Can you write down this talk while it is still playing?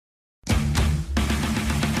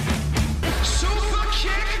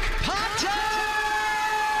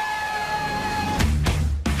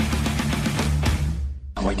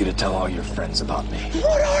to tell all your friends about me.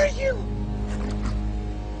 What are you?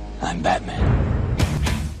 I'm Batman.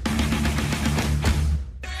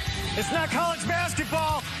 It's not college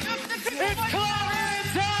basketball. It's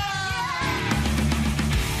Clarence time!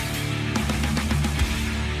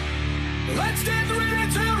 Let's get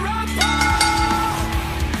ready to rumble!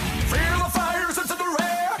 Feel the fires into the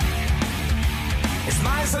rear. It's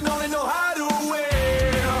nice and only know how to wear.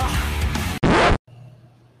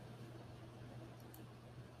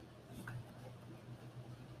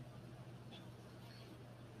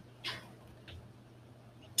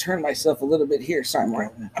 Turn myself a little bit here. Sorry,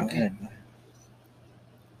 Mark. Okay.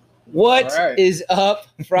 What is up,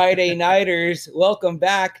 Friday Nighters? Welcome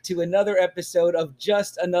back to another episode of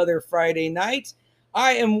Just Another Friday Night.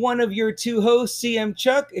 I am one of your two hosts, CM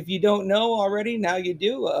Chuck. If you don't know already, now you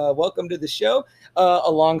do. Welcome to the show.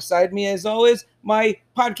 Alongside me, as always, my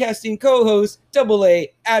podcasting co-host, AA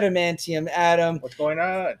Adamantium Adam. What's going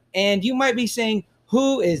on? And you might be saying,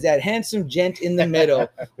 who is that handsome gent in the middle?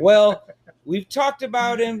 Well, we've talked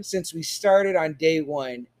about him since we started on day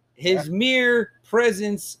one. His mere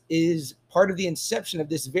presence is part of the inception of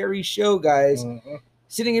this very show, guys. Mm-hmm.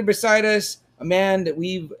 Sitting here beside us, a man that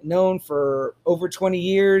we've known for over 20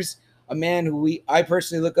 years, a man who I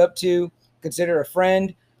personally look up to, consider a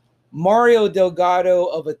friend, Mario Delgado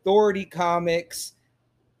of Authority Comics,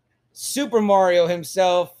 Super Mario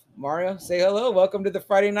himself. Mario, say hello. Welcome to the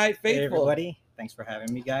Friday Night Faithful. Hey, everybody. Thanks for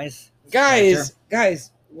having me, guys. Guys,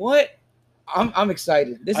 what? I'm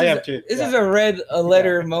excited. This is a red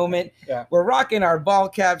letter moment. Yeah. We're rocking our ball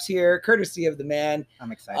caps here, courtesy of the man.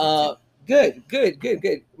 I'm excited. Good.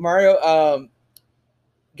 Mario,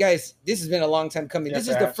 guys, this has been a long time coming. Yes,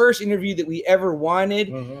 this is the first interview that we ever wanted.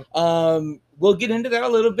 Mm-hmm. We'll get into that a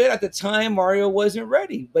little bit. At the time, Mario wasn't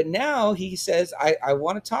ready, but now he says, I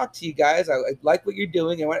want to talk to you guys. I like what you're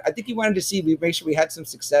doing. And I think he wanted to see, we make sure we had some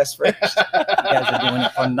success first. You guys are doing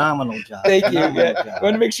a phenomenal job. Thank you. I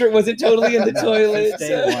want to make sure it wasn't totally in the toilet.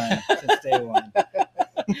 Since day one.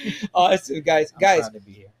 Awesome, guys. I'm proud to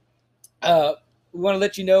be here. We want to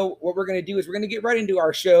let you know what we're going to do is we're going to get right into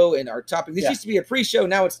our show and our topic. This used to be a pre-show.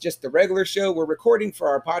 Now it's just the regular show. We're recording for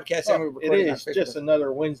our podcast. And we're It recording is just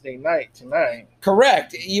another Wednesday night tonight.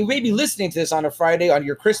 Correct. You may be listening to this on a Friday on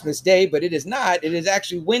your Christmas day, but it is not. It is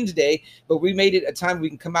actually Wednesday, but we made it a time we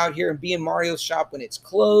can come out here and be in Mario's shop when it's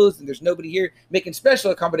closed and there's nobody here making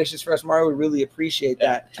special accommodations for us. Mario, we really appreciate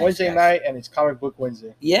that. It's Wednesday night and it's Comic Book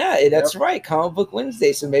Wednesday. Yeah, that's right. Comic Book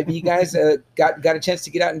Wednesday. So maybe you guys got a chance to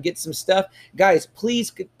get out and get some stuff. Guys,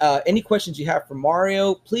 please, any questions you have for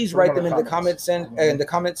Mario, please write them in the comment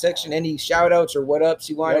section. Any shout outs or what ups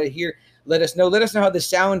you want to hear, let us know. Let us know how the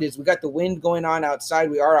sound is. We got the wind going on outside.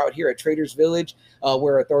 We are out here at Traders Village,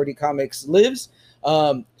 where Authority Comics lives.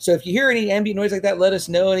 So if you hear any ambient noise like that, let us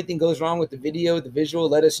know. Anything goes wrong with the video, the visual,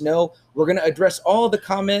 let us know. We're going to address all the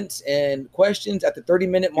comments and questions at the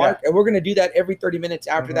 30-minute mark, and we're going to do that every 30 minutes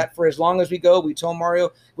after that for as long as we go. We told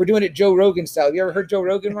Mario we're doing it Joe Rogan style. Have you ever heard Joe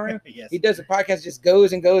Rogan, Mario? Yes. He does a podcast, just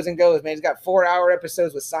goes and goes and goes, man. He's got 4-hour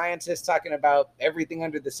episodes with scientists talking about everything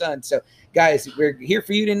under the sun. So, guys, we're here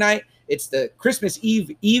for you tonight. It's the Christmas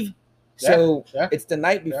Eve. So it's the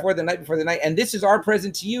night before the night before the night. And this is our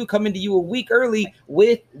present to you, coming to you a week early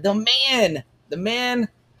with the man.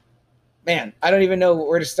 Man, I don't even know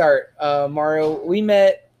where to start. Mario, we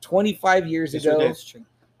met 25 years ago. That's true.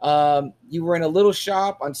 You were in a little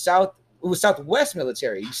shop on Southwest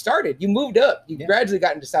Military. You moved up. You gradually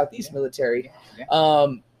got into Southeast Military.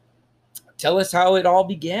 Tell us how it all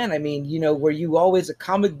began. I mean, were you always a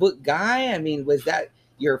comic book guy? I mean, was that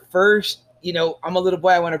your first, I'm a little boy,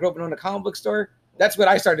 I want to grow up and own a comic book store? That's what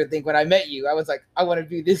I started to think when I met you. I was like, I want to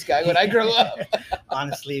be this guy when I grow up.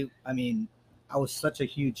 Honestly, I mean, I was such a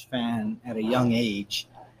huge fan at a young age.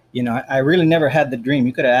 I really never had the dream.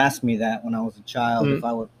 You could have asked me that when I was a child, if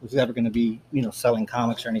I was ever going to be, selling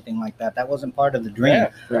comics or anything like that. That wasn't part of the dream.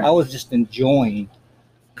 Yeah, right. I was just enjoying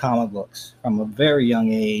comic books from a very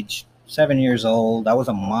young age. 7 years old, I was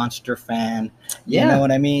a Monster fan. You know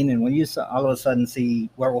what I mean? And when you all of a sudden see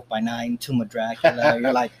Werewolf by Night, Tomb of Dracula,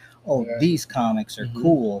 you're like, these comics are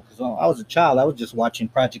cool. Because when I was a child, I was just watching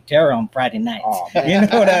Project Terror on Friday nights. Oh, you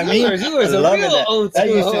know what I mean? You was a real old that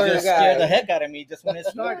school used to horror just guy. scare the heck out of me just when it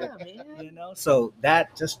started. Yeah, man. So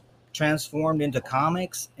that just transformed into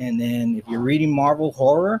comics. And then if you're reading Marvel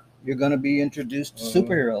horror, you're going to be introduced to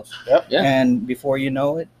superheroes. Yep. Yeah. And before you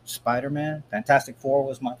know it, Spider-Man, Fantastic Four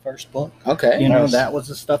was my first book. Okay. That was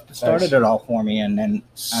the stuff that started it all for me. And then,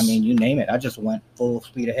 I mean, you name it. I just went full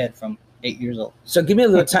speed ahead from 8 years old. So give me a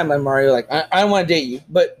little timeline, Mario. Like, I don't want to date you,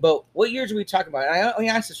 but what years are we talking about? And I only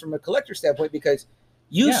ask this from a collector standpoint because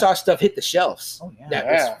you saw stuff hit the shelves that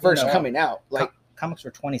was first coming out. Like, comics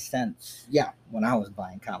were 20 cents. Yeah. When I was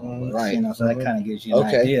buying comic books, Right. you know, so that kind of gives you an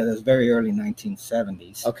idea. That's very early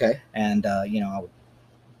 1970s. Okay. And you know, I would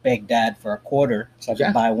beg Dad for a quarter so I could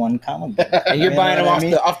Yeah. buy one comic book. And you're You buying know them what I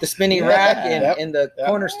mean? off the spinning Yeah. rack Yep. in the Yep.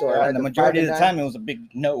 corner store. And right? the majority of the 5 time, it was a big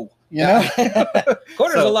no. You Yeah. know,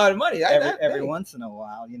 quarter's So, a lot of money. every once in a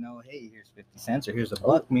while, you know, hey, here's 50 cents or here's a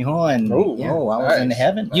buck, mijo, and Oh, yeah. I was in Nice.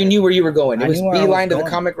 heaven. You knew where you were going. It I was knew where I was beeline to the going.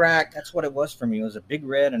 comic rack. That's what it was for me. It was a big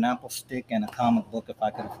red, an apple stick, and a comic book if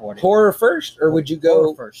I could afford it. Horror first, or would you Horror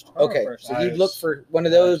go? first? Horror Okay, first. so you'd Nice. look for one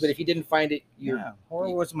of those, Nice. but if you didn't find it, you're Yeah, horror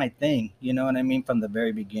was my thing. You know what I mean? From the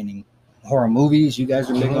very beginning, horror movies. You guys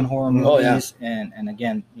are big on horror movies, Oh, yeah. and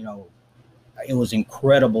again, you know, it was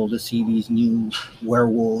incredible to see these new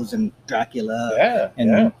werewolves and Dracula Yeah. and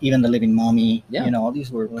yeah. even the Living Mummy. Yeah. You know, all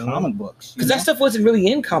these were Mhm. comic books. because that stuff wasn't really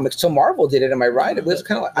in comics till Marvel did it. Am I right? It was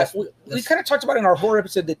kind of like That's- we that's- kind of talked about in our horror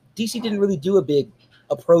episode that DC didn't really do a big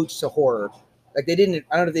approach to horror. Like they didn't.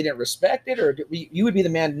 I don't know if they didn't respect it, or you would be the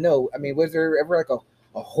man to know. I mean, was there ever like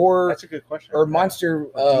a horror That's a good question. or monster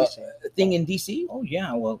DC. thing in DC? Oh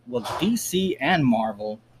yeah, well, DC and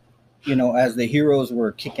Marvel, you know, as the heroes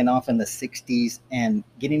were kicking off in the 60s and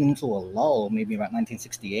getting into a lull, maybe about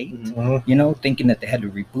 1968. Mhm. You know, thinking that they had to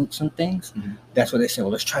reboot some things. Mhm. That's what they said.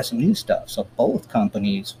 Well, let's try some new stuff. So both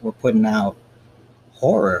companies were putting out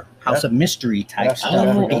horror, House of Mystery type Yeah. stuff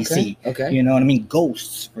Oh, for okay. DC. Okay. You know what I mean?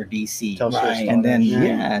 Ghosts for DC. Telltale Right. And then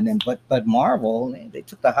Yeah. and then but Marvel, they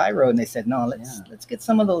took the high road and they said, no, let's get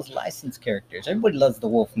some of those licensed characters. Everybody loves the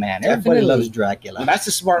Wolfman. Everybody Definitely. loves Dracula. That's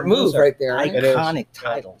a smart move Those are right there. Right? It is. Iconic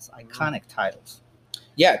titles. Iconic titles.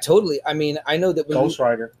 Yeah, totally. I mean, I know that when Ghost we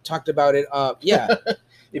Rider. talked about it, yeah,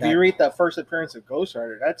 If That- you read that first appearance of Ghost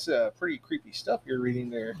Rider, that's pretty creepy stuff you're reading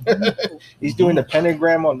there. He's doing the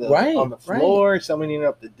pentagram on the Right, floor, summoning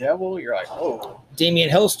up the devil. You're like, oh, Damien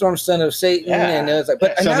Hellstorm, son of Satan, Yeah. and it was like.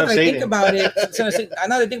 But Son now of that I think Satan. about it, son of Satan,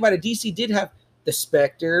 now that I think about it, DC did have the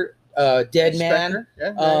Spectre, Dead Man. Spectre.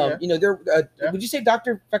 Yeah, You know, there. Yeah. Would you say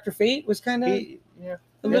Doctor Fate was kind of yeah.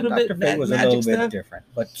 a little bit Dr. Fate was a magic little bit stuff? different,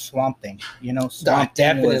 but Swamp Thing, you know, Swamp Thing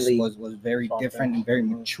definitely. was very Swamp different Thing. and very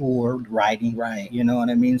Mhm. mature writing. Right. You know what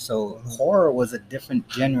I mean? So Mhm. horror was a different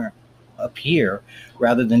genre up here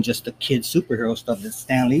rather than just the kid superhero stuff that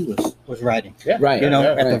Stan Lee was writing. Yeah. Right. You know,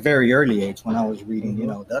 yeah, at the right. very early age when I was reading, you Mhm.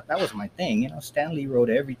 know, that was my thing. You know, Stan Lee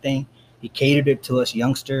wrote everything. He catered it to us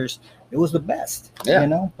youngsters. It was the best. Yeah. You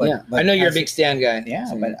know, but, Yeah. but I know you're a as- big Stan guy. yeah,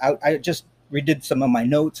 so- but I just redid some of my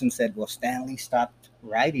notes and said, well, Stanley stopped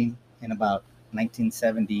writing in about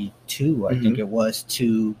 1972, I think it was,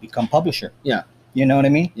 to become publisher. Yeah. You know what I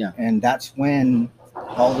mean? Yeah. And that's when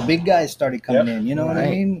all the big guys started coming in. You know what I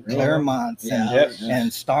Right. mean? Right. Claremonts Yeah. Yep.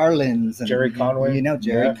 and Starlins and Jerry Conway. You know,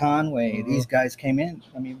 Jerry Yeah. Conway. Mhm. These guys came in.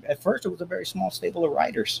 I mean, at first it was a very small stable of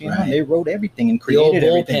writers. You know, Right. they wrote everything and the old created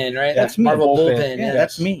everything. bullpen, right? That's me. Marvel Bullpen. bullpen. Yeah, Yeah.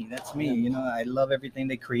 that's me. That's me. Yeah. You know, I love everything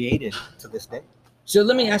they created to this day. So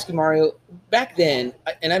let me ask you, Mario. Back then,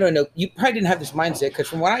 and I don't know, you probably didn't have this mindset because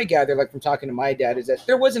from what I gather, like from talking to my dad, is that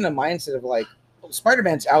there wasn't a mindset of like,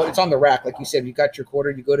 Spider-Man's out, it's on the rack, like you said. You got your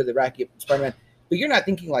quarter, you go to the rack, you get Spider-Man. But you're not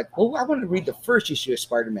thinking like, well, I want to read the first issue of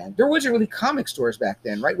Spider-Man. There wasn't really comic stores back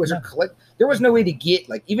then, right? There was no way to get,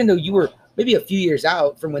 like, even though you were maybe a few years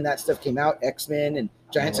out from when that stuff came out, X-Men and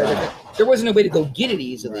Giant Size, there wasn't a way to go get it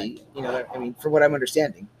easily. Right. You know, I mean, from what I'm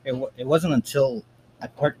understanding. It wasn't until I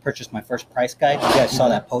purchased my first price guide. You guys saw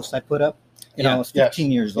that post I put up. You know, I was Yes.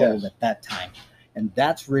 15 years Yes. old at that time. And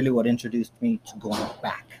that's really what introduced me to going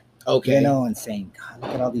back. Okay. You know, and saying, God,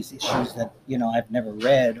 look at all these issues that, you know, I've never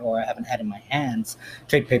read or I haven't had in my hands.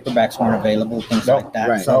 Trade paperbacks weren't available, things No, like that.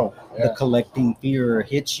 right. So yeah. the collecting fear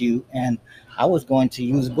hits you. And I was going to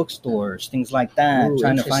used bookstores, things like that, Ooh,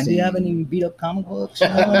 trying to find, do you have interesting. any beat up comic books? You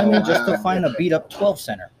know what I mean? Just to Wow. find a beat up 12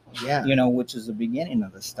 center. Yeah. You know, which is the beginning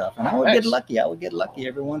of the stuff. And I would Nice. get lucky. I would get lucky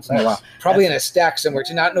every once in a Nice. while. Probably in a stack somewhere.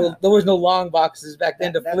 To not know, there was no long boxes back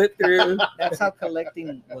then to That- flip through. That's how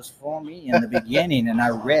collecting was for me in the beginning. And I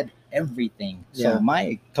read everything. Yeah. So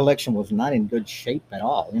my collection was not in good shape at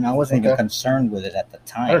all. You know, I wasn't even Okay. concerned with it at the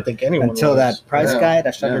I don't time. think anyone Until was. that price Yeah. guide,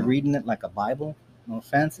 I started Yeah. reading it like a Bible. No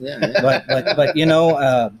offense. Yeah. But you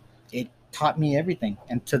know, it taught me everything.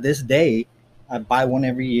 And to this day, I buy one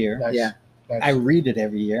every year. Nice. Yeah. Nice. I read it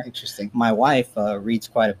every year. Interesting. My wife reads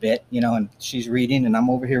quite a bit, you know, and she's reading, and I'm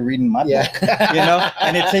over here reading my Yeah. book, you know,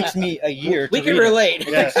 and it takes me a year. We to can read it. relate.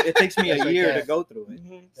 It takes me Yes, a I year can. to go through it.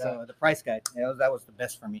 Mhm. So the price guide, that was the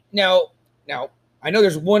best for me. Now, I know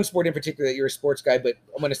there's one sport in particular that you're a sports guy, but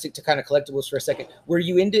I'm going to stick to kind of collectibles for a second. Were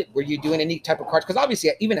you into? Were you doing any type of cards? Because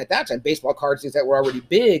obviously, even at that time, baseball cards is that were already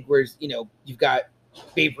big. Whereas you know you've got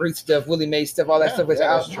Babe Ruth stuff, Willie Mays stuff, all that Yeah, stuff was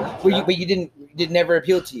yeah, out. that's true. But you did never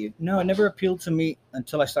appeal to you. No, it never appealed to me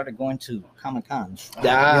until I started going to Comic Cons.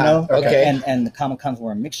 Ah, You know, okay. and the Comic Cons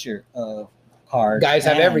were a mixture of cards. Guys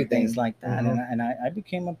have and everything. things like that, Mhm. and I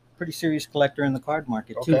became a pretty serious collector in the card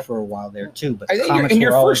market Okay. too for a while there too. But I think comics in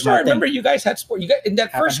your were always first store, I my thing. remember you guys had sport. You got in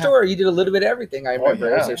that Half first and half. store, you did a little bit of everything. I remember.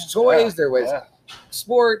 yeah. There's toys, Yeah. there was Yeah.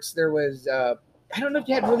 sports, there was. I don't know if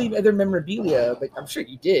you had really other memorabilia, but I'm sure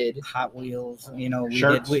you did. Hot Wheels, you know,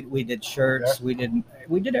 Shirts. we did shirts, we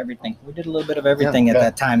did everything. We did a little bit of everything at Yeah.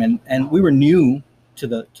 that time, and we were new to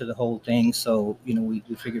the whole thing, so you know we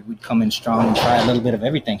figured we'd come in strong and try a little bit of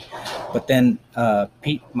everything. But then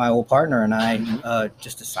Pete, my old partner, and I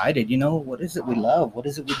just decided, you know, what is it we love? What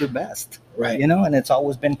is it we do best? Right. You know, and it's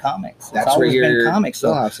always been comics. That's it's where always your been comics. So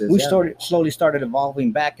wheelhouse is, we yeah. slowly started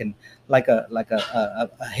evolving back, and like a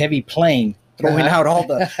heavy plane throwing out all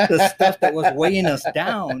the stuff that was weighing us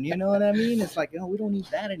down. You know what I mean? It's like, you know, we don't need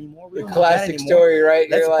that anymore. We The don't need that classic anymore. story, right?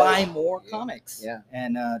 Let's You're buy like, more comics. Yeah.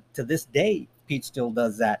 And to this day, Pete still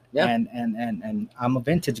does that. Yeah. And I'm a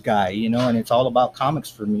vintage guy, you know, and it's all about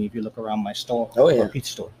comics for me. If you look around my store, Oh, yeah. or Pete's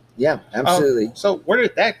store. yeah, absolutely. So where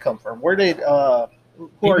did that come from? Where did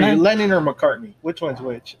who are you, Lennon or McCartney? Which one's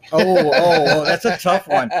which? Oh, that's a tough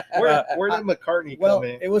one. Where did McCartney Well, come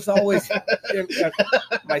in? it was always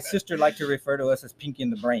my sister liked to refer to us as Pinky in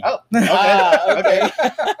the Brain. Oh, Okay.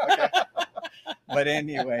 Okay. But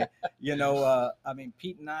anyway, you know, I mean,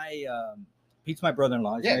 Pete and I, Pete's my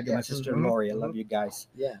brother-in-law. He's Yeah, married to yeah. my sister Mhm, Lori. I love you guys.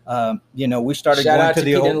 Yeah. You know, we started Shout going out to to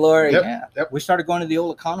the Pete old. and Lori. Yep. Yeah, Yep. we started going to the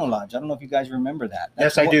old Econo Lodge. I don't know if you guys remember that.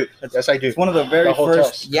 Yes, I do. It's, Yes, I do. it's one of the very The hotels.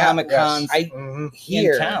 first Yeah, Comic yes. Cons Mhm.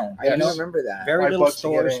 Here, in town. I Yes. do remember that. Very $5 little bucks to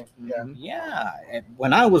get stores. in. Yeah. Yeah, and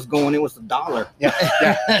when I was going, it was $1. Yeah.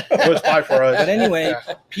 It was $5 for us. But anyway,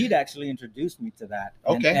 Yeah. Pete actually introduced me to that.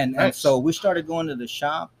 Okay, And nice. so we started going to the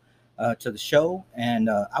shop, to the show,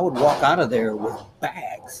 and I would walk out of there with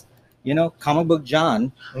bags. You know, Comic Book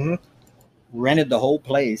John Mhm. rented the whole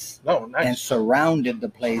place No, and nice. surrounded the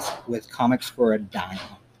place with comics for a dime.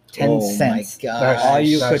 10 Oh cents. my God. All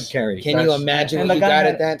you Nice. could carry. Can you Nice. imagine And what the you guy got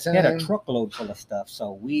had- at that He had a time? truckload full of stuff.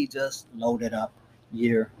 So we just loaded up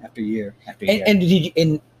year after year after And, year. and did you?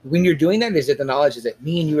 And when you're doing that, is it the knowledge is that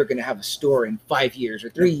me and you are going to have a store in 5 years or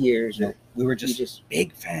 3 years? No, Or we were you just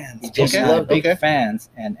big fans. you just Big loved big it. fans.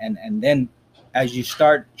 And then as you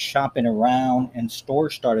start shopping around and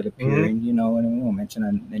stores started appearing, you know, and we won't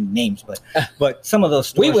mention any names, but some of those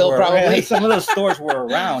stores We will were, probably. some of those stores were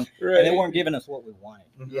around and they Right. weren't giving us what we wanted.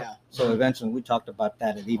 Mhm. Yeah. So eventually we talked about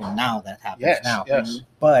that, and even now that happens Yes. now. Yes.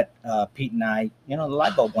 But Pete and I, you know, the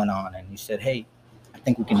light bulb went on and he said, "Hey, I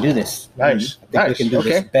think we can do this. Nice. I think we Nice. can do Okay.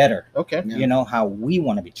 this better. Okay. Yeah. You know, how we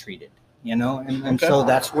want to be treated, you know?" And Okay. so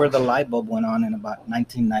that's where the light bulb went on in about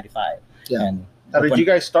 1995. Yeah. And Now, did opened- you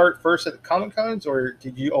guys start first at the Comic Cons, or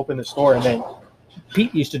did you open the store and then?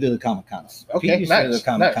 Pete used to do the Comic Cons. Okay, Pete used to do nice, the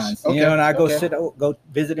Comic nice. Cons. Okay, You know, and I go okay. go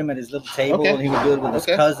visit him at his little table, Okay. and he would do it with his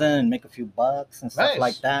Okay. cousin and make a few bucks and stuff Nice,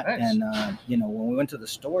 like that. nice. And you know, when we went to the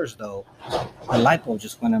stores, though, the light bulb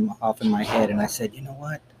just went off in my head, and I said, you know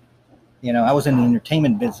what? You know, I was in the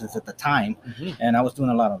entertainment business at the time, Mhm. and I was doing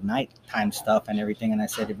a lot of nighttime stuff and everything. And I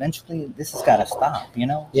said, eventually, this has got to stop. You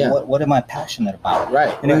know, Yeah. What am I passionate about?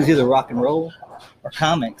 Right. And it was either rock and roll or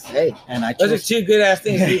comics. Hey, And I those are chose two good ass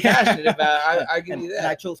things to be passionate about. I give and, you and I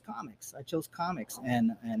that. chose comics.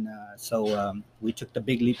 And so we took the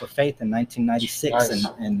big leap of faith in 1996 Nice.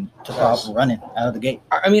 and took Nice. off running out of the gate.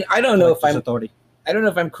 I mean, I don't know if Collectors I'm authority. I don't know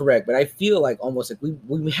if I'm correct, but I feel like almost like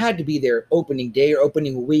we had to be there opening day or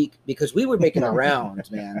opening week because we were making our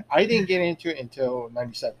rounds, man. I didn't get into it until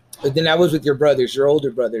 '97. But then I was with your brothers, your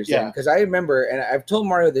older brothers, Yeah. because I remember, and I've told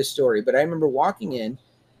Mario this story, but I remember walking in,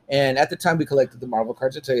 and at the time we collected the Marvel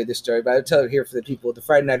cards. I'll tell you this story, but I'll tell it here for the people, the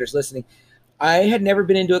Friday Nighters listening. I had never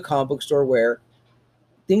been into a comic book store where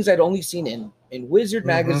things I'd only seen in Wizard Mhm.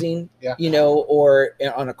 magazine, Yeah. you know, or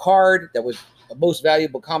on a card that was a most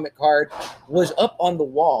valuable comic card was up on the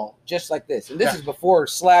wall just like this. And this Yeah. is before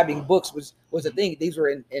slabbing books was a thing. These were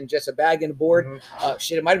in just a bag and a board. Mhm.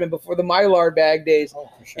 Shit, it might have been before the Mylar bag days. Oh,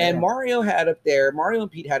 for sure. And Mario and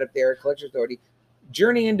Pete had up there, Collector's Authority,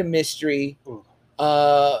 Journey into Mystery, Ooh.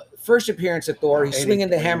 first appearance of Thor. He's swinging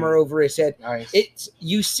the 83. hammer over his head. Nice. It's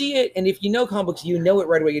you see it, and if you know comic books, you know it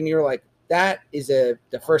right away, and you're like, that is the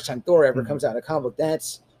first time Thor ever Mhm. comes out of a comic book.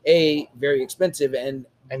 That's very expensive and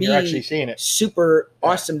and you're actually seeing it super Yeah.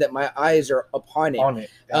 awesome that my eyes are upon it. on it.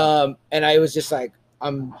 Yeah. And I was just like,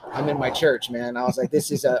 I'm in my church, man. I was like,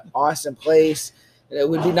 this is an awesome place. And it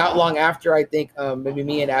would be not long after I think maybe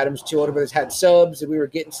me and Adam's two older brothers had subs and we were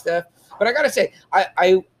getting stuff. But I gotta say,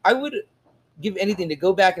 I would give anything to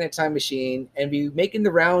go back in a time machine and be making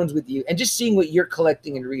the rounds with you and just seeing what you're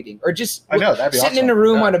collecting and reading, or just I know, that'd be sitting in awesome. a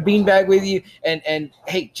room Yeah. on a beanbag with you and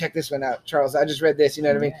hey, check this one out, Charles. I just read this. You know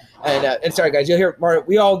what I mean? And sorry guys, you'll hear Mario.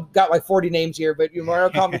 We all got like 40 names here, but Mario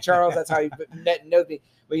called me Charles. That's how you know me.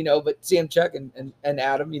 But but CM Chuck and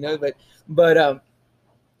Adam. But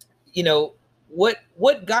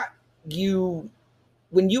what got you?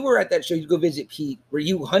 When you were at that show, you go visit Pete. Were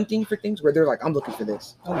you hunting for things where they're like, I'm looking for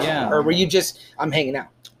this? Oh yeah. Or were you just, I'm hanging out?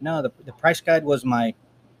 No, the price guide was my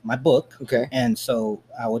book. Okay. And so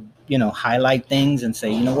I would, highlight things and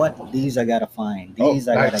say, you know what, these I gotta find. These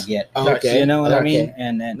I nice. gotta get. Okay. You know what I Okay. mean?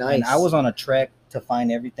 And Nice. I was on a trek to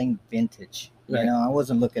find everything vintage. Right. I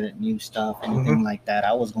wasn't looking at new stuff, anything like that.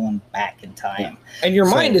 I was going back in time. And your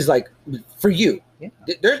So- mind is like, for you, Yeah.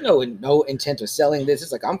 there's no intent of selling this.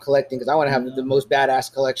 It's like, I'm collecting because I want to have the most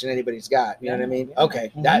badass collection anybody's got. You know what I mean? Yeah.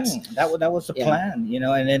 Okay. Mhm. That's, that was the Yeah.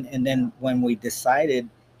 plan, and then when we decided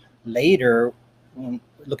later,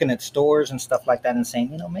 looking at stores and stuff like that and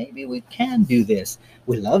saying, maybe we can do this.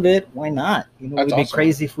 We love it. Why not? That's We'd be awesome.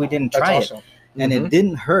 crazy if we didn't That's try awesome. it. And Mhm. it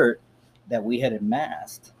didn't hurt that we had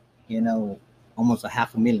amassed, almost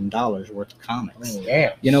 $500,000 worth of comics.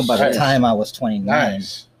 Damn. By the Nice. time I was 29,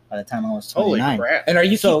 Nice. by the time I was Holy 29. crap. and are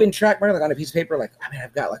you So- keeping track, Mario, like on a piece of paper? Like,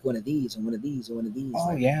 I've got like one of these and one of these and one of these. Oh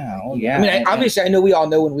like, yeah. I mean, obviously, I know we all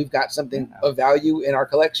know when we've got something Yeah. of value in our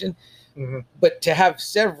collection, Mhm. but to have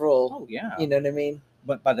several, Oh yeah. you know what I mean?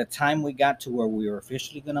 But by the time we got to where we were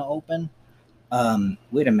officially going to open,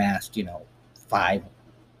 we'd amassed, 5,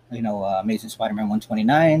 Amazing Spider-Man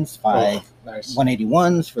 129s, 5 Nice.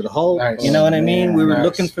 181s for the Hulk. Nice. You know what I mean? We were Nice.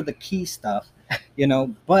 looking for the key stuff,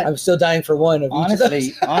 but I'm still dying for one of each of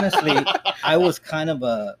those. honestly, I was kind of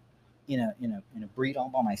in a breed all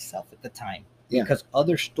by myself at the time Yeah. because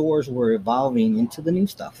other stores were evolving into the new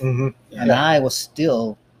stuff, Mhm. and I was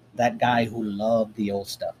still that guy who loved the old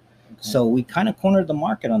stuff. So we kind of cornered the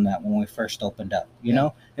market on that when we first opened up, you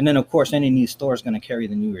know? And then, of course, any new store is going to carry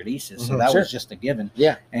the new releases. So Mhm. that Sure. was just a given.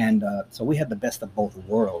 Yeah. And so we had the best of both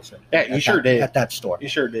worlds. Yeah, you sure did. At that store. You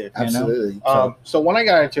sure did. you know? Absolutely. So when I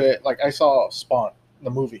got into it, like I saw Spawn, the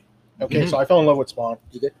movie. Okay, Mhm. so I fell in love with Spawn.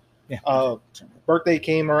 You did? Yeah. Birthday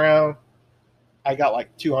came around. I got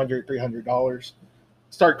like $200, $300.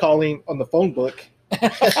 Start calling on the phone book,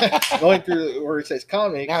 going through where it says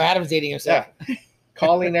comics, Now Adam's dating himself.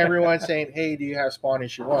 calling everyone saying, "Hey, do you have Spawn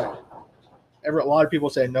issue 1?" A lot of people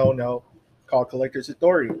said no. Call Collectors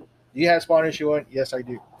Authority. Do you have Spawn issue 1? Yes, I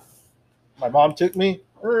do. My mom took me.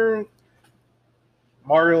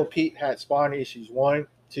 Mario and Pete had Spawn issues 1,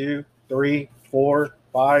 2, 3, 4,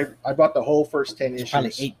 5. I bought the whole first 10 issues. Probably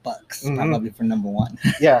 $8, Mhm. probably for number 1.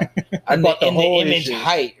 Yeah, I And bought the in the whole image issue.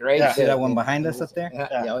 height, right? Yeah. See that one behind us up there? Yeah.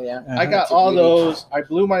 Yeah. Oh, yeah. I got That's a all beauty. those. I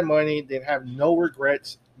blew my money. Didn't have no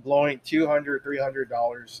regrets blowing $200,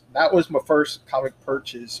 $300. That was my first comic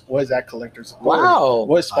purchase. Was at Collectors Authority. Wow.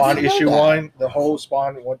 Was Spawn I didn't know issue that. 1, the whole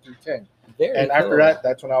Spawn 1 through 10. Very And after cool. that,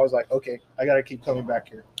 that's when I was like, okay, I gotta keep coming back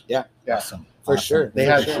here. Yeah. Awesome. For Awesome. sure. They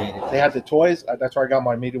For had sure. they had the toys. That's where I got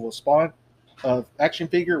my medieval Spawn action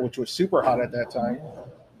figure, which was super hot at that time.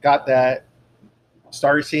 Got that.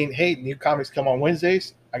 Started seeing, hey, new comics come on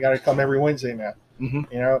Wednesdays. I gotta come every Wednesday now.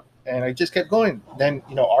 Mhm. And I just kept going. Then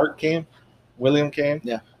Art came, William came.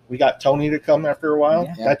 Yeah. We got Tony to come after a while.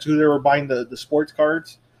 Yeah. That's who they were buying the sports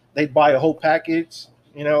cards. They'd buy a whole package.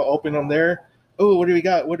 Open them there. Oh, what do we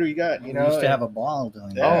got? What do we got? We used to have a ball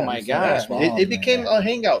doing Yeah. that. Oh, my We used to have gosh. balls It became doing a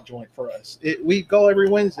hangout joint for us. We'd go every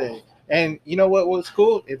Wednesday. And you know what was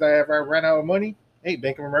cool? If I ever ran out of money, hey,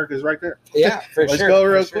 Bank of America's right there. Yeah, for Let's sure. go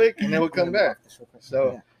for real sure. quick, and then we'll come back.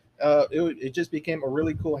 So Yeah. it just became a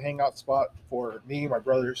really cool hangout spot for me, my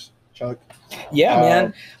brothers, Chuck, Yeah,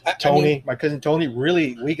 man. I Tony, mean, my cousin Tony.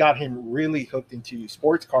 We got him really hooked into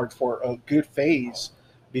sports cards for a good phase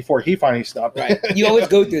before he finally stopped. right. You always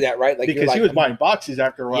go through that, right? Like because you're like, he was buying boxes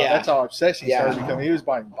after a while. Yeah. That's how obsessed he Yeah. started becoming. He was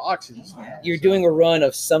buying boxes. you're doing a run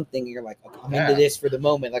of something. And you're like, okay, I'm Yeah. into this for the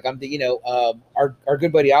moment. Like I'm the, our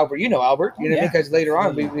good buddy Albert. Albert. You know, Yeah. because later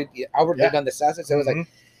on Albert Yeah. lived on the south side. So it was like Mhm.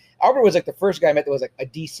 Albert was like the first guy I met that was like a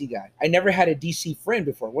DC guy. I never had a DC friend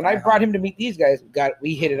before. When I brought him to meet these guys,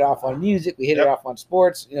 we hit it off on music. We hit it Yep. off on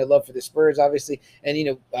sports. Love for the Spurs, obviously, and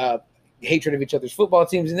hatred of each other's football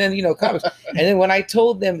teams, and then comics. And then when I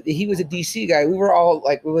told them that he was a DC guy, we were all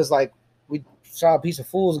like, it was like we saw a piece of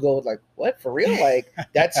fool's gold. Like, what, for real? Like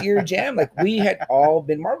that's your jam? Like we had all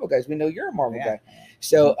been Marvel guys. We know you're a Marvel Yeah. guy.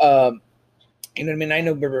 So you know what I mean? I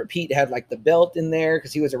remember Pete had like the belt in there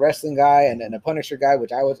because he was a wrestling guy and a Punisher guy,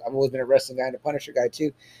 which I've always been a wrestling guy and a Punisher guy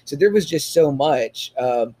too. So there was just so much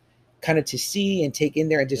kind of to see and take in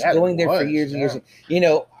there, and just Yeah, going there for was, years and yeah. years.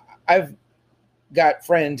 got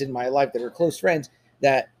friends in my life that are close friends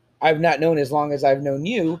that I've not known as long as I've known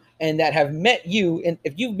you, and that have met you. And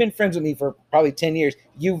if you've been friends with me for probably 10 years,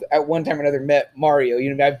 you've at one time or another met Mario.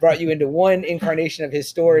 You know, I've brought you into one incarnation of his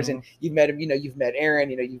stores, and you've met him. You know, you've met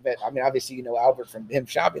Aaron. You know, you've met. I mean, obviously, you know Albert from him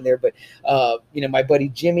shopping there, but you know, my buddy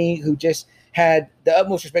Jimmy, who just had the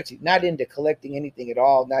utmost respect to you, not into collecting anything at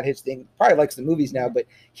all, not his thing, probably likes the movies now, but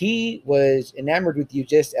he was enamored with you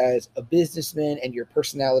just as a businessman and your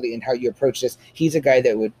personality and how you approach this. He's a guy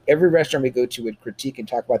that would, every restaurant we go to would critique and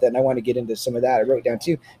talk about that. And I want to get into some of that. I wrote down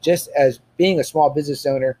too, just as being a small business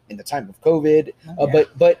owner in the time of COVID,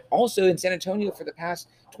 but also in San Antonio for the past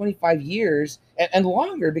 25 years and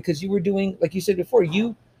longer, because you were doing, like you said before,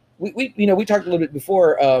 we you know, we talked a little bit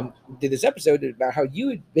before did this episode about how you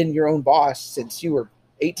had been your own boss since you were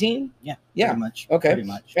 18. Yeah. Pretty much. Okay. Pretty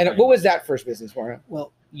much. And what was that first business for him?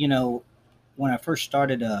 Well, you know, when I first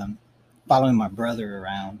started following my brother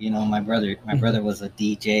around, you know, my brother was a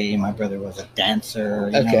DJ, my brother was a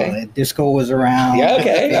dancer, you know, disco was around. Yeah,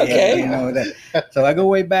 okay. You know, so I go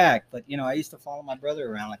way back, but you know, I used to follow my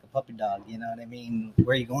brother around like a puppy dog, you know what I mean?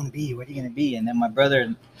 Where are you going to be? Where are you going to be? And then my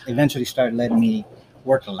brother eventually started letting me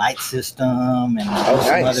work a light system and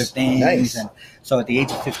some other things. Nice. And so at the age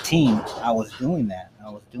of 15, I was doing that,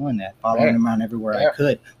 following him around everywhere I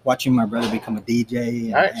could, watching my brother become a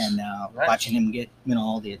DJ and watching him get, you know,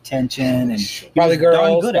 all the attention, and probably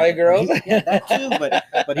girls. Yeah, that too,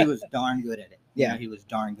 but he was darn good at it. Yeah, you know, he was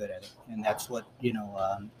darn good at it, and that's what, you know,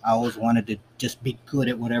 I always wanted to just be good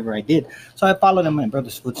at whatever I did. So I followed in my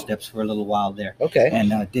brother's footsteps for a little while there.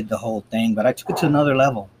 And did the whole thing, but I took it to another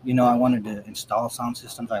level. You know, I wanted to install sound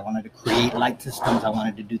systems. I wanted to create light systems. I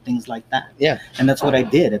wanted to do things like that. Yeah, and that's what I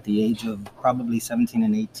did at the age of probably 17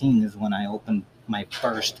 and 18 is when I opened my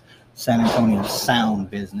first San Antonio sound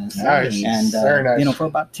business. Nice. And very nice. You know, for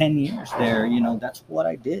about 10 years there, you know, that's what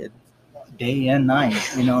I did. Day and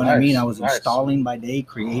night, you know what I mean? I was installing by day,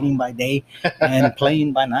 creating by day, and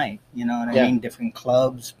playing by night. You know what I mean? Different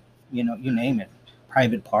clubs, you know, you name it.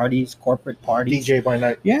 Private parties, corporate parties. DJ by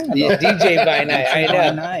night. Yeah, DJ by night. I know. By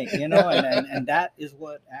night, you know, and that is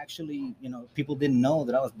what actually, you know, people didn't know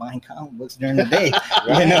that I was buying comic books during the day.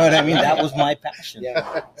 You know what I mean? That was my passion.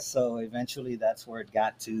 Yeah. So eventually that's where it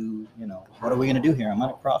got to, you know, what are we going to do here? I'm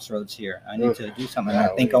at a crossroads here. I need to do something. And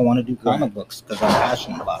I think I want to do comic books because I'm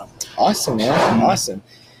passionate about them. Awesome, man. Awesome.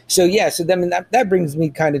 So, yeah, so then that brings me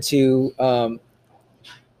kind of to,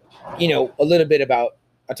 you know,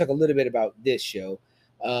 I'll talk a little bit about this show.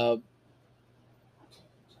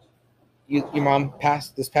 Your mom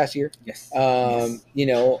passed this past year. Yes. You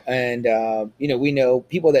know, and you know, we know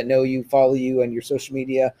people that know you, follow you on your social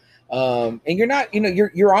media. And you're not, you know,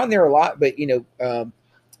 you're on there a lot, but you know,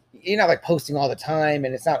 you're not like posting all the time,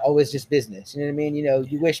 and it's not always just business. You know what I mean? You know,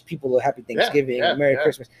 you wish people a happy Thanksgiving, Merry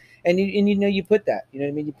Christmas, and you know, you put that. You know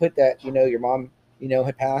what I mean? You put that. You know, your mom, you know,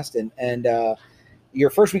 had passed, and your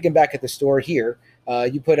first weekend back at the store here.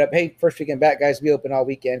 You put up, hey, first weekend back, guys, be open all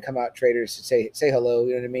weekend. Come out, traders, say hello.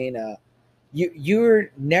 You know what I mean?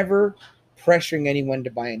 You're never pressuring anyone to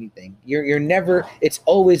buy anything. You're never. It's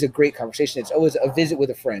always a great conversation. It's always a visit with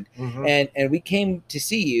a friend. And we came to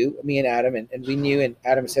see you, me and Adam, and we knew. And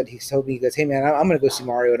Adam said he told me, he goes, hey man, I'm gonna go see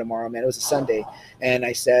Mario tomorrow, man. It was a Sunday, and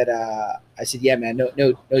I said, yeah, man, no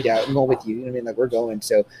doubt, I'm going with you. You know what I mean? Like, we're going.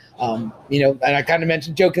 So, you know, and I kind of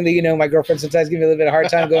mentioned jokingly, you know, my girlfriend sometimes gives me a little bit of a hard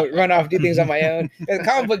time, run off, do things on my own. And the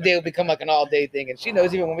comic book day will become like an all day thing. And she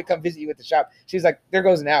knows even when we come visit you at the shop, she's like, there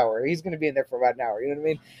goes an hour. He's going to be in there for about an hour. You know what I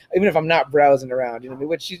mean? Even if I'm not browsing around, you know what I mean?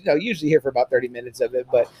 Which she's, you know, usually here for about 30 minutes of it.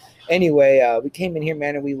 But anyway, we came in here,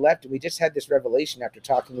 man, and we left, and we just had this revelation after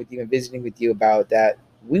talking with you and visiting with you about that.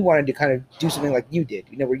 We wanted to kind of do something like you did,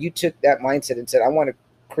 you know, where you took that mindset and said, I want to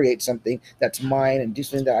create something that's mine and do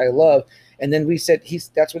something that I love. And then we said,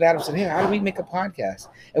 that's what Adam said, hey, how do we make a podcast?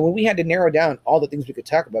 And when we had to narrow down all the things we could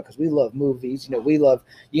talk about, because we love movies, you know, we love,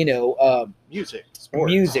 you know, music,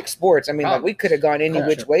 sports. I mean, like, we could have gone any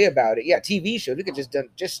which way about it. Yeah, TV shows. We could just done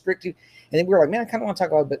just strictly. And then we were like, man, I kind of want to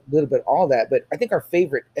talk about a little bit all that. But I think our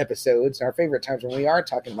favorite episodes, our favorite times when we are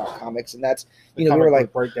talking about comics, and that's, you know, we were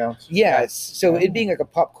like breakdowns. Yeah. So it being like a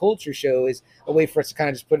pop culture show is a way for us to kind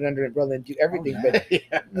of just put it under an umbrella and do everything. But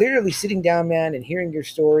literally sitting down, man, and hearing your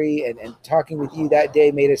story and talking with you that day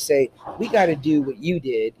made us say, we got to do what you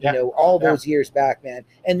did, you know, all those years back, man.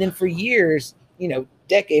 And then for years, you know,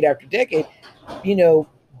 decade after decade, you know,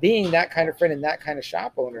 being that kind of friend and that kind of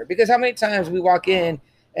shop owner. Because how many times we walk in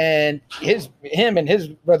and him and his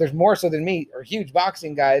brothers, more so than me, are huge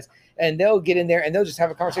boxing guys, and they'll get in there and they'll just have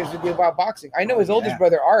a conversation with you about boxing. I know his oldest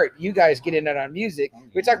brother, Art, you guys get in it on music.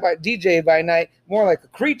 We talk about DJ by night, more like a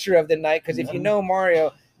creature of the night, because if you know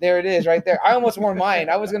Mario, There it is, right there. I almost wore mine.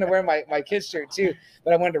 I was gonna wear my Kiss shirt too,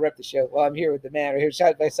 but I wanted to rep the show. Well, I'm here with the man right here,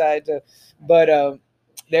 side by side. But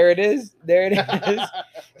there it is. There it is.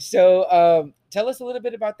 So tell us a little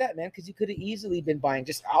bit about that, man, because you could have easily been buying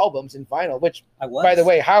just albums and vinyl. Which, I was. by the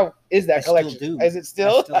way, how is that collection? Still do. Is it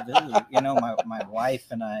still? I still do. You know, my wife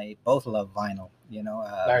and I both love vinyl. You know,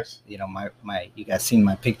 Nice. You know, my you guys seen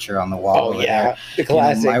my picture on the wall. Oh over yeah, there. the You know,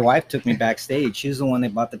 classic. my wife took me backstage. She's the one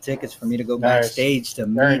that bought the tickets for me to go Nice. backstage to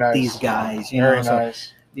Very meet nice. these guys. You Very know, so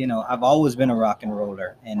nice. you know, I've always been a rock and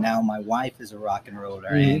roller, and now my wife is a rock and roller,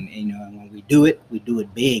 Mhm. and you know, when we do it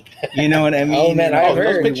big. You know what I mean? Oh, man, You know, I've heard.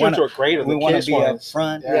 Those we pictures wanna- were great of we the want to Kiss be up ones.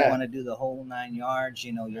 front. Yeah. We want to do the whole 9 yards.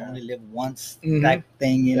 You know, you Yeah. only live once. Mhm. Type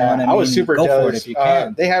thing. You know Yeah, what I mean? I was super Go for it jealous. if you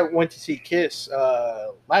can. They went to see Kiss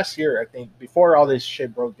last year, I think, before all this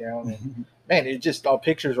shit broke down. And, man, it just all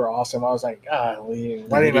pictures were awesome. I was like, golly,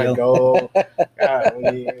 why didn't I Video. go?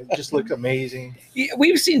 Golly, it just looked amazing. Yeah,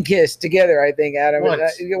 we've seen Kiss together, I think, Adam.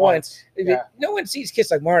 Once. Yeah. No one sees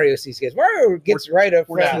Kiss like Mario sees Kiss. Mario gets right up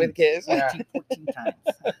front Yeah. with Kiss. Yeah. 14 times.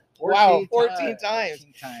 Wow, 14 14 times.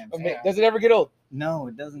 14 times. I mean, Yeah. does it ever get old? No,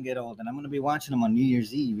 it doesn't get old, and I'm going to be watching them on New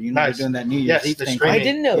Year's Eve. You know, Nice. they're doing that New Year's Yes, Eve the thing. streaming. I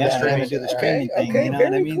didn't know Yeah, that. they're going to streaming. do the streaming Okay, thing. okay, You know what I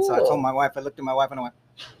very mean? So I cool. told my wife, I looked at my wife and I went,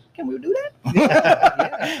 "Can we do that?"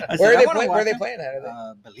 Yeah. I said, Where are "I they wanna playing? Where watch are they them." playing at?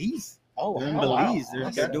 Are they? Belize. Oh, They're in wow. Belize. They're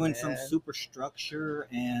Awesome, doing some man. superstructure,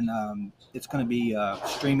 and it's going to be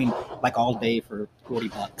streaming like all day for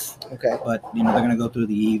 $40. Okay. But you know, they're going to go through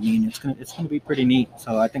the evening. It's going to be pretty neat.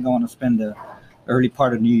 So I think I want to spend the early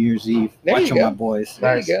part of New Year's Eve There you watching go. my boys.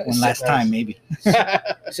 There Nice. you go. One last Nice. time, maybe.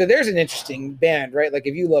 So there's an interesting band, right? Like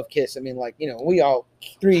if you love Kiss, I mean, like, you know, we all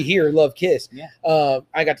three here love Kiss. Yeah.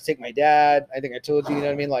 I got to take my dad. I think I told you, you know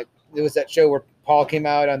what I mean? Like there was that show where Paul came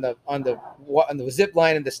out on the zip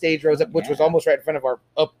line and the stage rose up, which was Yeah. almost right in front of our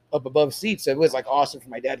up above seats. So it was like awesome for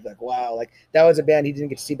my dad to be like, wow, like that was a band he didn't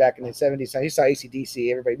get to see back in the 70s. He saw AC/DC,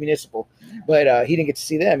 everybody, Municipal, but he didn't get to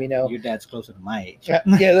see them, you know. Your dad's closer to my age. Yeah,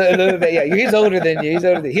 a little bit. Yeah, he's older than you. He's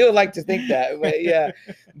older than he would like to think that, but yeah.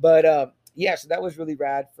 But yeah, so that was really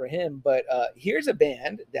rad for him. But here's a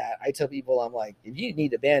band that I tell people, I'm like, if you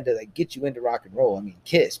need a band to like get you into rock and roll, I mean,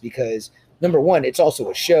 Kiss, because number one, it's also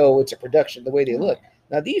a show, it's a production, the way they look.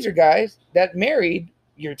 Now these are guys that married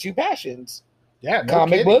your two passions, Yeah, no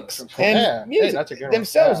comic kidding. books and Yeah, music hey, that's a good one.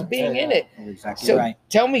 themselves Yeah, being yeah, in yeah. it. You're exactly So right.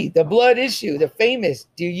 tell me, the Blood Issue, the famous,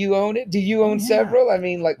 do you own it? Do you own Yeah. several? I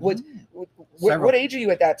mean, like what? Several. What age are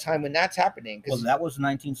you at that time when that's happening? Well, that was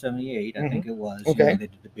 1978, I think it was. Okay. You know, they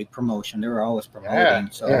did the big promotion. They were always promoting. Yeah,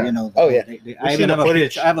 So, yeah. you know. Oh, yeah. I seen even the have a footage,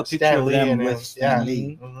 picture. I have a picture Stan of Lee them and with him. Stan Yeah.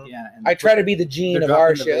 Lee. Mhm. Yeah. And I try to be the Gene they're of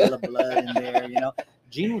our dropping the show. Veil of Blood in there, you know.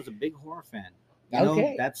 Gene was a big horror fan. You know,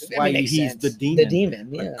 Okay. that's That why makes he's sense. the demon. The demon,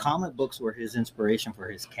 But yeah. comic books were his inspiration for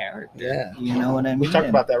his character. Yeah. You know what I mean? We talked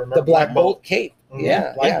about that. Remember The Black Bolt cape. Mhm.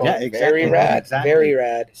 Yeah, Black yeah, Bolt. Yeah, very exactly. rad. Exactly. Very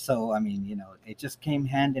rad. So I mean, you know, it just came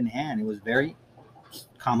hand in hand. It was very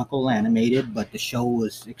comical, animated, but the show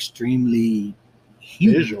was extremely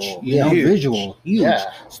huge. Visual. You know, Huge. visual, huge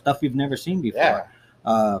Yeah. stuff you've never seen before.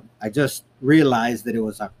 Yeah. I just realized that it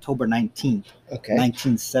was October 19th, Okay.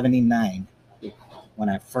 1979, when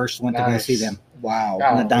I first went to go Nice. see them Wow.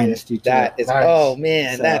 Yeah. on the Oh, Dynasty tour. That is. Nice. Oh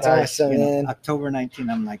man, So, that's nice. awesome, You know, man. October 19th.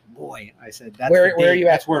 I'm like, boy, I said, that's Where the are date. you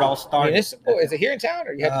at? That's where it all started. Municipal? Is it here in town,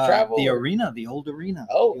 or you have to travel? The arena, the old arena.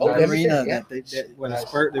 Oh, the oh, old that's arena it, yeah. that where Nice. the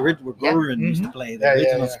Spurs, the original Yeah. Bruin used to Mhm. play. The Yeah, yeah,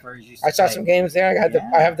 original yeah. Spurs used to I saw play. some games there. Yeah.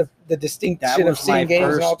 I have the distinction of was my seeing games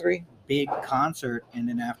in first- all three. Big concert, and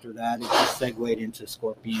then after that, it just segued into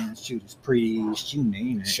Scorpions, Judas Priest, you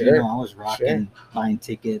name it. Sure. You know, I was rocking, buying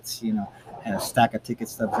tickets. You know, had a stack of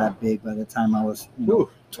tickets that was that big by the time I was, you know, Ooh,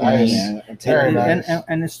 20. nice. And, Very and, nice.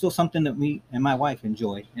 and it's still something that me and my wife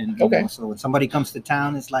enjoy. And you Okay. know, so when somebody comes to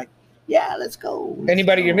town, it's like, yeah, let's go. Let's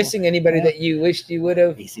Anybody you're go. missing? Anybody Yeah. that you wished you would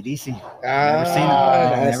have? AC/DC. Ah, seen 'em.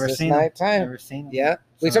 that's Never just seen 'em. night time. Never seen them. Yeah.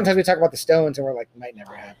 So- Sometimes we talk about the Stones and we're like, might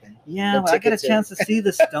never happen. Yeah, The well, I got a tickets are- chance to see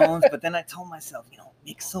the Stones, but then I told myself, you know,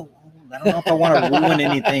 Nick's so old. I don't know if I want to ruin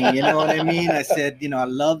anything. You know what I mean? I said, you know, I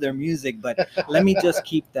love their music, but let me just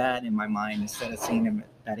keep that in my mind instead of seeing them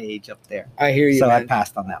at that age up there. I hear you, So I man.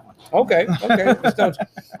 passed on that one. Okay, okay. The Stones.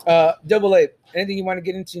 Double A. Anything you want to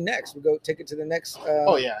get into next? We'll go take it to the next.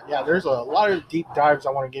 Oh yeah. There's a lot of deep dives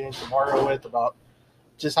I want to get into Mario with about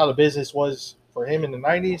just how the business was for him in the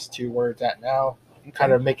 '90s to where it's at now,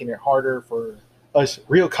 kind of making it harder for us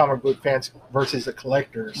real comic book fans versus the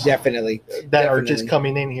collectors Definitely. that are definitely. just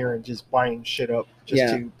coming in here and just buying shit up just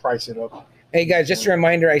Yeah. to price it up. Hey guys, just a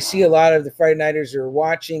reminder, I see a lot of the Friday Nighters are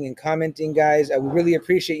watching and commenting, guys. We really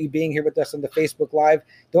appreciate you being here with us on the Facebook Live.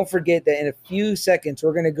 Don't forget that in a few seconds,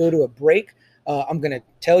 we're going to go to a break. I'm going to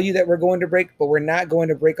tell you that we're going to break, but we're not going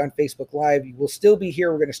to break on Facebook Live. We'll still be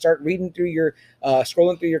here. We're going to start reading through your,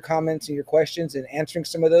 scrolling through your comments and your questions and answering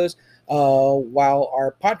some of those while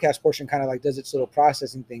our podcast portion kind of like does its little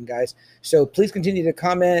processing thing, guys. So please continue to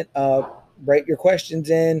comment, write your questions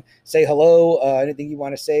in, say hello, anything you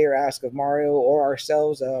want to say or ask of Mario or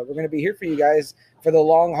ourselves. We're going to be here for you guys for the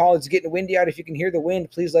long haul. It's getting windy out. If you can hear the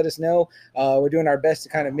wind, please let us know. We're doing our best to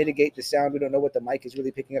kind of mitigate the sound. We don't know what the mic is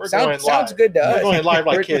really picking up. Sounds good to us. We're going live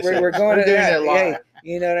like Kiss. We're going to doing it live. Hey,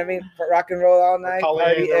 you know what I mean? Rock and roll all night,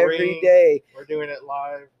 party every ring. day. We're doing it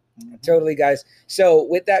live. Totally, guys. So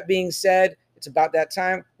with that being said, it's about that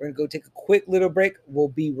time. We're going to go take a quick little break. We'll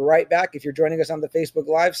be right back. If you're joining us on the Facebook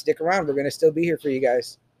Live, stick around. We're going to still be here for you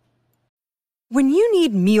guys. When you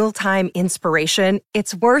need mealtime inspiration,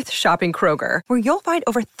 it's worth shopping Kroger, where you'll find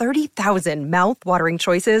over 30,000 mouth-watering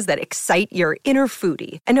choices that excite your inner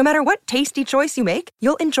foodie. And no matter what tasty choice you make,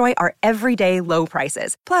 you'll enjoy our everyday low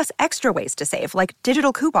prices, plus extra ways to save, like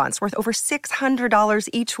digital coupons worth over $600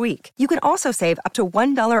 each week. You can also save up to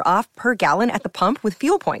 $1 off per gallon at the pump with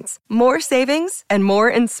fuel points. More savings and more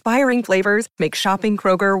inspiring flavors make shopping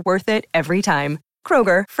Kroger worth it every time.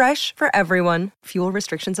 Kroger, fresh for everyone. Fuel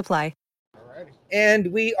restrictions apply.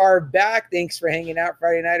 And we are back. Thanks for hanging out,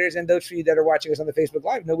 Friday Nighters. And those of you that are watching us on the Facebook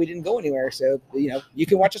Live, no, we didn't go anywhere. So, you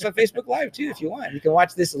can watch us on Facebook Live too if you want. You can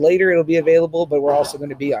watch this later. It'll be available, but we're also going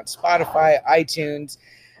to be on Spotify, iTunes,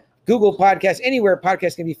 Google Podcasts, anywhere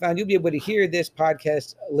podcasts can be found. You'll be able to hear this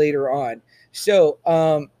podcast later on. So,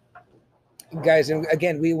 guys, and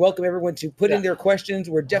again, we welcome everyone to put in their questions.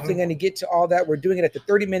 We're definitely going to get to all that. We're doing it at the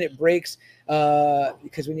 30-minute breaks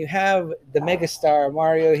because when you have the megastar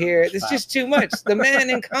Mario here, it's just too much. The man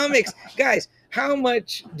in comics. Guys, how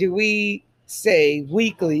much do we say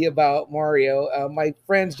weekly about Mario? My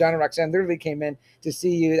friends, John and Roxanne, literally came in to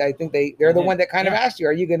see you. I think they're the one that kind of asked you,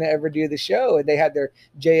 are you going to ever do the show? And they had their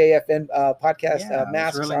JAFN podcast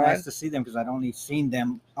masks on. It's really nice to see them because I'd only seen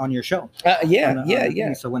them on your show.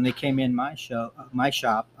 Yeah. So when they came in my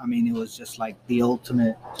shop, I mean, it was just like the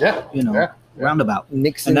ultimate, roundabout.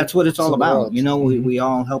 Nixon, and that's what it's all about. Worlds. We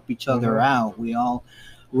all help each other out. We all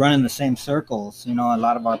run in the same circles. A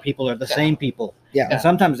lot of our people are the same people. Yeah. And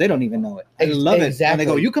sometimes they don't even know it. I love it. And they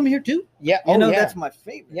go, you come here too? Yeah. That's my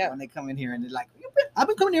favorite. Yeah. When they come in here and they're like, I've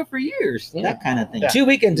been coming here for years. Yeah. That kind of thing. 2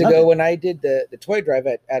 weekends ago when I did the toy drive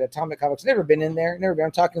at Atomic Comics, never been in there.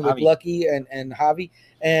 I'm talking with Javi. Lucky and Javi.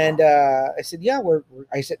 And I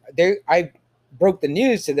said, I broke the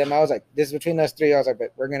news to them. I was like, this is between us three. I was like,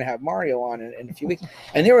 but we're going to have Mario on in a few weeks.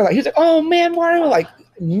 And they were like, he was like, oh man, Mario. Like,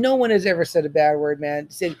 no one has ever said a bad word, man.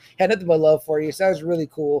 Said had nothing but love for you. So that was really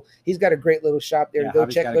cool. He's got a great little shop there. Go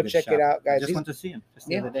check it out, guys. I just went to see him just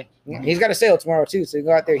the other day. Yeah. He's got a sale tomorrow too. So you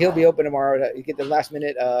go out there. He'll be open tomorrow. You get the last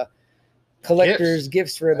minute collector's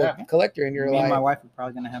gifts for the collector in your life. Me and my wife are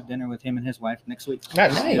probably going to have dinner with him and his wife next week.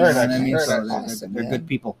 Nice. Very nice. I mean, Very so nice. they're good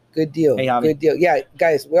people. Good deal. Hey, Javi. Good deal. Yeah,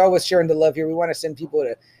 guys, we're always sharing the love here. We want to send people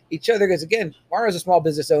to each other because, again, Mario's a small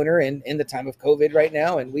business owner in the time of COVID right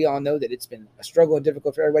now, and we all know that it's been a struggle and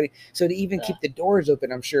difficult for everybody. So to even keep the doors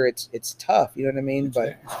open, I'm sure it's tough. You know what I mean?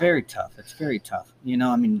 It's very tough. It's very tough.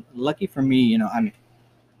 I mean, lucky for me,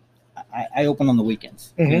 I open on the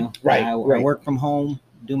weekends. Right. I work from home,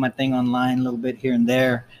 do my thing online a little bit here and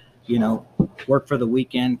there. Work for the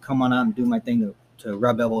weekend, come on out and do my thing to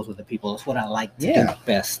rub elbows with the people. That's what I like to do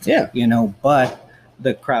best. Yeah. But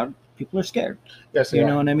the crowd, people are scared. Yes, You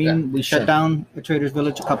know what I mean? Yeah. We shut down the Traders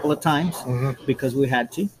Village a couple of times because we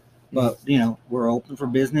had to. But, we're open for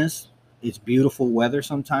business. It's beautiful weather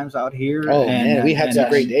sometimes out here. Oh, man, we had some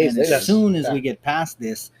great days. And as soon as we get past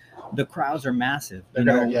this, the crowds are massive.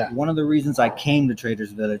 One of the reasons I came to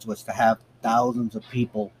Traders Village was to have thousands of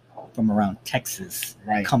people from around Texas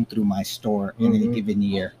come through my store in a given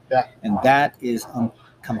year. Yeah. And that is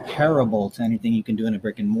comparable to anything you can do in a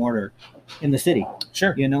brick and mortar in the city.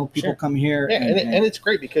 Sure. People come here. Yeah, and it's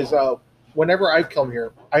great because whenever I come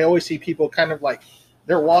here, I always see people kind of like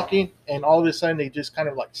they're walking and all of a sudden they just kind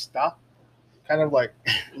of like stop, kind of like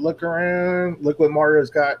look around, look what Mario's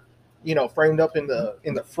got, framed up in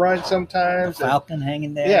the front sometimes. The Falcon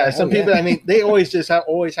hanging there. Yeah, some people. I mean, they always just have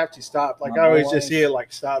to stop. Like I always just see it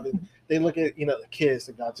like stop, and they look at the kids,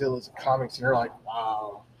 the Godzillas, the comics, and they're like,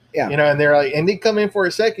 wow. Yeah. And they're like, and they come in for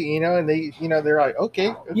a second, and they, they're like,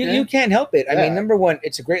 okay. You can't help it. I mean, number one,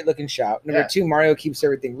 it's a great looking shop. Number two, Mario keeps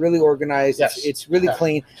everything really organized. Yes. It's really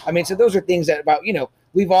clean. I mean, so those are things that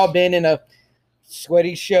we've all been in a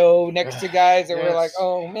sweaty show next to guys that we're like,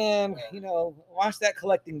 oh man, wash that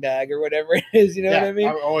collecting bag or whatever it is. You know what I mean?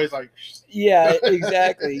 I'm always like, yeah,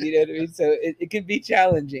 exactly. You know what I mean? So it can be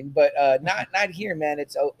challenging, but not here, man.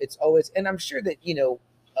 It's always, and I'm sure that,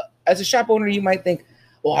 as a shop owner, you might think,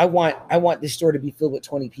 well, I want this store to be filled with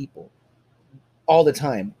 20 people all the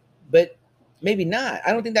time, but maybe not.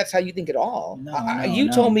 I don't think that's how you think at all.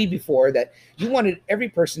 You told me before that you wanted every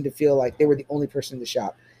person to feel like they were the only person in the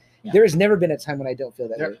shop. Yeah. There has never been a time when I don't feel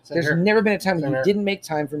that way. There's never been a time when you didn't make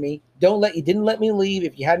time for me. Didn't let me leave.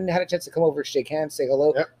 If you hadn't had a chance to come over, shake hands, say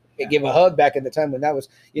hello, give a hug back in the time when that was,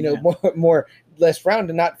 more less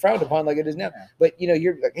frowned upon like it is now. Yeah. But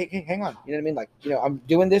you're like, hey, hang on. You know what I mean? Like, I'm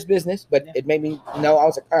doing this business, but it made me know. I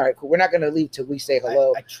was like, all right, cool. We're not going to leave till we say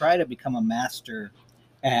hello. I try to become a master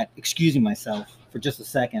at excusing myself for just a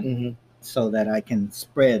second, so that I can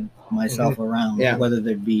spread myself around, whether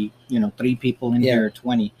there be 3 people in here or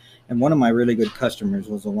 20. And one of my really good customers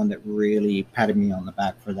was the one that really patted me on the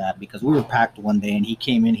back for that, because we were packed one day and he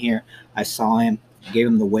came in here. I saw him, gave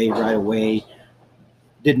him the wave right away,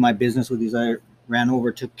 did my business with his. I ran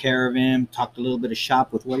over, took care of him, talked a little bit of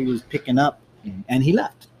shop with what he was picking up, and he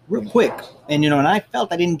left real quick. And and I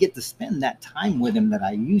felt I didn't get to spend that time with him that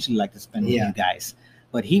I usually like to spend with you guys.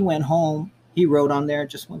 But he went home. He rode on there,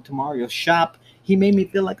 just went to Mario's shop. He made me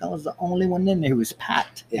feel like I was the only one in there who was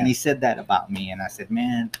packed. Yeah. And he said that about me. And I said,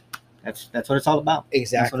 man, that's what it's all about.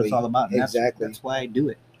 Exactly. That's what it's all about. And exactly. That's why I do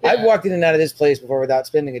it. Yeah. I've walked in and out of this place before without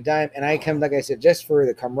spending a dime. And I come, like I said, just for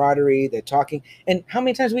the camaraderie, the talking. And how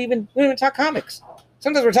many times we don't even talk comics?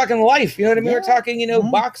 Sometimes we're talking life. You know what I mean? Yeah. We're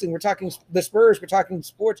talking, boxing. We're talking the Spurs. We're talking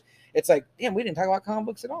sports. It's like, damn, we didn't talk about comic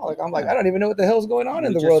books at all. Like, I'm like, I don't even know what the hell's going on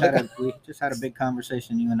in the world. We just had a big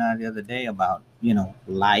conversation, you and I, the other day about,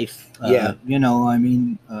 life.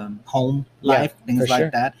 Home life, things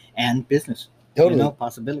like that, and business. Totally.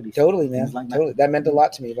 Possibilities. Totally, man. Like totally. That meant a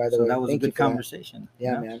lot to me, by the way. That was a good conversation.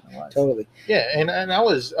 Yeah, man. Totally. Yeah, and I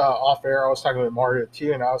was off air. I was talking with Mario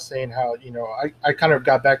too, and I was saying how, I kind of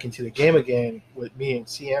got back into the game again with me and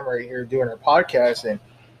CM right here doing our podcast, and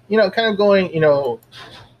kind of going,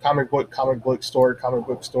 comic book store,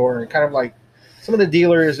 and kind of like some of the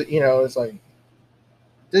dealers, it's like,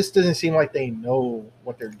 this doesn't seem like they know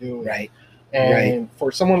what they're doing. Right. And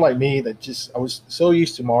for someone like me that I was so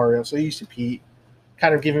used to Mario, so used to Pete,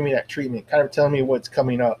 kind of giving me that treatment, kind of telling me what's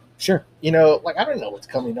coming up. Sure. Like, I don't know what's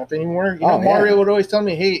coming up anymore. Mario would always tell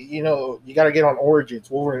me, hey, you got to get on Origins,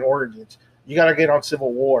 Wolverine Origins. You got to get on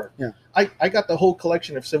Civil War. Yeah. I got the whole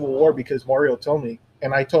collection of Civil War because Mario told me.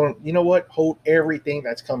 And I told him, you know what? Hold everything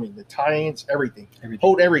that's coming. The tie-ins, everything.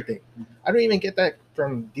 Hold everything. I don't even get that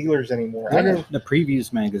from dealers anymore. The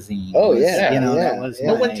previews magazine. Oh, yeah. That was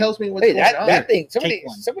no one tells me what's going on. That thing,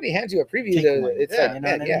 somebody hands you a preview. It's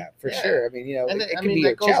for sure. I mean, and it can be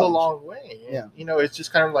that goes a long way. And, it's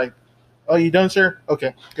just kind of like, oh, you done, sir?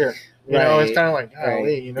 Okay, here. It's kind of like,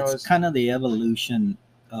 it's kind of the evolution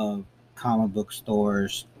of comic book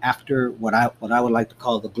stores after what I would like to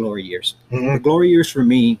call the glory years. The glory years for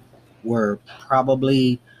me were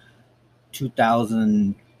probably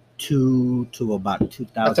 2002 to about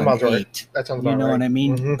 2008. That sounds about right. You know what I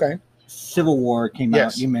mean? Okay. Civil War came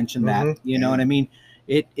out. You mentioned that. You know what I mean?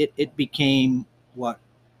 It became what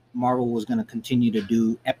Marvel was going to continue to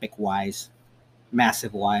do, epic wise,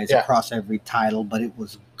 massive wise, across every title, but it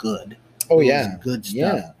was good. Oh, yeah. Good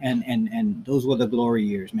stuff. And those were the glory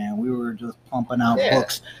years, man. We were just pumping out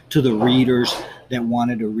books to the readers that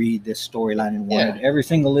wanted to read this storyline and wanted every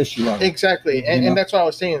single issue of it. Exactly. And that's what I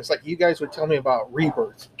was saying. It's like you guys would tell me about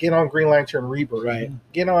Rebirth. Get on Green Lantern Rebirth. Right.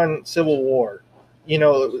 Get on Civil War.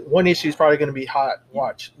 One issue is probably going to be hot.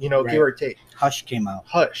 Watch, give or take. Hush came out.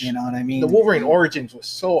 Hush. You know what I mean? The Wolverine Origins was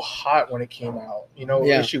so hot when it came out.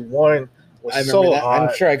 Issue 1 was so hot.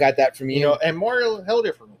 I'm sure I got that from you. And Mario held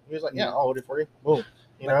it for me. He was like, I'll hold it for you. Boom.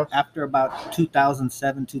 After about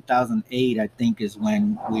 2007, 2008, I think is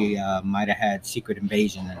when we might have had Secret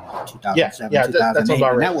Invasion in 2007, 2008. That's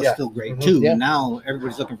about right. And that was still great, too. Yeah. Now,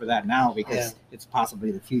 everybody's looking for that now because it's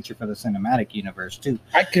possibly the future for the cinematic universe, too.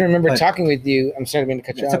 I can remember talking with you. I'm sorry to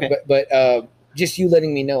cut you off, but just you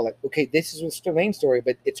letting me know, like, okay, this is the main story,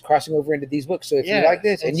 but it's crossing over into these books. So if you like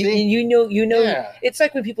this, and you know, it's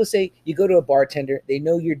like when people say you go to a bartender, they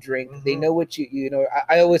know your drink, they know what you know.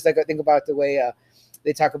 I always like to think about the way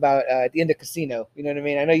they talk about at the end of Casino. You know what I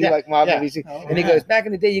mean? I know you like mob movies, and he goes, back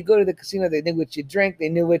in the day, you go to the casino, they knew what you drank, they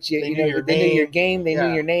knew what you, they knew your game, they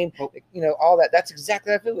knew your name, all that. That's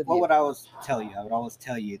exactly how I feel with you. What would I always tell you? I would always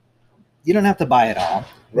tell you, you don't have to buy it all.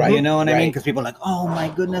 Right. You know what I mean? Because people are like, oh my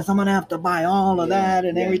goodness, I'm going to have to buy all of that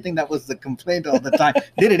and everything. That was the complaint all the time.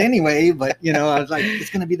 Did it anyway, but I was like,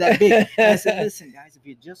 it's going to be that big. And I said, listen, guys, if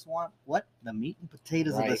you just want the meat and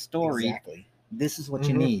potatoes of the story, this is what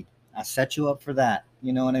you need. I set you up for that.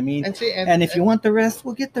 You know what I mean? And see, And if you want the rest,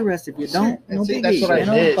 we'll get the rest. If you don't, no see, biggie. that's what I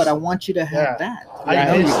miss. But I want you to have Yeah. that.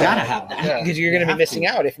 I You miss gotta that. have that. Yeah. Because you're going to be have missing to.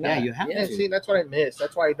 out if not. Yeah, you have Yeah, to. see, that's what I miss.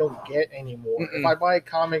 That's why I don't get anymore. If Mm-mm. I buy a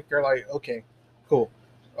comic, they're like, okay, cool.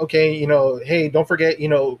 Okay, hey, don't forget,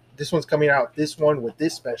 this one's coming out, this one with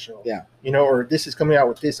this special. Yeah. Or this is coming out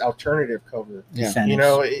with this alternative cover. Yeah. Incentives.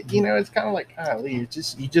 It's kind of like, you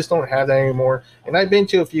just don't have that anymore. And I've been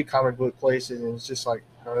to a few comic book places, and it's just like,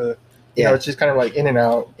 it's just kind of like in and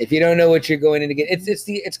out. If you don't know what you're going in to get,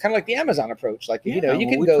 it's kind of like the Amazon approach. Like you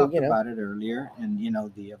can we go. talked about it earlier, and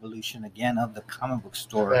the evolution again of the comic book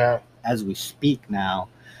store Yeah. as we speak now.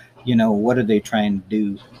 What are they trying to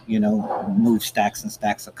do? Move stacks and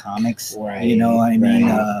stacks of comics. Right,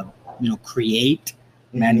 Create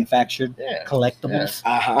Mhm. manufactured Yeah. collectibles.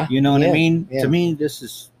 Uh-huh. You know what I Yeah, mean? yeah. To me, this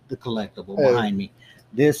is the collectible behind me.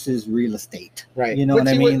 This is real estate. Right. You know But what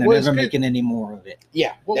I see, mean? They're what's never good- making any more of it.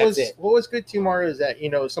 Yeah. What that's was it. what was good too, Mario, is that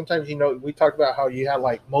sometimes we talked about how you had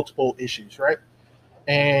like multiple issues, right?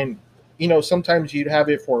 And sometimes you'd have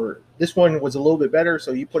it for this one was a little bit better,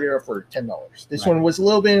 so you put it up for $10. This Right. one was a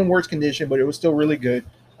little bit in worse condition, but it was still really good,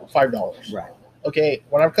 $5. Right. Okay,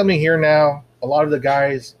 when I'm coming here now, a lot of the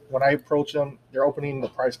guys, when I approach them, they're opening the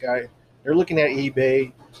price guide. They're looking at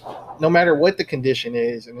eBay, no matter what the condition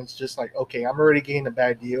is, and it's just like, okay, I'm already getting a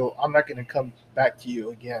bad deal. I'm not going to come back to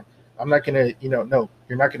you again. I'm not going to, no,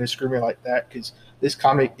 you're not going to screw me like that because this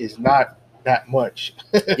comic is not that much.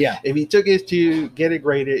 Yeah. If he took it to get it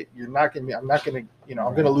graded, I'm not going to, I'm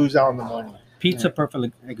going to lose out on the money. Pete's a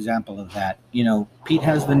perfect example of that. Pete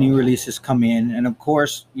has the new releases come in, and of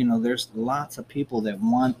course, there's lots of people that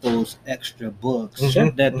want those extra books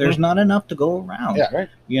Mhm, that there's not enough to go around. Yeah.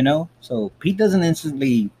 Right. So Pete doesn't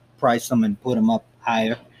instantly price them and put them up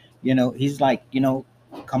higher. He's like,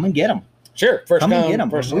 come and get them. Sure. First Come and get them.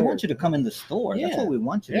 first We served. want you to come in the store. That's Yeah. what we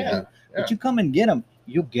want you to Yeah, do. But you come and get them,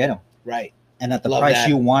 you get them, Right. and at the Love price that.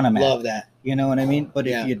 you want them at. Love that. You know what I mean? But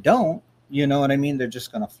Yeah. if you don't, you know what I mean? They're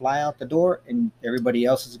just going to fly out the door, and everybody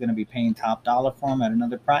else is going to be paying top dollar for them at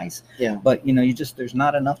another price. Yeah. But, there's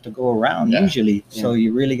not enough to go around Yeah. usually. So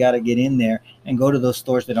you really got to get in there and go to those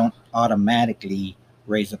stores that don't automatically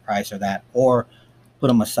raise the price or that, or put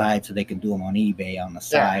them aside so they can do them on eBay on the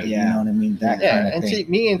side. yeah. You know what I mean? That Yeah, kind of and thing. see,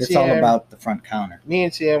 me and It's CM, all about the front counter.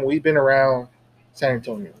 we've been around San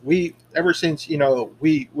Antonio. We ever since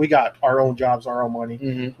we got our own jobs, our own money.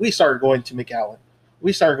 Mm-hmm. We started going to McAllen.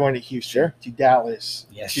 We started going to Houston, to Dallas,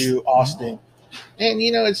 Yes. to Austin, and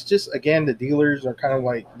it's just again the dealers are kind of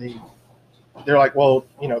like they're like, well,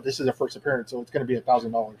 this is a first appearance, so it's going to be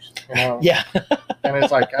 $1,000. Yeah. And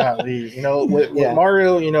it's like, with Yeah.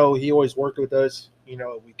 Mario, he always worked with us. We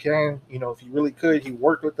can, if he really could, he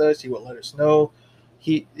worked with us. He would let us know.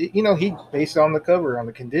 He based it on the cover, on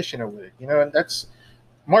the condition of it, and that's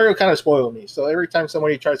Mario kind of spoiled me. So every time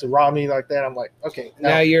somebody tries to rob me like that, I'm like, okay,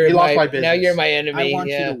 Now you're he lost my business. now you're my enemy. I want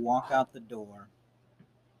yeah. you to walk out the door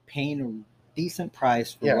paying a decent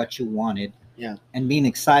price for Yeah. what you wanted, Yeah. and being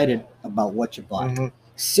excited about what you bought. Mhm.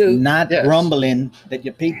 So Not Yes. grumbling that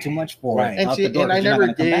you paid too much for Right. it. And out see, the door, and I 'cause you're not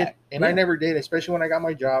never gonna come did, back. and I never did, especially when I got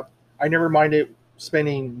my job. I never minded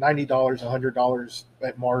spending $90, $100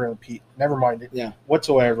 at Mario and Pete. Never minded, Yeah.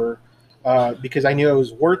 whatsoever, because I knew it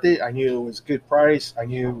was worth it. I knew it was a good price. I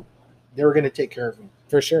knew they were going to take care of me,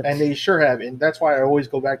 for sure. and they sure have. And that's why I always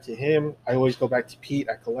go back to him. I always go back to Pete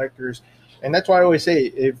at Collectors, and that's why I always say,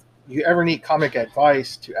 if you ever need comic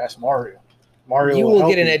advice, to ask Mario. Mario, You will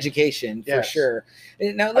help get an you. education for Yes. sure.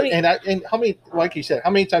 And now let me And how many, like you said,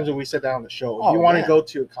 how many times have we said that on the show? If Oh, you want yeah. to go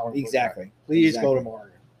to a comic book Exactly. guy, please Exactly. go to Mario.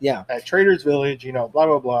 Yeah. At Traders Village, blah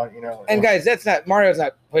blah blah. And guys, that's not Mario's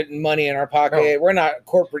not putting money in our pocket. We're not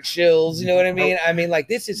corporate shills. You know what I mean? I mean, like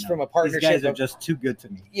this is No. from a These partnership. guys are of- just too good to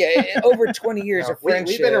me. yeah, over 20 years No, of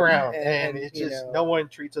friendship. we've been around, and it's you just know, no one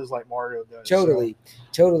treats us like Mario does. so-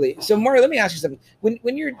 totally. So Mario, let me ask you something.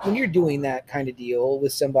 When you're doing that kind of deal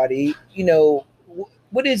with somebody,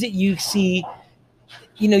 what is it you see?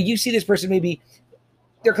 You see this person, maybe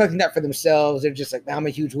they're collecting that for themselves. They're just like, I'm a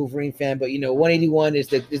huge Wolverine fan, but 181 is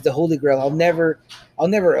the holy grail. I'll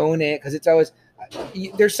never own it because it's always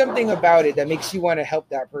there's something about it that makes you want to help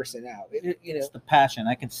that person out. It's the passion.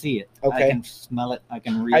 I can see it. Okay. I can smell it. I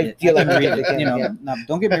can read I it. feel I can like read you it. can, yeah. Now,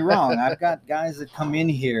 don't get me wrong. I've got guys that come in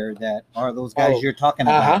here that are those guys Oh, you're talking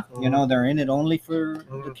about. uh-huh. They're in it only for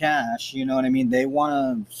the Mhm. cash. You know what I mean? They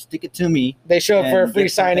want to stick it to me. They show up for a And free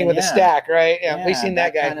get signing something, with a yeah. stack, right? Yeah, we've seen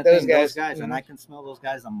that guy. kind of Those thing, guys. and Mhm. I can smell those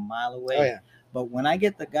guys a mile away. Oh yeah. But when I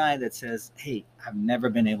get the guy that says, "Hey, I've never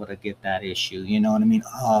been able to get that issue," you know what I mean?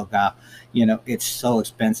 Oh God, it's so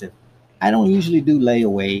expensive. I don't usually do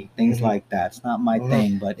layaway, things Mhm. like that. It's not my Mhm.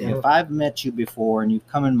 thing. But Mhm. if I've met you before and you've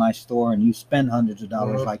come in my store and you spend hundreds of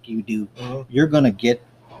dollars Mhm. like you do, Mhm. you're going to get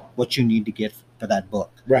what you need to get for that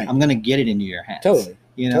book. Right. I'm going to get it into your hands. Totally.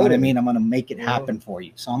 You know what I Totally. mean? I'm going to make it Mhm. happen for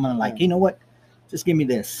you. So I'm going to like, Yeah. you know what? Just give me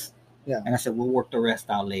this. Yeah. And I said, we'll work the rest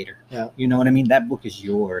out later. Yeah. You know what I mean? That book is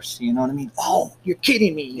yours. You know what I mean? Oh, you're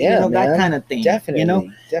kidding me. Yeah, you know, man. that kind of thing. Definitely. You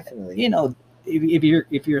know, Definitely. you know,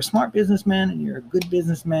 if you're a smart businessman and you're a good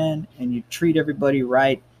businessman and you treat everybody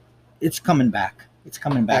right, it's coming back. It's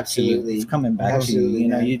coming back to Absolutely. you. It's coming back Absolutely, to you. You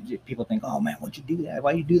know, man. people think, oh man, why'd you do that?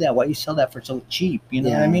 Why you do that? Why you sell that for so cheap? You know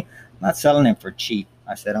what I Yeah. mean? I'm not selling it for cheap.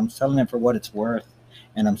 I said I'm selling it for what it's worth,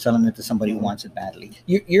 and I'm selling it to somebody who wants it badly.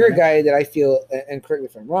 You're a guy that I feel, and correct me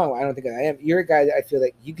if I'm wrong, I don't think I am. You're a guy that I feel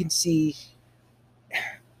like you can see.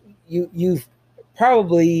 You've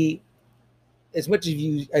probably, as much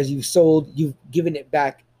as you've sold, you've given it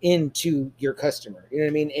back into your customer. You know what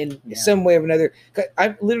I mean? In Yeah. some way or another. 'Cause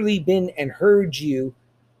I've literally been and heard you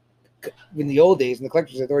in the old days, in the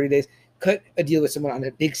collector's authority days, cut a deal with someone on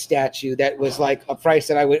a big statue that was like a price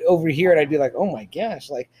that I would overhear, and I'd be like, oh my gosh,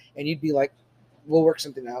 like, and you'd be like, we'll work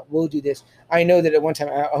something out. We'll do this. I know that at one time,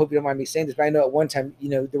 I hope you don't mind me saying this, but I know at one time, you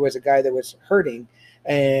know, there was a guy that was hurting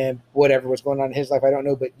and whatever was going on in his life, I don't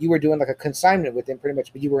know, but you were doing like a consignment with him pretty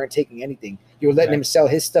much, but you weren't taking anything. You were letting Right. him sell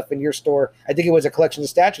his stuff in your store. I think it was a collection of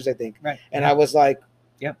statues, I think. Right. And I was like,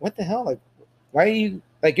 Yep. what the hell? Like, why are you,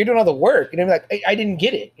 like, you're doing all the work? You know, like, I didn't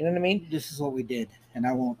get it. You know what I mean? This is what we did, and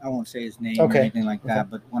I won't say his name Okay. or anything like that.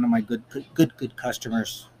 But one of my good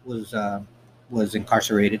customers was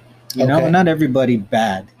incarcerated. You know, Okay. not everybody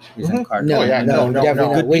bad is Mhm. incarcerated. No, Oh, yeah, You know, no,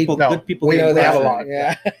 definitely good not. We- people, no, good people. we get know they have a incarcerated.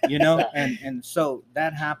 lot. Yeah. You know, and so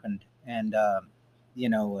that happened, and you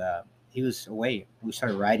know, he was away. We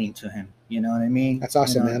started writing to him. You know what I mean? That's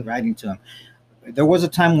awesome, You know, man. Writing to him. There was a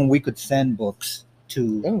time when we could send books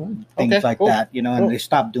to Oh, things Okay, like cool, that, you know, and cool. they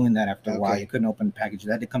stopped doing that after a while. Okay. You couldn't open packages.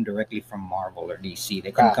 They had to come directly from Marvel or DC.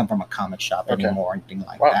 They couldn't Ah. come from a comic shop Okay. anymore or anything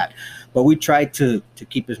like Wow. that. But we tried to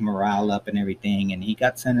keep his morale up and everything, and he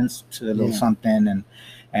got sentenced to a little Yeah. something,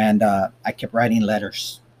 and I kept writing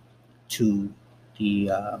letters to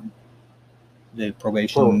the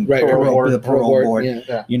probation, Right, the parole board,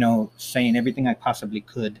 Yeah. you know, saying everything I possibly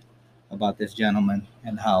could about this gentleman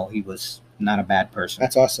and how he was not a bad person.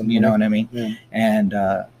 That's awesome. You know what I mean? Yeah. And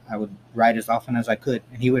I would write as often as I could,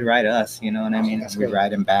 and he would write us. You know what I mean? That's We'd great.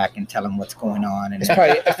 write him back and tell him what's going on. And It's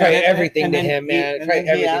probably everything and to then him, man. It's and probably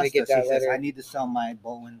then he everything to asked get us, that he says, letter. I need to sell my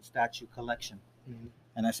Bowen statue collection. Mhm.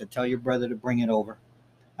 And I said, tell your brother to bring it over.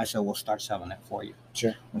 I said, we'll start selling it for you.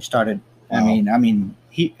 Sure. We started. Wow. I mean,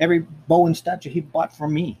 every Bowen statue he bought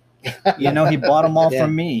from me. You know, he bought them all Yeah.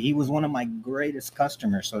 from me. He was one of my greatest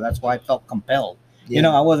customers, so that's why I felt compelled. Yeah. You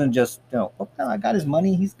know, I wasn't just, oh, I got his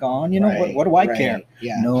money, he's gone. You know, Right, what do I right. care?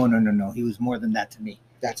 Yeah. No. He was more than that to me,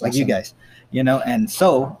 That's like awesome. you guys. You know, and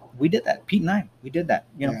so we did that. Pete and I, we did that.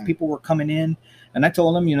 You know, Yeah. people were coming in, and I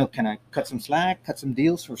told them, you know, can I cut some slack, cut some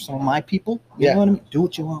deals for some of my people? You Yeah. know what I mean? Do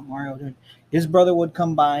what you want, Mario. His brother would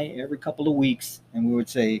come by every couple of weeks, and we would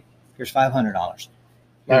say, here's $500.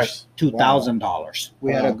 Nice. Here's $2,000.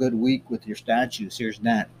 We had Wow. a good week with your statues. Here's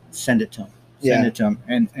that. Send it to him. Yeah. Send it to him.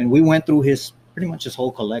 And we went through pretty much his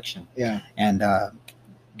whole collection, Yeah. and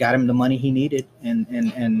got him the money he needed,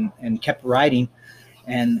 and kept writing,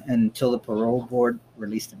 and until the parole board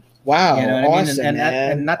released him. Wow. You know what Awesome, I mean?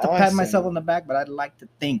 man. And not to pat Awesome. myself on the back, but I'd like to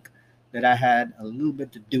think that I had a little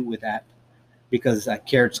bit to do with that, because I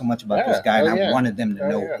cared so much about this Yeah. guy, and Oh, I yeah. wanted them to Oh,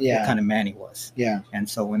 know yeah. what kind of man he was. Yeah. And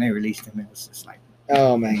so when they released him, it was just like,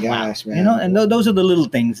 Oh my wow. gosh, man. You know, and those are the little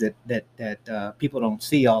things that people don't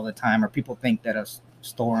see all the time, or people think that a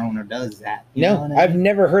store owner does that. You know No, what I I've mean?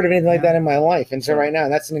 never heard of anything like Yeah. that in my life. And so So, right now,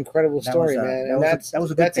 that's an incredible that story, was, man. that And was a- that's that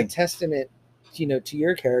was a good that's a thing. testament, you know, to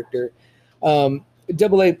your character.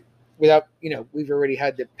 Double A, without, you know, we've already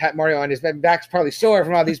had the Pat Mario on his back's probably sore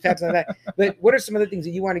from all these pats on that. But what are some other things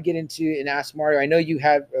that you want to get into and ask Mario? I know you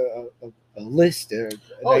have a list, an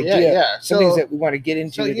idea, some things that we want to get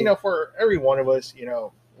into. So, you know, for every one of us, you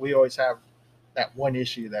know, we always have that one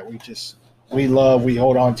issue that we love, we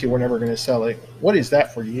hold on to, we're never going to sell it. What is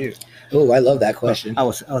that for you? Oh, I love that question. I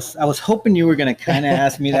was hoping you were going to kind of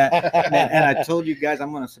ask me that, and I told you guys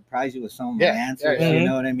I'm going to surprise you with some of my Yeah, answers. yeah, yeah. You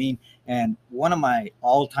know what I mean? And one of my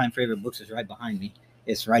all-time favorite books is right behind me.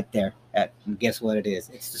 It's right there. And guess what it is?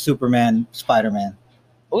 It's the Superman, Spider-Man.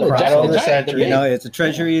 Oh, the Battle of the giant, Century. You know, it's a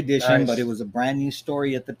treasury edition, Nice. but it was a brand new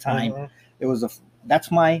story at the time. Mhm. It was that's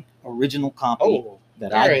my original copy Oh,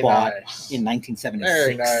 that I very bought nice. in 1976.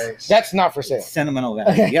 Very nice. That's not for sale. It's sentimental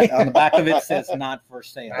value. Yeah, on the back of it says not for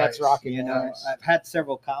sale. That's Nice. rocking. You know, Nice. I've had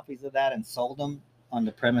several copies of that and sold them on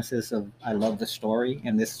the premises of I love the story,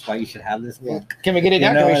 and this is why you should have this book. Can we get it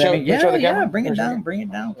down? You know Can we what show, I mean? can we show the Yeah, camera? bring it Or show down, bring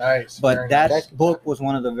it down. Nice. But very that nice. book was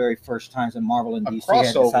one of the very first times that Marvel and A DC had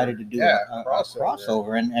crossover. decided to do Yeah, a crossover.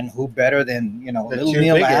 crossover, and who better than The little two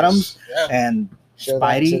Neil biggest. Adams Yeah. and Show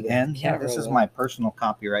that to Spidey, the and camera this is though. my personal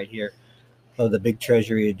copy right here of the Big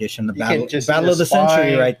Treasury edition, the You can just see Battle the of the Century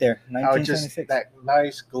spine, right there, How just 1976. that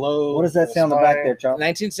nice glow. What does that say on the back spine. there, Charles?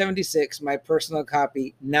 1976, my personal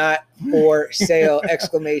copy, not for sale!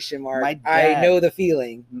 Exclamation mark. My I dad- know the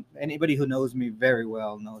feeling. Anybody who knows me very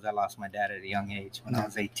well knows I lost my dad at a young age when I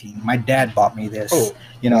was 18. My dad bought me this. Oh,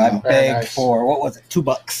 I very begged nice. for, what was it,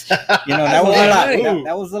 $2? That That's was a a lot of lot. money.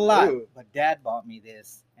 That was a lot. Ooh. But Dad bought me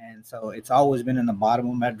this, and so it's always been in the bottom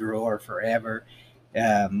of my drawer forever.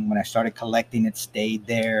 When I started collecting, it stayed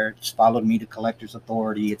there. It's followed me to Collectors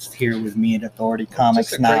Authority. It's here with me at Authority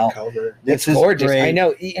Comics Just a now. great cover. It's This is gorgeous. great. I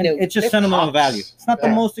know. And it's just sentimental pops. value. It's not the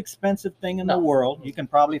Yeah. most expensive thing in the No. world. You can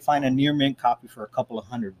probably find a near mint copy for a couple of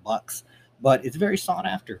 $100, but it's very sought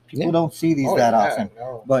after. People Yeah. don't see these Oh, that yeah, often.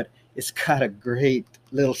 no. But it's got a great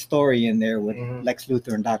little story in there with Mhm. Lex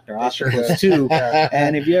Luthor and Dr. It sure Octopus does. too. Yeah.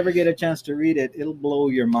 And if you ever get a chance to read it, it'll blow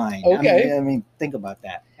your mind. Okay. I mean, think about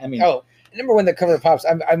that. I mean, Oh, remember when the cover pops? I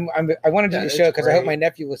wanted you Yeah, to show it's because I hope great. my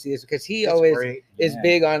nephew will see this because he It's always great. is Yeah.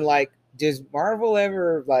 big on like, does Marvel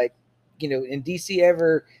ever like, in DC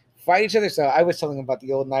ever fight each other? So I was telling him about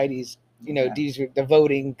the old '90s, Yeah. the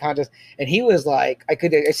voting contest, and he was like, I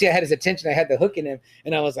had his attention. I had the hook in him,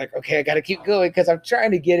 and I was like, okay, I got to keep going because I'm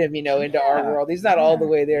trying to get him, into our Yeah. world. He's not all the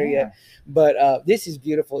way there Yeah. yet, but this is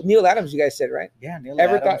beautiful. Neil Adams, you guys said right? Yeah, Neil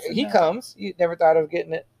Ever Adams thought and, he comes? You never thought of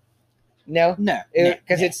getting it? No, No,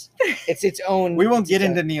 because no. it's its own. We won't get it's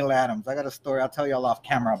into Neil Adams. I got a story. I'll tell y'all off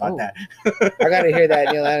camera about Oh. that. I got to hear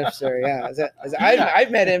that Neil Adams story. Yeah,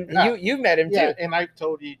 I've met him. Yeah. You've met him Yeah, too. and I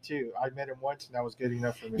told you too. I met him once, and that was good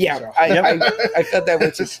enough for me. Yeah, so. I felt that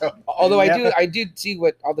way too. So, Although Yeah. I did see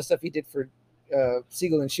what all the stuff he did for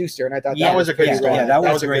Siegel and Schuster, and I thought Yeah, that was a great yeah, story. Yeah, that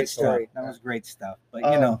was a great great stuff. story. That was great stuff.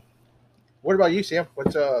 But what about you, Sam?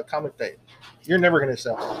 What's a comic that you're never gonna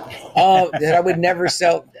sell? That I would never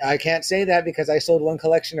sell. I can't say that because I sold one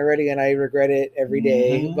collection already, and I regret it every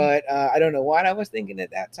day. Mhm. But I don't know what I was thinking at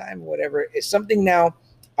that time. Whatever, it's something now.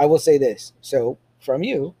 I will say this. So from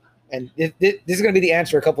you, and this is going to be the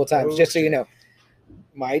answer a couple of times, Oh, just so you know.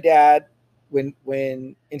 My dad, when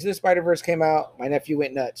Into the Spider-Verse came out, my nephew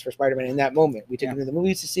went nuts for Spider-Man in that moment. We took him to the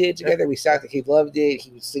movies to see it together. We sat there. He loved it.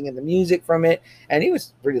 He was singing the music from it, and he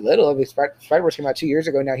was pretty little. I mean, Spider-Verse came out 2 years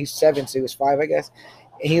ago. Now he's 7, so he was 5, I guess.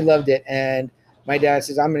 And he loved it. And my dad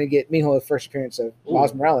says, "I'm going to get Mijo the first appearance of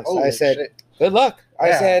Miles Morales." I Holy said, shit. "Good luck." I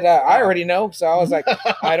Yeah. said, "I already know." So I was like,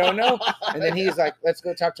 "I don't know." And then he's like, "Let's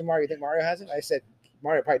go talk to Mario. You think Mario has it?" I said,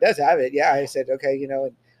 "Mario probably does have it." Yeah. I said, "Okay,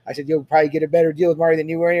 And I said, "You'll probably get a better deal with Mario than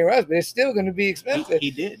you were anywhere else, but it's still going to be expensive." he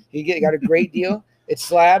did. He got a great deal. It's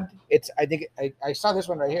slabbed. I think I saw this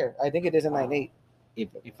one right here. I think it is a 9.8. If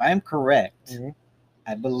I'm correct, Mhm.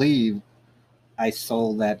 I believe I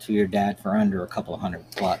sold that to your dad for under a couple of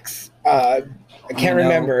 $100. I can't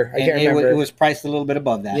remember. I And can't remember. It was priced a little bit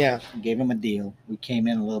above that. Yeah. We gave him a deal. We came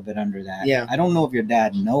in a little bit under that. Yeah. I don't know if your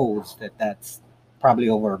dad knows that that's probably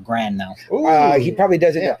over $1,000 now. He probably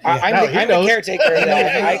doesn't. Yeah. I'm No, he a knows. caretaker. He knows.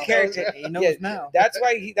 I caretake. He knows Yeah, now. That's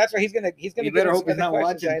why he's gonna You get better us hope he's some other not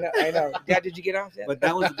questions. watching. I know. Dad, did you get off yet? But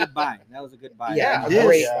that was a good buy. That was a good buy. Yeah, And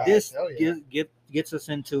great buy. this Hell yeah. gets us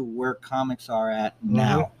into where comics are at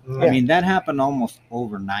now. Mhm. I mean, that happened almost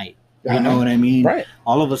overnight. You Uh-huh. know what I mean? Right.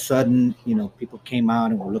 All of a sudden, people came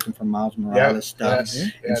out and were looking for Miles Morales stuff. Yes.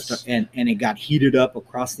 And, Yes. stuff and it got heated up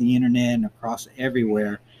across the internet and across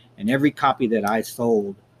everywhere. And every copy that I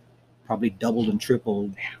sold probably doubled and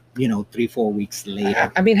tripled, 3-4 weeks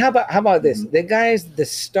later. I mean, how about this? Mhm. The guy's the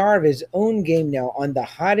star of his own game now on the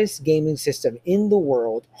hottest gaming system in the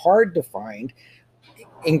world. Hard to find.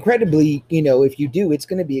 Incredibly, if you do, it's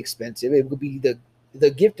going to be expensive. It will be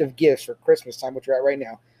the gift of gifts for Christmas time, which we're at right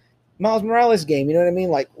now. Miles Morales game, you know what I mean?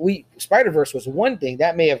 Like Spider-Verse was one thing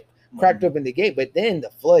that may have cracked open the gate, but then the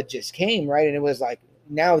flood just came, right? And it was like,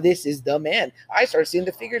 now this is the man. I started seeing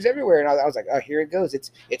the figures everywhere, and I was like, oh, here it goes.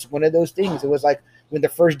 It's one of those things. It was like when the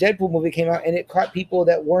first Deadpool movie came out, and it caught people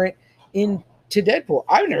that weren't into Deadpool.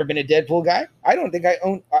 I've never been a Deadpool guy. I don't think I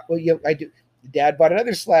own. I do. Dad bought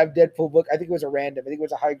another slab Deadpool book. I think it was a random. I think it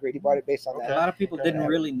was a high grade. He bought it based on A that. lot of people didn't Yeah.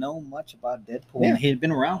 really know much about Deadpool. Yeah. And he had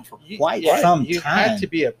been around for You- quite yeah, some you time. had to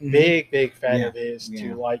be a Mhm. big fan Yeah. of his Yeah.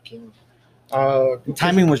 to like him. The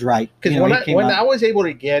timing was right. Because He came when out- I was able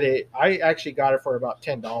to get it, I actually got it for about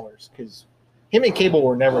 $10 because him and Cable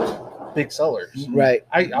were never big sellers. Right.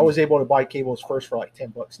 I was able to buy cables first for like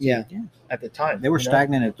 $10 too, Yeah. at the time. They were you know?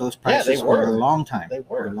 stagnant at those prices they for a were. long time. They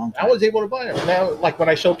For were. a long I time. was able to buy them. Now, like when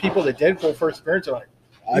I show people the Deadpool first appearance, they're like,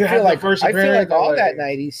 I You feel had the like first I feel appearance, like all like- that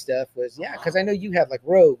 '90s stuff was because I know you had like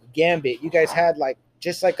Rogue, Gambit. You guys had like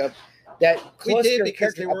just like that we cluster did of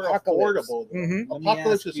because they were Apocalypse. affordable. though. Mhm. Let me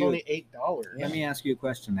Apocalypse ask was you- only $8. Let me ask you a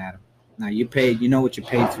question, Adam. Now you paid, you know what you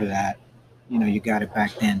paid for that. You know, you got it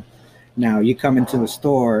back then. Now you come into a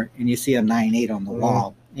store and you see a 9.8 on the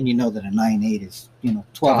wall, and you know that a 9.8 is, you know,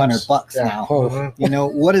 $1,200 Yeah. now. Mhm. You know,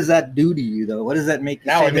 what does that do to you though? What does that make you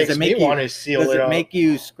Now say? it makes me you, want to seal does it it up. make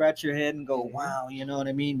you scratch your head and go, wow, you know what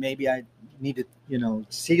I mean? Maybe I need to, you know,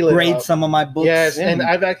 seal it grade up. some of my books. Yes, and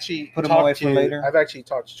I've actually put 'em away talked for to later. I've actually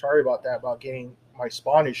talked to Charlie about that, about getting my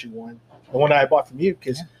Spawn issue one, the one that I bought from you,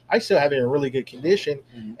 because I still have it in really good condition.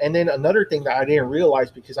 Mhm. And then another thing that I didn't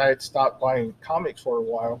realize, because I had stopped buying comics for a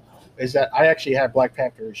while, is that I actually had Black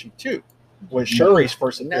Panther issue 2, was Shuri's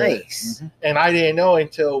first appearance. Nice. And I didn't know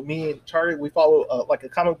until me and Charlie, we follow like a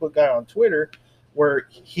comic book guy on Twitter, where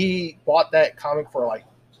he bought that comic for like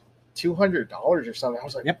 $200 or something. I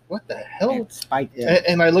was like, Yep. what the hell? It's spiked. Yeah.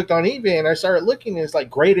 And I looked on eBay and I started looking, and it's like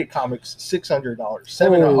graded comics, $600,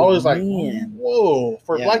 $700. I was like, man. whoa,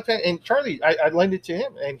 for Yeah. Black Panther. And Charlie, I lent it to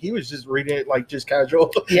him, and he was just reading it like just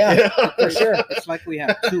casual. Yeah, for sure. It's like we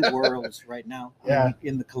have two worlds right now Yeah.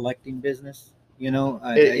 in the collecting business. You know,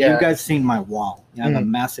 Yeah. you guys seen my wall. I have a Mhm.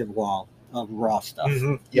 massive wall of raw stuff.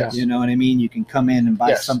 Mhm. Yes. You know what I mean? You can come in and buy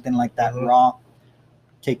Yes. something like that Mhm. raw,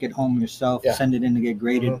 take it home yourself, Yeah. send it in to get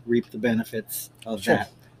graded, Mhm. reap the benefits of Sure. that.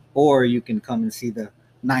 Or you can come and see the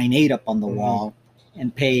 9.8 up on the Mhm. wall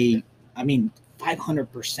and pay, I mean,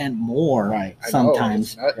 500% more Right. I know,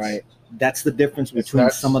 sometimes. it's nuts. Right. That's the difference It's between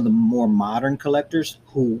nuts. some of the more modern collectors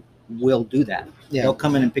who will do that. Yeah. They'll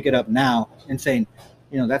come in and pick it up now and saying,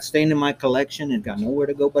 you know, that's staying in my collection and got nowhere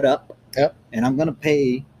to go but up. Yep. And I'm gonna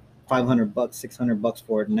pay $500, $600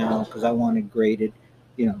 for it now because I want it graded,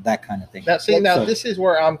 you know, that kind of thing. Now, see, now So- this is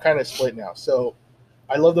where I'm kind of split now. So,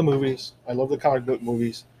 I love the movies. I love the comic book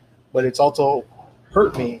movies, but it's also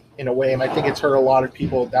hurt me in a way, and I think it's hurt a lot of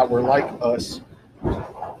people that were like us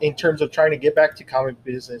in terms of trying to get back to comic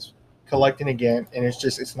business, collecting again, and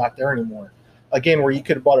it's not there anymore. Again, where you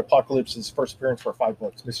could have bought Apocalypse's first appearance for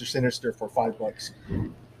 $5, Mr. Sinister for $5.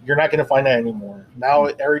 You're not going to find that anymore. Now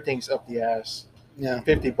everything's up the ass. Yeah.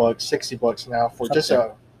 $50, $60 now for It's up just there.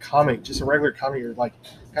 a comic, just a regular comic. You're like,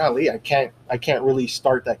 golly, I can't really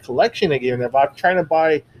start that collection again. If I'm trying to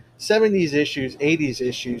buy 70s issues, 80s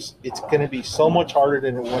issues, it's going to be so much harder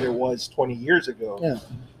than what it was 20 years ago. Yeah.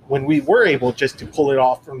 When we were able just to pull it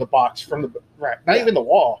off from the box, from the right, not Yeah. even the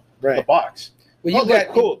wall, the Right. box. Well, Oh, you look,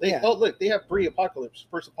 got cool. They, Yeah. Oh, look, they have first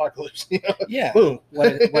Apocalypse. You know? Yeah. Boom.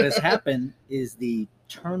 what has happened is the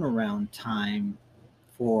turnaround time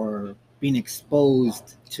for being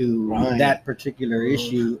exposed to Right. that particular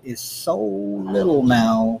issue is so little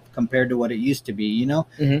now compared to what it used to be. You know,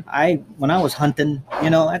 Mhm. when I was hunting, you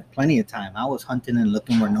know, I had plenty of time. I was hunting and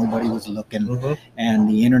looking where nobody was looking, and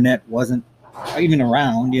the internet wasn't even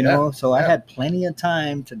around, you know. So I yeah. had plenty of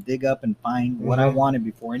time to dig up and find what I Mhm. wanted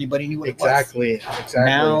before anybody knew what it was. Exactly.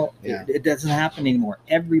 Now Yeah. it doesn't happen anymore.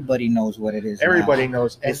 Everybody knows what it is. now. Everybody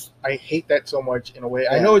knows, and It's- I hate that so much in a way.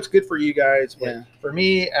 I Yeah. know it's good for you guys, but Yeah. for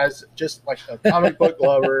me, as just like a comic book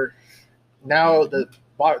lover, now the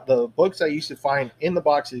books I used to find in the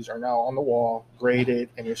boxes are now on the wall, graded,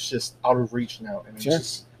 and it's just out of reach now. And it's Sure.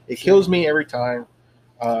 just, it kills me every time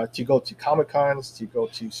to go to Comic Cons, to go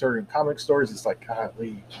to certain comic stores. It's like,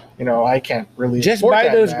 golly, you know, I can't really Just afford buy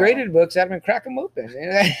that those now. graded books out and crack them open.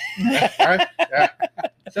 Right? Yeah.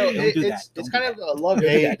 So Don't do it's that. it's Don't kind do of a love Do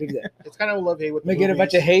hate. that, do that. It's kind of a love hate with I'm the gonna get a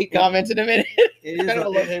bunch movies. of hate comments in a minute. It It's is kind of a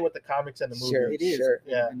what- love hate with the comics and the movies. Sure. It is. Sure.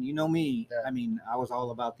 Yeah. And you know me. Yeah. I mean, I was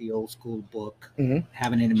all about the old school book, Mhm.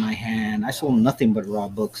 having it in my hand. I sold nothing but raw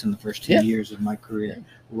books in the first 2 Yeah. years of my career.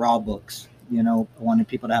 Raw books. You know, I wanted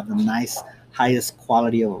people to have the nice, highest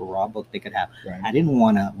quality of a raw book they could have. Right. I didn't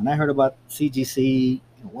want to. When I heard about CGC,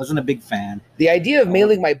 I wasn't a big fan. The idea of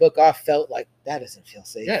mailing my book off felt like that doesn't feel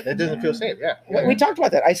safe. Yeah, that doesn't feel safe. Yeah. We talked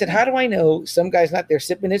about that. I said, how do I know some guy's not there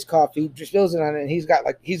sipping his coffee, just spills it on it, and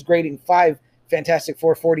he's grading 5 Fantastic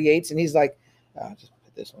Four 48s, and he's like, oh, just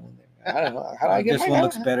put this one in there. I don't know. How do I get This mine? one How-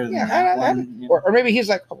 looks better than yeah, that how- one. you know. or maybe he's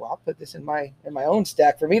like, oh, well, I'll put this in my own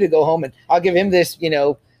stack for me to go home, and I'll give him this,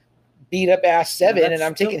 beat up ass 7, that's and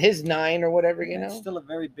I'm still- taking his 9 or whatever, It's still a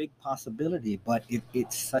very big possibility, but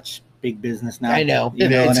it's such big business now. I know. You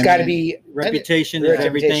know It's what I got to mean? be. Reputation and is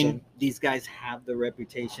everything. reputation. These guys have the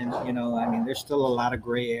reputation. You know, I mean, there's still a lot of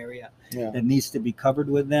gray area Yeah. that needs to be covered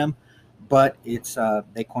with them, but it's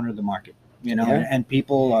they corner the market. you know, Yeah. and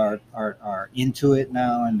people are into it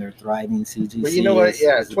now, and they're thriving. CGC. But you know what? is-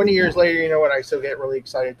 Yeah, is a 20 big years one. later, you know what? I still get really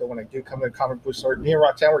excited though when I do come to the comic book store. Me and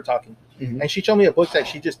Roxanne were talking, Mhm. and she showed me a book that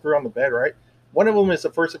she just threw on the bed. Right, one of them is the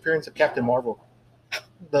first appearance of Captain Marvel,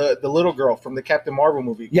 the little girl from the Captain Marvel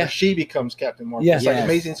movie. Yeah. where she becomes Captain Marvel. Yeah. It's like Yes,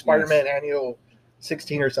 Amazing Spider-Man Annual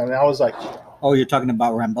 16 or something. I was like, Oh, you're talking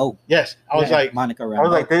about Rambeau. yes. I was Yeah. like, Monica Rambeau. I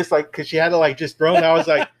was like this, like, because she had to like just throw. And I was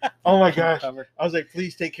like, oh my gosh. Cover. I was like,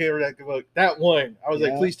 please take care of that book. That one. I was Yeah.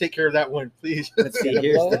 like, please take care of that one, please. But see, Gonna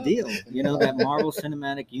here's blow the up. deal. You know, that Marvel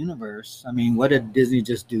Cinematic Universe. I mean, what did Disney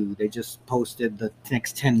just do? They just posted the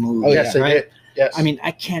next 10 movies. Oh, yes, they right? did. Yes. I mean,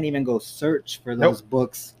 I can't even go search for those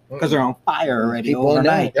books because they're on fire already People know.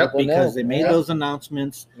 overnight. Yep. People Because know. they made Yeah. those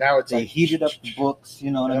announcements. now it's They like heated up the books.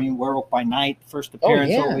 You know what I Yep. mean? Werewolf by Night, first appearance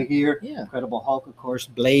yeah. over here. Yeah. Incredible Hulk, of course.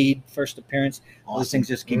 Blade, first appearance. Those things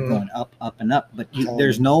just keep Mhm. going up, up, and up. But Telling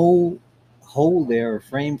there's you. no hole there or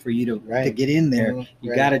frame for you to Right. get in there. Mhm.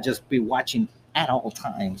 You Right. got to just be watching at all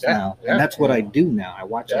times Yeah, now. yeah. And that's what I do now. I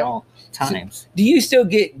watch at Yeah. all times. Do you still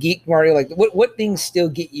get geek, Mario? Like, what things still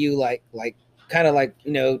get you like kind of like,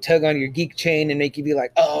 you know, tug on your geek chain and make you be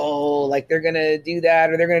like, oh, like they're gonna do that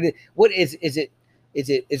or they're gonna do what is it?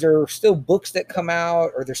 Is there still books that come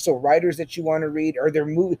out? Or there's still writers that you want to read? Are there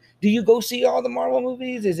movies? Do you go see all the Marvel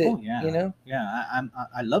movies? Is it? Oh, yeah. You know. Yeah,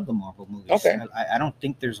 I love the Marvel movies. Okay. I don't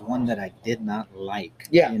think there's one that I did not like.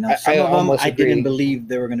 Yeah, You know, I some of them almost I agree. didn't believe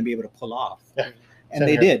they were going to be able to pull off. Yeah. And Same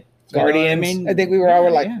they here. did. You know what Guardians. I think we were all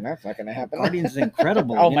like, yeah. that's not gonna happen. Guardians is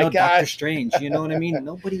incredible. Oh you my know, Doctor gosh. Strange. You know what I mean?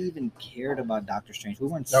 Nobody even cared about Doctor Strange. We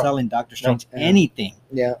weren't No. selling Doctor Strange No. anything.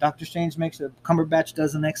 Yeah. Doctor Strange Cumberbatch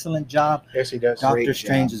does an excellent job. yes, he does. Great Doctor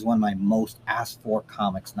Strange job. is one of my most asked for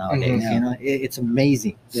comics nowadays. Mhm. You know, it's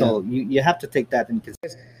amazing. So you have to take that into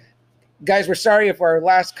consideration. Guys, we're sorry if our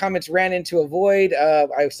last comments ran into a void.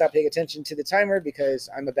 I stopped paying attention to the timer because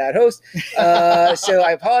I'm a bad host. So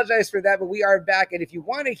I apologize for that, but we are back. And if you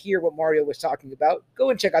want to hear what Mario was talking about,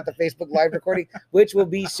 go and check out the Facebook Live recording, which will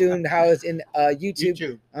be soon housed in YouTube.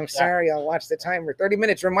 YouTube. I'm sorry, I'll watch the timer. 30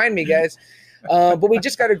 minutes, remind me, guys. But we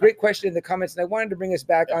just got a great question in the comments, and I wanted to bring us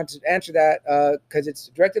back on to answer that because it's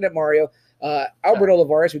directed at Mario. Albert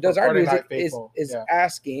Olivares, who does our Friday music, Night Faithful, is yeah.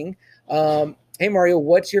 asking, hey, Mario,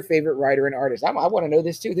 what's your favorite writer and artist? I want to know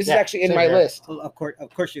this, too. This is Yeah, actually in same my here. list. Well, of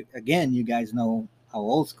course. You guys know how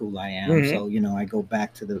old school I am. Mhm. So you know, I go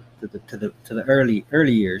back to the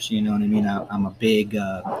early years. You know what I mean? I'm a big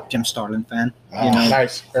Jim Starlin fan. Oh, You know,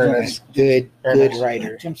 Nice. Very nice. Good Very nice.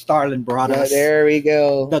 writer. Jim Starlin brought Yeah, us there we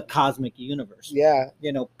go. the cosmic universe. Yeah,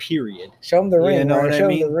 You know, period. show him the You ring. know Mario. what I Show him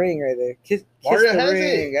mean? the ring right there. Kiss Mario the has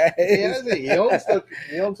ring, it. guys. He has it.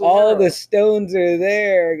 He owns the All world. the stones are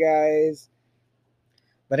there, guys.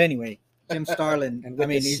 But anyway, Jim Starlin. And I with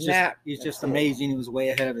mean, the he's snap. just amazing. He was way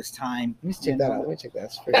ahead of his time. Let me check that out. Let me check that.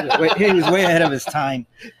 That's pretty He was way ahead of his time.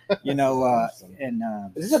 You know, and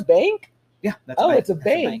Is this a bank? yeah, that's Oh, bank. it's a That's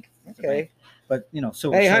bank. That's a Okay. bank. But you know,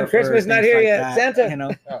 Silver Hey, hon, Surfer, Christmas not things here like yet. that, Santa. You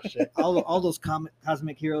know, Oh shit. all those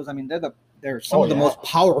cosmic heroes. I mean, they're some Oh, of the yeah. most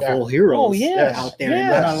powerful heroes Oh, yeah. out there.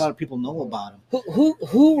 Yes. And not a lot of people know about them.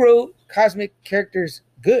 Who wrote cosmic characters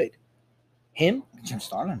good? Him? Jim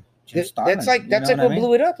Starlin. That's Starlin, like you that's know like what what I mean?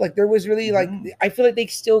 blew it up. Like there was really like Mhm. I feel like they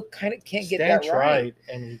still kind of can't get Stan that tried right.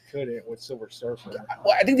 and he couldn't with Silver Surfer.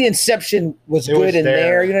 Well, I think the Inception was It good was in there.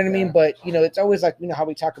 there, You know what I mean? yeah. But you know, it's always like you know how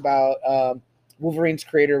we talk about Wolverine's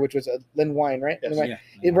creator, which was Len Wein, right? Yes. Len Wein.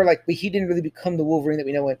 Yeah. We're like, but he didn't really become the Wolverine that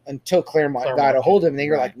we know until Claremont got Claremont, a hold of him. And then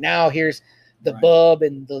you're right. like, now here's the Right. Bub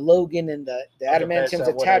and the Logan and the I'm the best adamantium's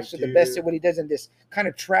at what attached I to the best do. at what he does, and this kind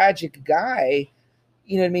of tragic guy,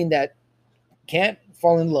 you know what I mean, that can't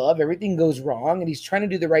fall in love. Everything goes wrong, and he's trying to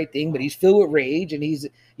do the right thing, but he's filled with rage, and he's,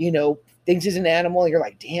 you know, thinks he's an animal. And you're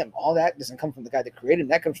like, damn, all that doesn't come from the guy that created him.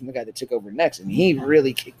 That comes from the guy that took over next, and he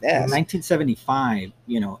really kicked In ass. 1975,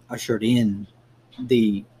 you know, ushered in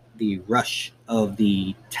the rush of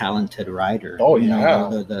the talented writers. Oh, you yeah.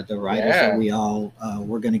 know, the writers Yeah. that we all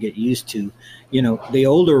were going to get used to. You know, the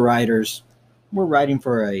older writers were writing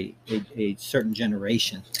for a certain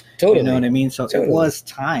generation. Totally. You know what I mean? So Totally. it was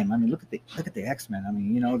time. I mean, look at the X-Men. I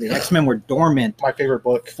mean, you know, the X-Men were dormant My favorite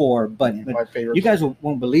book. but My favorite. you guys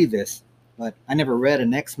won't believe this, but I never read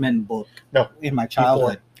an X-Men book No. in my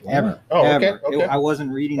childhood. Wow. Ever. Oh, okay, ever. okay. I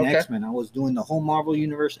wasn't reading Okay. X-Men. I was doing the whole Marvel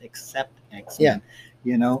universe except X-Men. Yeah.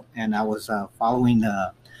 You know, and I was following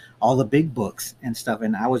all the big books and stuff,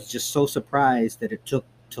 and I was just so surprised that it took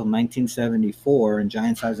till 1974 and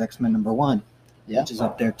Giant Size X-Men #1, Yeah. which is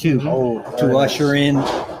up there too, Oh, to usher in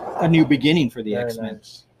a new beginning for the Very X-Men.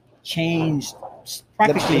 nice. Changed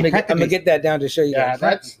I'm practically. gonna get that down to show you Yeah,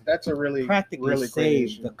 guys. that's a really practically really great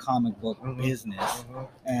saved issue. the comic book Mhm. business, Mhm.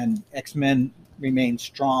 and X-Men remained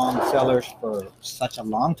strong sellers for such a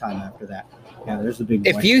long time after that. Yeah, there's the big boy.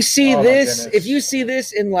 If you see Oh, my this, goodness. if you see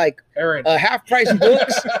this in like Aaron. half price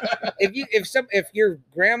books, if your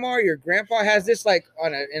grandma or your grandpa has this like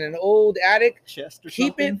in an old attic, chest or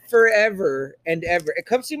keep something. it forever and ever.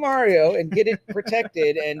 Come see Mario and get it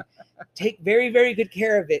protected and take very, very good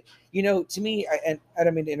care of it. You know, to me, I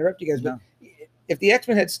don't mean to interrupt you guys, but if the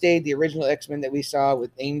X-Men had stayed the original X-Men that we saw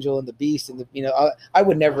with Angel and the Beast and I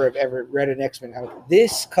would never have ever read an X-Men comic.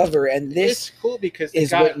 This cover and this It's cool because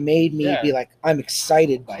is what made me yeah. be like, I'm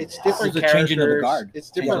excited by it's this. different It's a changing of the characters. guard. It's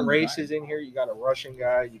Changing different of the races guard. in here. You got a Russian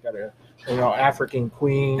guy. You got a African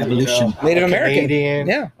queen. Evolution. Native a American. Canadian,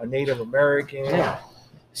 Yeah. a Native American. Yeah.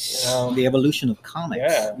 The evolution of comics,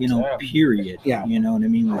 Yeah, period. Yeah. You know what I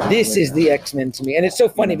mean? This is the X-Men to me. And it's so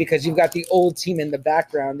funny Yeah. because you've got the old team in the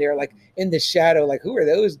background. They're like in the shadow, like, who are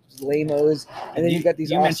those lamos? And then you've got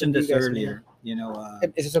these You awesome mentioned this new guys. earlier.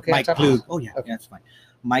 Is this okay? Mike to talk? Plug. Oh yeah, Okay. yeah, that's fine.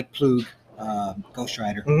 Mike Plug, Ghost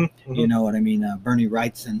Rider. Mhm, You mhm. know what I mean? Bernie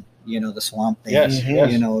Wrightson. The Swamp Thing. Yes, Mhm.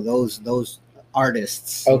 yes. Those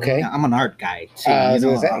artists. Okay. Yeah, I'm an art guy too. I was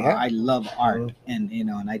gonna say, yeah. I love art,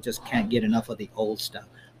 Mhm. and I just can't get enough of the old stuff.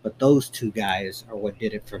 But those two guys are what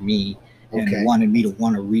did it for me, and Okay. wanted me to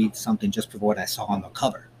want to read something just for what I saw on the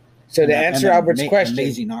cover. So to And answer and Albert's question,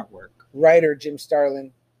 amazing artwork. writer Jim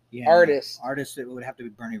Starlin, Yeah. artist. Artist, it would have to be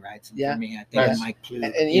Bernie Wrightson Yeah. for me. I think Nice. and Mike Plug.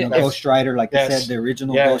 And, you know, Ghost Rider, like Yes. you said, the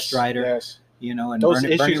original Yes, Ghost Rider. Yes. And Those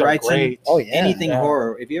Bernie issues are Wrightson. great. Oh yeah. Anything Yeah.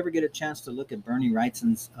 horror. If you ever get a chance to look at Bernie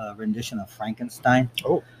Wrightson's rendition of Frankenstein,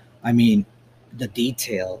 Oh. I mean, the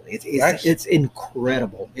detail, Nice. it's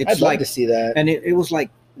incredible. It's I'd love like, to see that. and it was like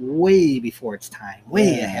way before its time, way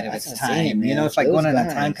Yeah, ahead of that's its what I'm saying, time. man. It's like Those going in a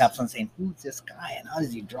guys. time capsule and saying, who's this guy and how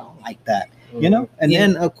does he draw like that? Mhm. And Yeah.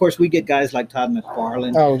 then of course we get guys like Todd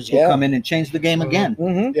McFarlane Oh who yeah. come in and change the game Mhm. again.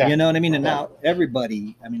 Mm-hmm. Yeah. You know what I mean? And now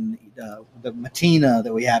everybody, I mean, the Matina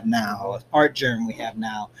that we have now, Art Germ we have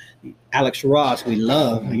now, Alex Ross we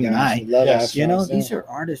love, you and I. Love Yes. that. These are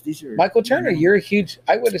artists. These are Michael Turner. You're a huge.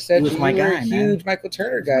 I would have said He was you my were guy, a man. huge Michael Turner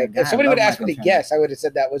He was guy. my guy. If somebody I would love ask me to Michael Turner. guess, I would have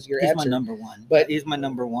said that was your He's my answer. number one. But- He's my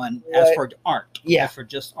number one. As What- for art, Yeah. as for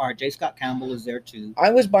just art, J. Scott Campbell is there too. I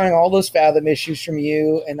was buying all those Fathom issues from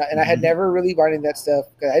you, and I had Mhm. never really bought any of that stuff.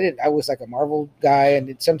 'Cause I was like a Marvel guy,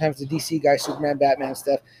 and sometimes the DC guy, Superman, Batman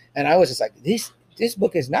stuff. And I was just like, this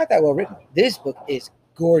book is not that well written. This book is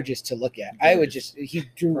gorgeous to look at. He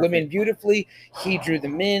drew women beautifully. He drew the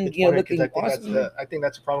men, It's funny 'cause looking I think awesome. I think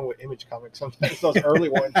that's a problem with Image Comics. Sometimes those early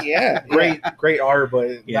ones, Yeah, great art,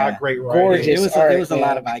 but Yeah. not great writing. Gorgeous. There art, was a lot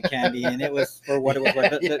man. of eye candy, and it was for what it was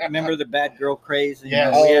worth. Remember the Bad Girl craze?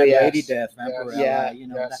 Yes. We had Oh, yes. Lady Death, Vampirella. Yeah.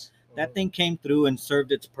 Yes. That thing came through and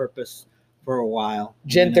served its purpose for a while.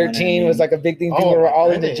 Gen You know what I 13 was mean? like a big thing. Oh, People were all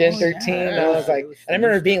into goodness. Gen Oh, 13. yeah. And I was like, It was and I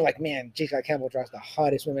remember finished. being like, man, J. Scott Campbell draws the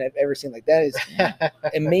hottest women I've ever seen. Like, that is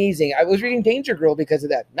amazing. I was reading Danger Girl because of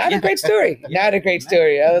that. Not a great story. Yeah. Not a great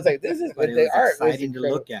story. I was like, this is But it the was art was exciting to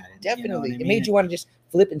incredible. look at it. Definitely. You know what I It mean? made you want to just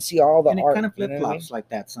flip and see all the And it art. kind of you know flip what I mean? flops like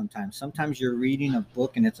that sometimes. Sometimes you're reading a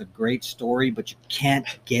book and it's a great story, but you can't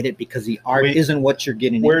get it because the art We- isn't what you're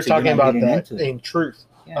getting We're into. You're talking not about getting that into it. in Truth.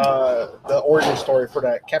 Yeah. The origin story for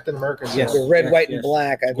that Captain America. Yes. The red, Yes, white, and yes.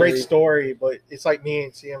 black. I Great believe. story, but it's like me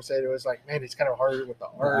and CM said, it was like, man, it's kind of harder with the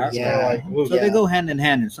art. It's Yeah. kind of like, woo. So they go hand in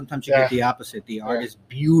hand, and sometimes you Yeah. get the opposite. The art Yeah. is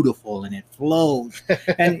beautiful and it flows,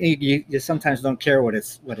 and you sometimes don't care what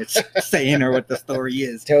it's saying or what the story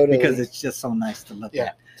is Totally. because it's just so nice to look Yeah.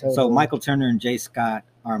 at. Totally. So Michael Turner and Jay Scott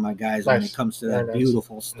are my guys when Nice. it comes to Very that nice.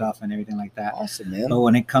 beautiful stuff and everything like that. Awesome, man. But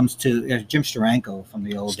when it comes to Jim Steranko from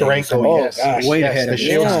the old days, Steranko, Oh, yes. gosh. way yes, ahead the of his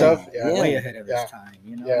shield time. stuff. Yeah. way ahead of Yeah. his time.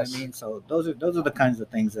 You know Yes. what I mean? So those are the kinds of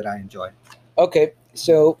things that I enjoy. Okay,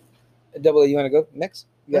 so Double A, you want to go next?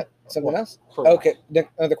 You got something else? Okay,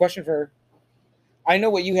 another question for. I know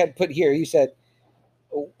what you had put here. You said,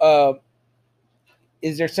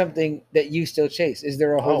 "Is there something that you still chase? Is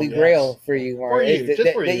there a holy yes. grail for you, For Mario? you, Is just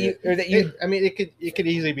that, for that you. or that you? I mean, it could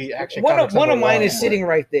easily be action. One comics of number mine one, is but- sitting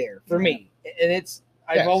right there for me, and it's.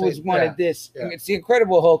 I've Yeah, always same, wanted yeah, this. yeah. It's the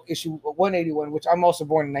Incredible Hulk issue 181, which I'm also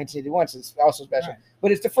born in 1981, so it's also special. Right.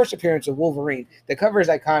 But it's the first appearance of Wolverine. The cover is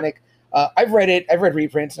iconic. I've read it. I've read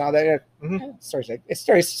reprints and all that. Mhm.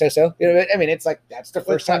 Story's so-so. You know, I mean, it's like that's the Well,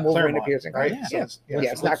 first it's not time Wolverine Claremont, appears in right? comics. So Yeah. it's- Yeah, it's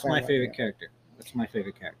That's not my Claremont, favorite yeah. character. That's my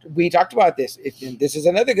favorite character. We talked about this. And this is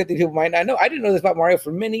another good thing people might not know. I didn't know this about Mario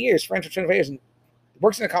for many years. Friends for 25 years, and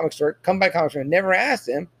works in a comic store. Come by comic store. Never asked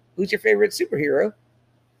him who's your favorite superhero.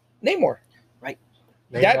 Namor.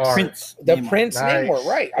 That Neymar. Prince. The Namor. Prince Nice. Namor.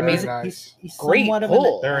 Right. I Very mean, nice. He's great somewhat of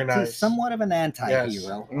pull. an, Very nice. He's somewhat of an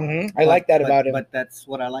anti-hero. I like that But- about him. But that's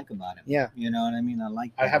what I like about him. Yeah. You know what I mean? I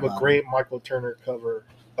like. I that have a about great Michael Turner cover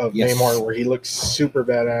of Yes. Namor where he looks super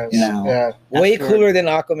badass. Yeah. Yeah. Way That's cooler than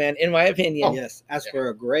Aquaman, in my opinion. Yes. As for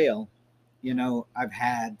a Grail, you know, I've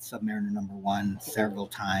had Submariner #1 several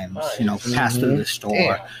times. You know, Nice. passed through the store.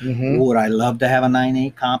 Damn. Mhm. Would I love to have a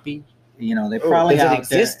 9.8 copy? You know, they probably does it out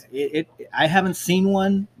exist? there. I haven't seen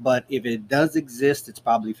one, but if it does exist, it's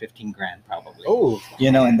probably $15,000, probably. Oh,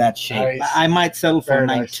 You know, in that shape. Nice. I might settle for Very a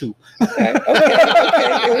nice. 9.2. Okay.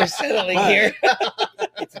 We're settling But- here.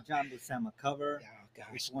 It's a John Buscema cover. Oh, gosh,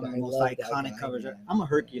 It's one of the I most love that iconic guy, covers. man. I'm a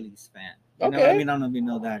Hercules fan. You know, Okay. I mean, I don't know if you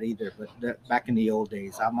know that either, but back in the old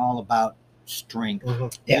days, I'm all about strength.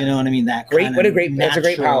 mhm. Yeah. You know what I mean? That Great- kind what a of great- that's a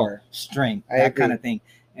great natural power. strength, I that agree. kind of thing.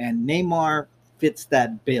 And Neymar fits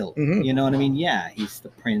that bill. Mhm. You know what I mean? Yeah, he's the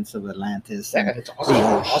prince of Atlantis, Yeah, and- it's awesome. the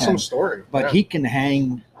Awesome ocean. story. but yeah. he can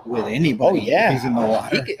hang with anybody. Oh, yeah. if he's in the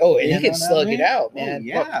water. He could, and You he know could what I slug mean? it out, Oh, man.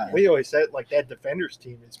 yeah. We always said like that Defenders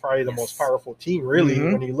team is probably the Yes. most powerful team, really,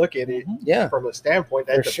 Mhm. when you look at it Mhm. Yeah. from a standpoint.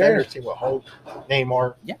 That For Defenders sure. team with Hulk,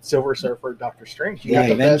 Neymar, Yeah. Silver Surfer, Doctor Strange. You The got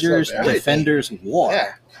the best of Avengers everything. Defenders War, Yeah.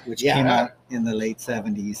 which Yeah. came out in the late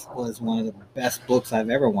 70s, was one of the best books I've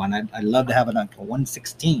ever won. I'd love to have it on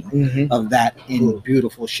 116 Mhm. of that in Ooh.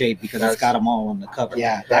 beautiful shape because That's- it's got them all on the cover.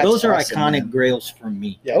 Yeah. that's Those are awesome, iconic man. grails for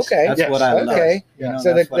me. Yes. Okay. That's Yes. what I love. Okay. You know,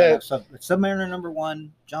 So that's the- what I the- love. Submariner #1,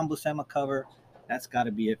 John Buscema cover. That's got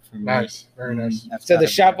to be it for me. Nice. Very nice. That's So gotta the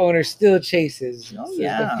be shop it. owner still chases Oh, a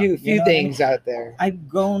yeah. few You know what I things out there. I've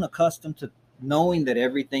grown accustomed to knowing that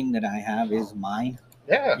everything that I have is mine.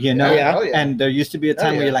 Yeah. You know, Yeah. hell yeah. and there used to be a time Oh,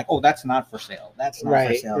 where yeah. you're like, "Oh, that's not for sale. That's not for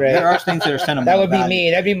Right, sale." right. There are things that are sentimental. That would be value. me.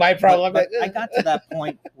 That'd be my problem. But I'm like, I got to that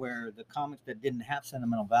point where the comics that didn't have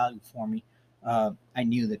sentimental value for me, I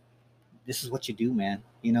knew that this is what you do, man.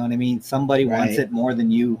 You know what I mean? Somebody wants Right. it more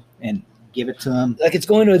than you, and give it to them. like it's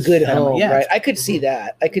going to a good Yeah, home, yeah. right? I could see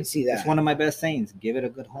that. I could see It's that. one of my best sayings. Give it a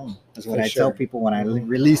good home. That's what For I sure. tell people when I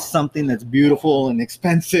release something that's beautiful and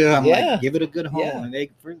expensive. I'm Yeah. like, give it a good home, Yeah. and they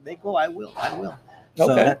go, I will. So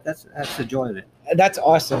Okay. that's the joy of it. That's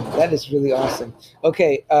awesome. That is really awesome.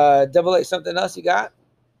 Okay, double A, something else you got?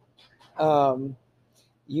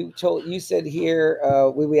 You said here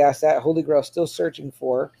we asked that Holy Grail still searching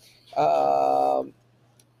for.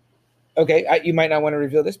 Okay, you might not want to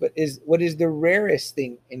reveal this, but what is the rarest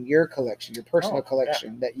thing in your collection, your personal Oh,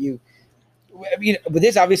 collection that you? But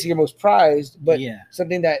this obviously your most prized, but yeah.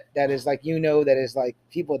 something that is like that is like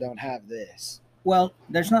people don't have this. Well,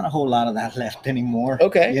 there's not a whole lot of that left anymore.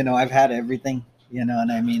 Okay. You know, I've had everything. You know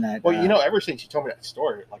what I mean? Well, ever since you told me that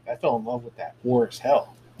story, like I fell in love with that War is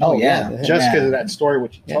Hell. Oh yeah. Just Yeah. because of that story,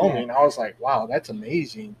 what you told Yeah. me, and I was like, wow, that's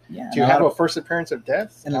amazing. Yeah. To and have a a lot of- first appearance of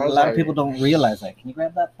Death, and I a was lot like, of people don't realize that. Can you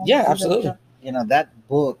grab that? For me? Yeah, See that, absolutely. Chuck? You know, that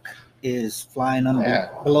book is flying under Yeah.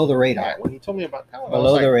 below the radar. Yeah, when you told me about that one, I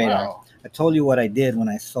Below was the like, radar. wow. I told you what I did when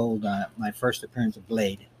I sold my first appearance of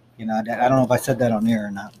Blade. You know, I don't know if I said that on air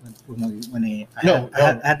or not.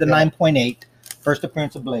 I had the 9.8 first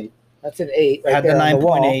appearance of Blade. That's an 8. Right I had the there on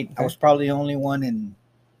wall. 9.8. I Okay. was probably the only one in.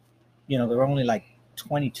 You know, there were only like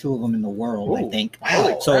 22 of them in the world, I Ooh, think.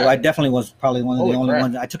 holy So crap. I definitely was probably one of Holy the only crap.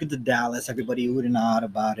 ones. I took it to Dallas. Everybody oohed and awed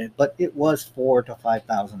about it, but it was $4,000 to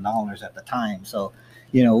 $5,000 at the time. So,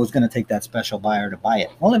 you know, it was going to take that special buyer to buy it.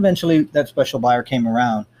 Well, eventually that special buyer came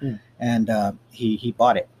around, and he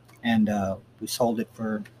bought it, and we sold it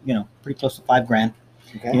for pretty close to $5,000.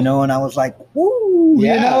 Okay. You know, and I was like, woo! You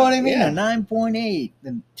Yeah, know what I mean? yeah. A 9.8.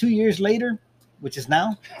 Then 2 years later, which is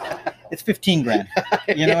now, it's $15,000.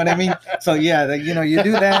 You know what I mean? So yeah, you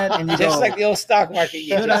do that, and you Just go, like the old stock market,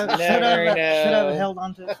 you should just have never know. held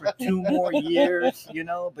on to it for 2 more years,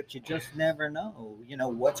 but you just never know,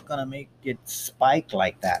 what's going to make it spike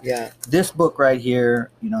like that. Yeah. This book right here,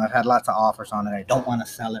 I've had lots of offers on it. I don't want to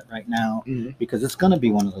sell it right now Mhm. because it's going to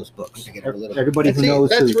be one of those books. Pick it up a little. Everybody And who see, knows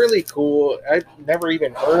that's who, really cool. I never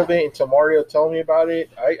even heard of it until Mario told me about it.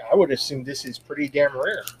 I would assume this is pretty damn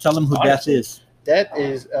rare. tell them who Honestly. Death is. That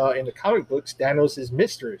is in the comic books, Thanos'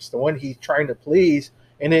 mistress, the one he's trying to please.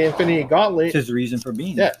 In the Infinity Gauntlet, It's his reason for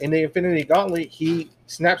being. yeah, in the Infinity Gauntlet, he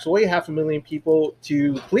snaps away 500,000 people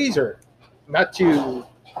to please her, not to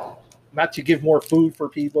give more food for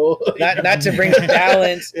people. Not to bring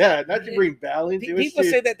balance. Yeah, not to bring balance. It was People to-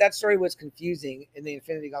 say that story was confusing in the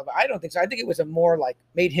Infinity Gauntlet, but I don't think so. I think it was a more like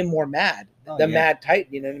made him more mad. Oh, The yeah. mad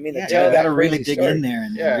Titan, you know what I mean? Yeah, To tell you got that to really crazy dig story. in there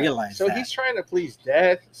and Yeah. realize So that. he's trying to please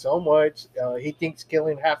Death so much. He thinks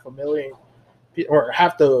killing 500,000 or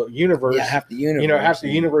half the universe. Yeah, half the universe. Half the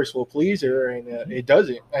universe will please her, and it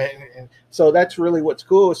doesn't. And so that's really what's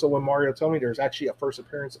cool. So when Mario told me there's actually a first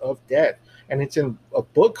appearance of Death, and it's in a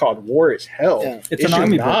book called War is Hell. Yeah. It's an Issue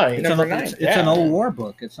army 9. book. It's, Number an, 9. it's Yeah. an old war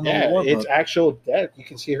book. It's an Yeah, old war it's book. actual Death. You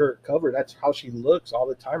can see her cover. That's how she looks all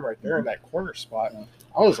the time right there in that corner spot.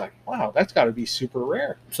 I was like, wow, that's got to be super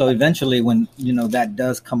rare. So eventually, when that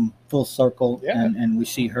does come full circle, Yeah. and we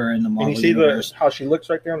see her in the And Marvel you see universe, how she looks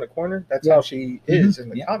right there in the corner? That's Yeah. how she is in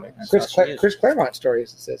the Yeah. comics. That's how she is. Chris Claremont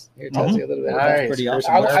stories. It says here, it tells Mhm. you a little bit. Nice. About that's pretty Chris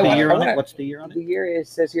awesome. I- What's I- the year I on wanna- it? What's the year on The it? year it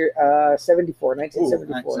says here 74,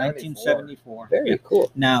 1974. 1974. Very Yeah.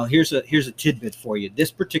 cool. Now here's a tidbit for you.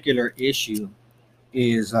 This particular issue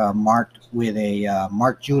is marked with a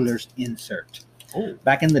Mark Jewelers insert. Oh.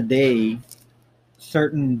 Back in the day,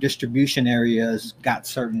 certain distribution areas got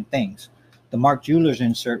certain things. The Mark Jewelers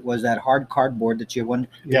insert was that hard cardboard that you run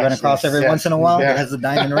Yes, across every yes, once in a while. yeah. That has the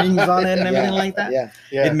diamond rings on it and everything Yeah. like that. Yeah.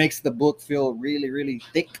 Yeah. It makes the book feel really, really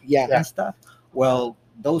thick Yeah. and stuff. Well,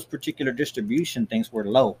 those particular distribution things were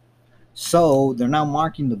low. So they're now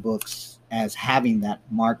marking the books as having that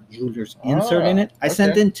Mark Jewelers insert in it. I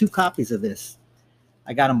sent okay. in 2 copies of this.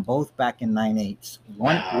 I got them both back in 9/8.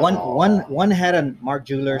 One had a Mark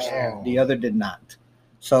Jewelers, Wow. the other did not.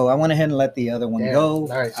 So I went ahead and let the other one Damn, go.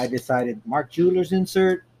 nice. I decided Mark Jewelers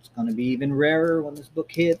insert. It's going to be even rarer when this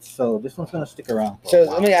book hits. So this one's going to stick around. For So a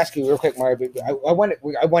while. let me ask you real quick, Mario. But I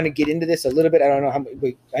want to get into this a little bit. I don't know how much.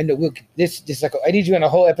 I know this just like I need you in a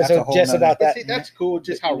whole That's a episode whole just nother- about But that. see, that's cool,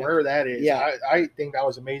 just how rare that is. Yeah. I think that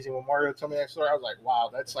was amazing when Mario told me that story. I was like, wow,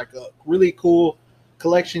 that's like a really cool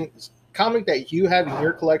collection comic that you have in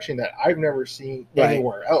your collection that I've never seen Right.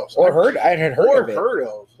 anywhere else. Or heard. I had heard or of it, heard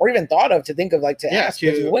of. or even thought of to think of like to ask.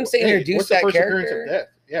 Because once they hey, introduce what's the that first appearance character, of Death?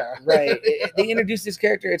 Yeah. right? They introduce this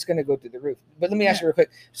character, it's going to go through the roof. But let me ask you real quick.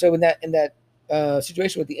 So in that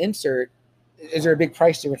situation with the insert, is there a big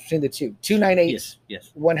price difference between the two? 298.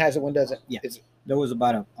 Yes. One has it, one doesn't. Yeah. Is- There was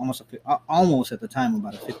about almost at the time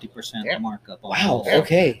about a 50% Yeah. markup. on wow. those.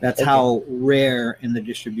 Okay. That's Okay. how rare in the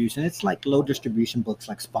distribution. It's like low distribution books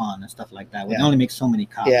like Spawn and stuff like that. We Yeah. only make so many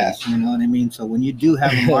copies. Yeah. You know what I mean? So when you do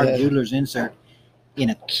have a Mark Jewelers insert in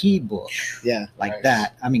a key book Yeah. like Nice.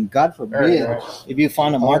 that, I mean, God Very forbid nice. if you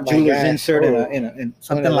found a Oh Mark my Jewelers gosh. insert Oh. in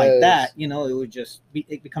something of like those. that, it would just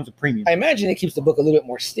it becomes a premium. I imagine it keeps the book a little bit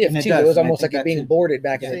more stiff And it too. does, It was and I almost think like it that being too. boarded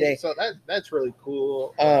back in the See, day. so that's really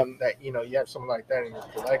cool that you have something like that in your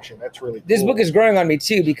collection. That's really cool. This book is growing on me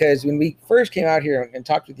too because when we first came out here and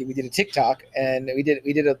talked with you, we did a TikTok and we did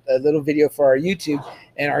a little video for our YouTube,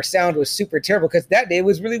 and our sound was super terrible because that day it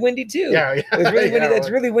was really windy too. yeah, It was really windy. Yeah, It's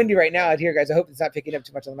really windy right now out here, guys. I hope it's not picking up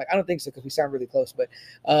too much on the mic. I don't think so because we sound really close. But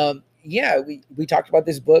yeah, we talked about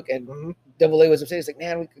this book, and Mhm. Double A was upset. He's like,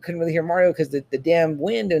 man, we couldn't really hear Mario because the damn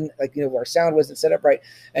wind and our sound wasn't set up right.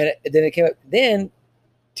 And then it came up. Then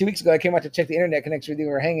 2 weeks ago, I came out to check the internet connection with you.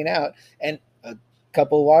 We were hanging out, and a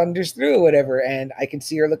couple wanders through or whatever, and I can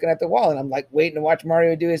see her looking at the wall, and I'm like waiting to watch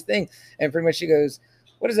Mario do his thing. And pretty much she goes,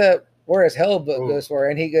 "What is that? Where is hell book Ooh. goes for?"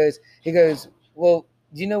 And he goes, "Well,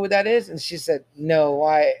 do you know what that is?" And she said, "No,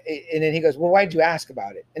 why?" And then he goes, "Well, why'd you ask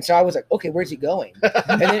about it?" And so I was like, "Okay, where's he going?"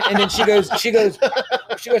 And then she goes,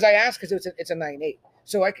 "I asked because it's a 9.8."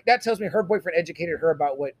 So that tells me her boyfriend educated her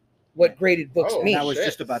about what graded books Oh, mean. And I was shit.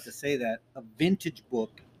 just about to say that a vintage book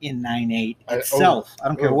in 9.8 I- itself, I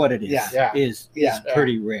don't care oh, what it is, yeah. is Yeah.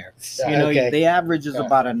 pretty rare. Yeah. You know, the average is Yeah.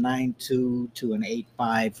 about a 9.2 to an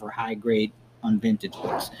 8.5 for high grade on vintage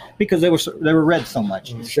books because they were read so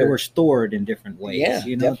much. Sure. They were stored in different ways. Yeah,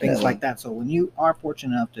 things definitely. like that. So when you are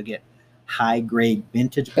fortunate enough to get high grade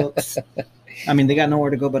vintage books, I mean, they got nowhere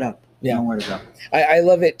to go but up. Yeah. Nowhere to go. I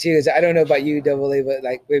love it too. Is I don't know about you, Double A, but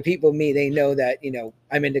like when people meet, they know that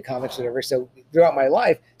I'm into comics, or whatever. So throughout my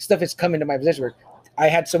life, stuff has come into my possession. Where I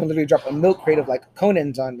had someone literally drop a milk crate of like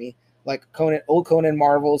Conan's on me, like old Conan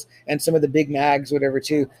Marvels, and some of the big mags, whatever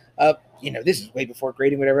too. This is way before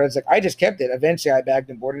grading, whatever. It's like I just kept it. Eventually, I bagged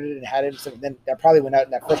and boarded it and had it. So then that probably went out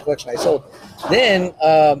in that first collection I sold. Then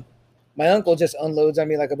my uncle just unloads on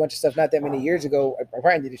me like a bunch of stuff not that many years ago. I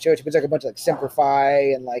probably need to show it to you. But it's like a bunch of like Semper Fi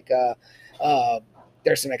and like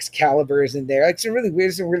there's some Excaliburs in there, like some really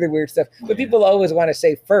weird stuff. But people always want to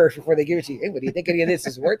say first before they give it to you, "Hey, what do you think any of this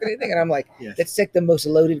is worth anything?" And I'm like, Yes. that's like the most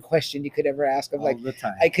loaded question you could ever ask. I'm All like, the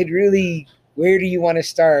time. I could really, where do you want to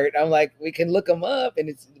start? I'm like, we can look them up,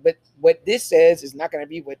 but what this says is not going to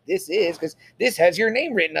be what this is because this has your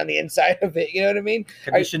name written on the inside of it. You know what I mean?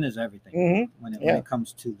 Condition is everything Mm-hmm. when Yeah. it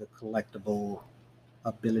comes to the collectible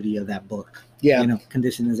ability of that book. Yeah.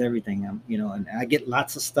 Condition is everything. And I get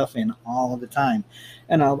lots of stuff in all the time,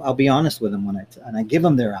 and I'll be honest with them when I give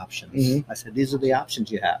them their options. Mhm. I said, these are the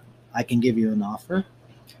options you have. I can give you an offer,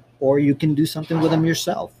 or you can do something with them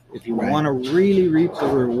yourself. If you Right. want to really reap the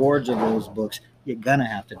rewards of those books, you're gonna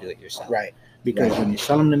have to do it yourself. Right. Because when you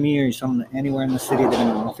sell them to me or you sell them to anywhere in the city, they're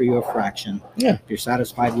gonna offer you a fraction. Yeah. If you're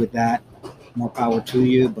satisfied with that, more power to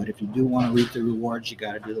you. But if you do want to reap the rewards, you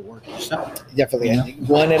got to do the work yourself. Definitely. You know? And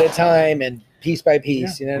one at a time. And piece by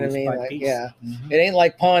piece. You know what I Piece mean? by Like, piece. yeah, Mhm. it ain't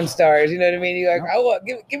like Pawn Stars. You know what I mean? You're like, No. I want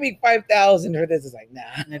give me 5,000 for this. It's like, nah.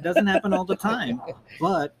 And it doesn't happen all the time,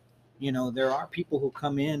 but you know, there are people who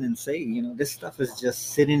come in and say, you know, this stuff is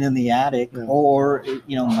just sitting in the attic, Yeah. or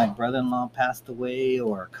you know, my brother-in-law passed away,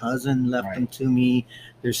 or a cousin left Right. them to me.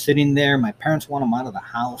 They're sitting there. My parents want them out of the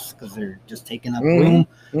house because they're just taking up Mhm. room.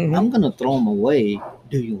 Mhm. I'm gonna throw them away.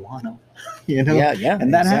 Do you want them? You know. Yeah,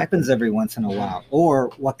 And that exactly. happens every once in a while.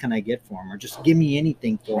 Or what can I get for them? Or just give me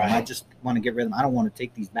anything for them. I Right. just want to get rid of them. I don't want to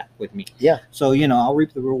take these back with me. Yeah. So you know, I'll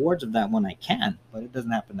reap the rewards of that when I can, but it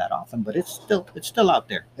doesn't happen that often. But it's still out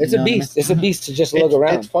there. It's You a know what I mean? beast. It's a beast to just look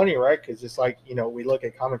around. It's funny, right? Because it's like, you know, we look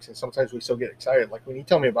at comics and sometimes we still get excited. Like when you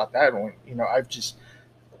tell me about that one, you know,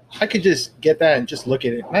 I could just get that and just look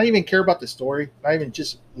at it. Not even care about the story. Not even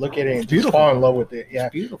just look at it and just beautiful. fall in love with it. Yeah.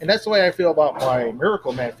 It's beautiful. And that's the way I feel about my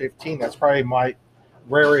Miracle Man 15. That's probably my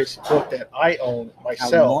rarest book that I own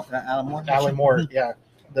myself. Alan Moore. Alan Moore, yeah.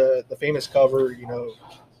 The famous cover, you know.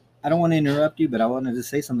 I don't want to interrupt you, but I wanted to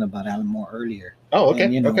say something about Alan Moore earlier. Oh, okay.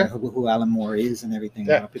 And, you know, okay. who Alan Moore is and everything.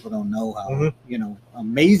 Yeah. A lot of people don't know how Mhm. you know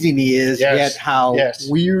amazing he is, Yes. yet how Yes.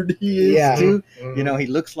 weird he is Yeah. too. Mhm. You know, he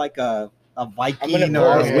looks like a Viking I'm or a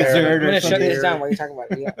gonna, yeah. wizard I'm or gonna shut something. this down while you're talking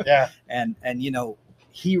about it. Yeah. Yeah. And you know,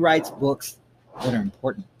 he writes books that are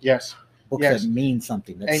important, Yes. books Yes. that mean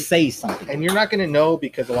something, that And- say something. And you're not going to know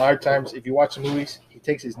because a lot of times, if you watch the movies, he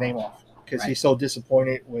takes his name off because Right. he's so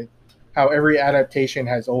disappointed with how every adaptation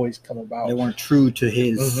has always come about. They weren't true to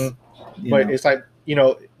his. Mhm. you But know. it's like, you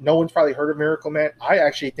know, no one's probably heard of Miracle Man. I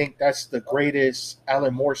actually think that's the greatest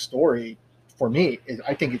Alan Moore story for me.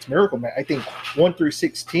 I think it's Miracle Man. I think 1 through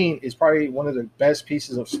 16 is probably one of the best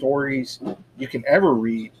pieces of stories you can ever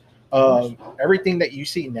read. Everything that you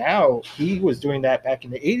see now, he was doing that back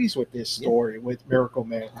in the 80s with this story with Miracle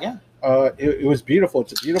Man. Yeah. It was beautiful.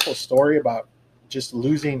 It's a beautiful story about just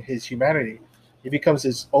losing his humanity. He becomes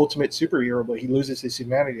his ultimate superhero, but he loses his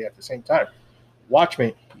humanity at the same time.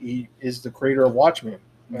 Watchmen. He is the creator of Watchmen.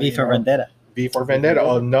 V You for know, Vendetta. V for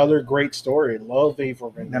Vendetta, another great story. Love V for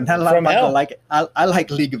Vendetta. And not a lot From of people hell. like it. I like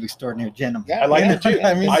League of Extraordinary Gentlemen. Yeah. I like Yeah. it too.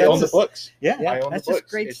 I mean, I that's own the just- books. Yeah, I own that's the just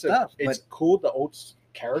books. great It's stuff. It's cool. The old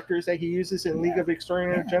characters that he uses in League Yeah. of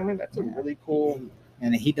Extraordinary Yeah. Gentlemen. That's a Yeah. really cool.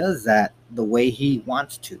 And he does that the way he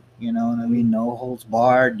wants to. You know what I mean? No holds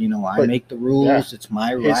barred. You know, I But, make the rules. yeah. It's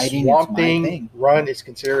my His writing. Swamp It's my Thing thing. run is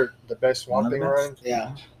considered the best One Swamp of the Thing best. run.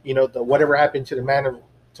 Yeah. You know, the Whatever Happened to the Man of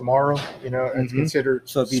Tomorrow. You know, it's Mhm. considered.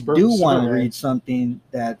 So if you Super- do want to Superman. read something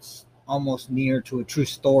that's almost near to a true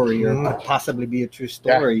story or Mhm. could possibly be a true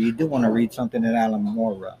story, you do want to read something that Alan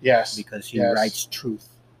Moore wrote Yes. because he Yes. writes truth.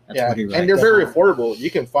 That's Yeah, what he writes. and they're very affordable. You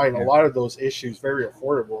can find Yeah. a lot of those issues very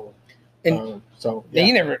affordable. And- So Yeah,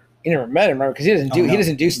 you never met him, right? Because he doesn't do Oh, no. he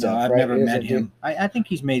doesn't do stuff. No, I've right? never He met doesn't do- him. I think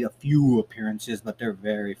he's made a few appearances, but they're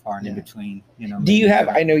very far and in Yeah. between. You know. Do you maybe have?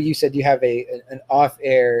 for- I know you said you have an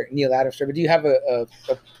off-air Neil Adams story, but do you have a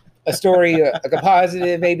story, like a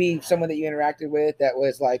positive, maybe someone that you interacted with that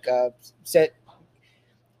was like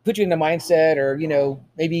put you in the mindset, or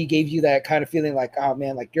maybe gave you that kind of feeling like, oh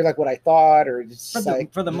man, like you're like what I thought, or just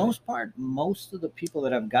for the most part, most of the people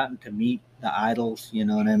that I've gotten to meet, the idols, you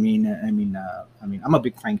know what I mean. I'm a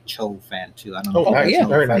big Frank Cho fan too. I don't know. Oh, if you nice. guys know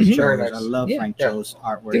Very Frank nice. Cho Very is. nice. I love Yeah. Frank Yeah. Cho's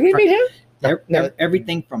artwork. Did we meet him? No.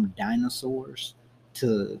 Everything from dinosaurs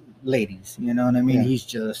to ladies, you know what I mean. Yeah. He's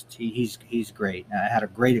just he's great. I had a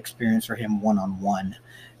great experience for him one-on-one,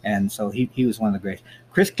 and so he was one of the greats.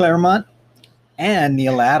 Chris Claremont and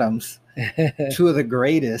Neil Adams, two of the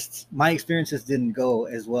greatest. My experiences didn't go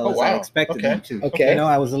as well Oh, as I wow. expected Okay. them to. Okay. You know,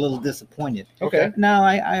 I was a little disappointed. Okay. Now,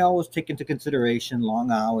 I always take into consideration long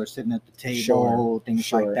hours sitting at the table, Sure, things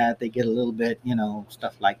sure. like that. They get a little bit,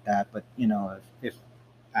 stuff like that. But, if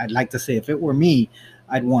I'd like to say, if it were me,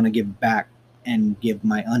 I'd want to give back and give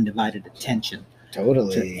my undivided attention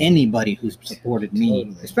Totally. to anybody who's supported me,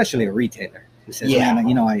 Totally. especially a retailer who says, Yeah.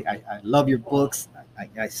 man, I love your books.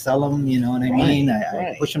 I sell them, you know what I Right, mean? I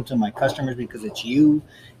right. push them to my customers because it's you,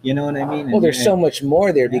 you know what I mean? Well, there's so And- much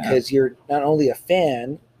more there Yeah. because you're not only a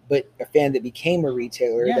fan, but a fan that became a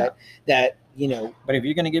retailer. Yeah. That But if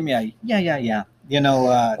you're gonna give me a yeah,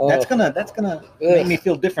 that's gonna make me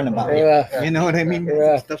feel different about it. uh, You know what I mean?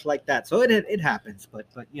 Yeah. Stuff like that. So it happens, but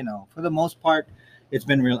for the most part, it's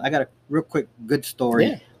been real. I got a real quick good story.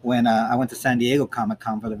 Yeah. When I went to San Diego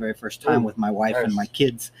Comic-Con for the very first time Ooh, with my wife nice. and my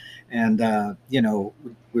kids, and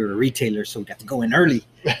we were retailers, so we got to go in early.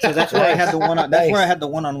 So that's where I had the That's Nice. where I had the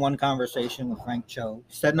one-on-one conversation with Frank Cho,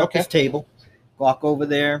 setting up Okay. his table. Walk over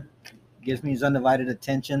there, gives me his undivided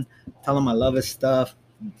attention, tell him I love his stuff,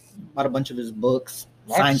 bought a bunch of his books,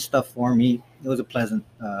 Nice. signed stuff for me. It was a pleasant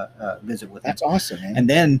visit with him. that's awesome, man. And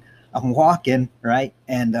then I'm walking, right?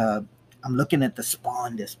 And I'm looking at the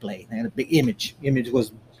Spawn display. They had a big image. Image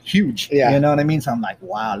was huge. Yeah. You know what I mean? So I'm like,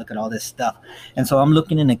 wow, look at all this stuff. And so I'm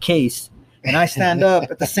looking in the case, and I stand up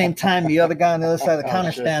at the same time. The other guy on the other side of the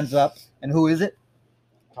counter shit. stands up, and who is it?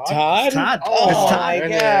 Todd? It's Todd. Oh, It's Todd. my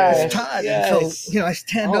goodness. gosh. It's Todd. Yes. And so, I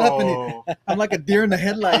stand up, and Oh. I'm like a deer in the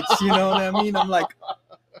headlights. You know what I mean? I'm like,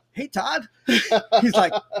 hey, Todd. He's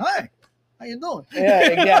like, hi, how you doing?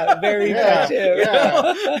 Yeah, very Yeah, much.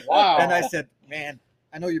 yeah. Wow. And I said, man,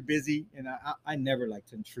 I know you're busy, and I never like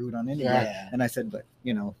to intrude on anyone. Yeah. And I said, but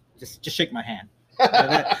just shake my hand.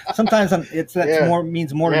 Sometimes that's Yeah.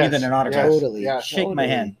 means more to me Yes, than an autograph. yes, Totally. yeah. Shake my Totally.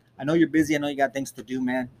 hand. I know you're busy. I know you got things to do,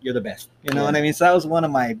 man. You're the best. You know Yeah. what I mean? So that was one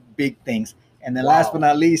of my big things. And then last Wow. but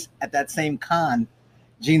not least, at that same con,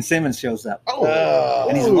 Gene Simmons shows up. Oh.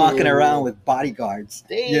 And he's walking around with bodyguards.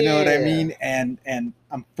 You know what I Damn. mean? And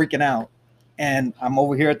I'm freaking out. And I'm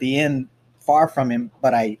over here at the end, far from him,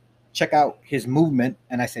 but I check out his movement,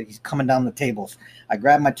 and I said, he's coming down the tables. I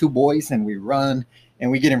grab my two boys, and we run,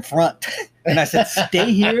 and we get in front. And I said,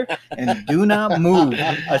 stay here and do not move.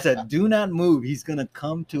 I said, do not move. He's going to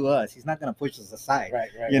come to us. He's not going to push us aside. Right.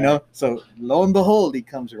 You know? So lo and behold, he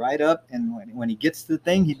comes right up, and when he gets to the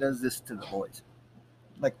thing, he does this to the boys.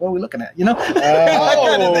 Like, what are we looking at? That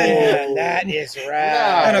kind of thing. Man, that is right.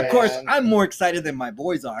 Yeah. And of course, I'm more excited than my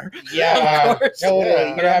boys are. Yeah, Of course. totally. Yeah.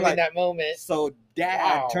 You're But I'm having like, that moment. So Dad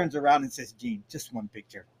Wow. turns around and says, Gene, just one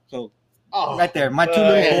picture. So Oh, right there, my two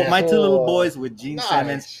yeah. little Cool. boys with Gene nice.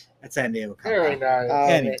 Simmons at San Diego Very Comic-Con. nice.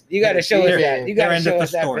 Anyway, Man, you got to show us they're- that. You got they're to into show the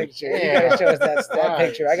us that story. picture. You Yeah. got to show us that Nice.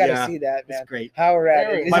 picture. I got to Yeah. see that, man. It's great. How rad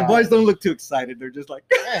Very is My that? boys don't look too excited. They're just like,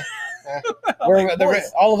 We're- like, the-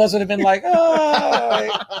 boys. all of us would have been like, oh,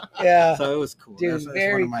 yeah. So it was cool. Dude, That's one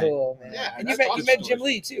very of my- cool, man. Yeah, and you that's met awesome Jim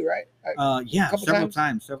Lee too, right? Yeah, Couple several times?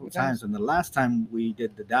 times. Couple times? And the last time we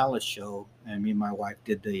did the Dallas show, and me and my wife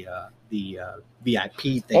did the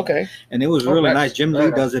VIP thing. Okay. And it was Oh, really nice. nice. Jim Very Lee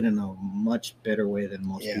nice. does it in a much better way than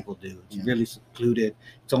most Yeah. people do. It's Yeah. really secluded.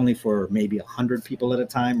 It's only for maybe 100 people at a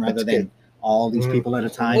time rather That's than good. all these Mhm. people at a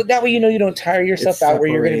time. Well, that way you know you don't tire yourself It's out where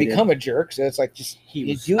you're going to separated. become a jerk. So it's like just He you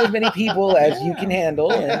was- do as many people as you Yeah. can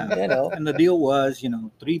handle, and you know. And the deal was,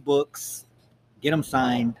 3 books, get them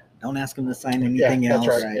signed. Don't ask him to sign anything that's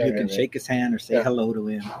else. right. Yeah, You can right. shake his hand or say Yeah. hello to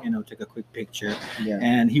him, take a quick picture. Yeah.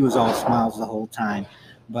 And he was all smiles the whole time.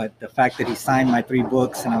 But the fact that he signed my 3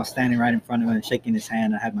 books and I was standing right in front of him and shaking his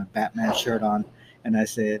hand, I had my Batman shirt on. And I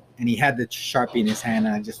said, and he had the Sharpie in his hand,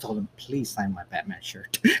 and I just told him, please sign my Batman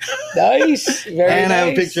shirt. Nice. Very and I have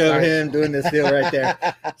a nice. picture of Nice. him doing this deal right there.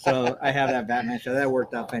 So I have that Batman shirt. That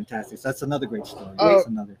worked out fantastic. So that's another great story. That's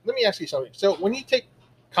another. Let me ask you something. So when you take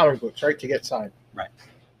comic books, right, to get signed, Right.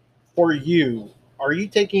 For you, are you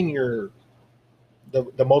taking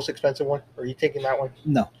the most expensive one? Are you taking that one?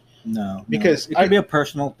 No. Because it could be a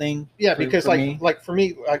personal thing. Yeah, for- because for me. for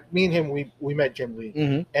me, like me and him, we met Jim Lee,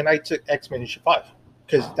 Mhm. and I took X-Men issue 5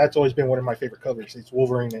 because that's always been one of my favorite covers. It's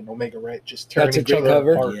Wolverine and Omega Red just tearing That's a each great other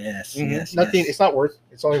cover. apart. Yes, Mhm. yes. Nothing. yes. It's not worth.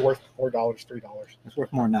 It's only worth $4, $3. It's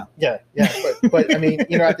worth more now. Yeah. But I mean,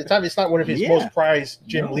 at the time, it's not one of his Yeah. most prized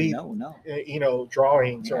Jim no, Lee, No.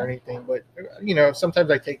 drawings or Yeah. anything. But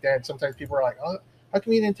sometimes I take that, and sometimes people are like, "Oh, how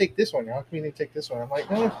come you didn't take this one? How come you didn't take this one?" I'm like,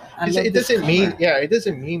 "No, I it love this doesn't mean. cover. Yeah, it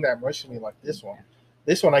doesn't mean that much to me like this one.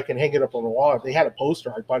 This one I can hang it up on the wall. If they had a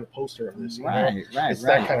poster, I'd buy the poster of this. Right. It's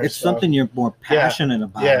that kind of It's stuff. something you're more passionate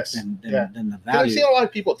about Yes. than Yeah. the 'Cause I've value. seen a lot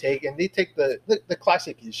of people take, and they take the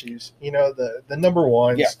classic issues, the number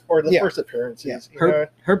ones Yeah. or the Yeah. first appearances.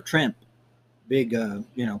 Herb Trimp, big, on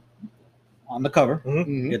the cover.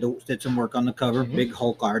 Mhm. Did some work on the cover. Mhm. Big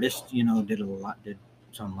Hulk artist. Did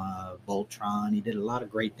some Voltron. He did a lot of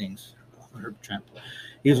great things. Herb Trimp.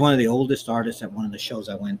 He was one of the oldest artists at one of the shows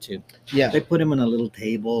I went to. Yeah. They put him in a little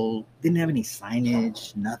table. Didn't have any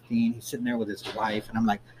signage. Nothing. He's sitting there with his wife, and I'm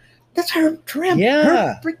like, "That's Herb Trimp.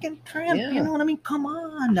 Yeah. Herb freaking Trimp. Yeah. You know what I mean? Come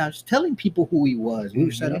on." I was telling people who he was. We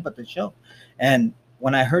were set Mhm. up at the show, and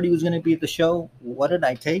when I heard he was going to be at the show, what did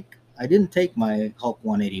I take? I didn't take my Hulk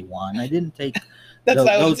 181. I didn't take That's those-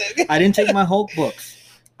 how I would those- say. I didn't take my Hulk books.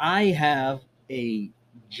 I have a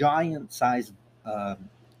giant size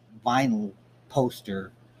vinyl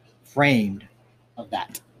poster framed of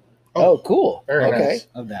that. Oh, cool. Very Okay. nice.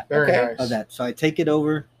 Of that. Very Okay. nice. Of that. So I take it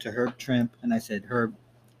over to Herb Trimp, and I said, "Herb,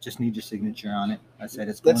 just need your signature on it." I said,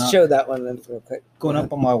 "It's going Let's up, show that one then real quick. going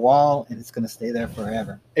up on my wall, and it's going to stay there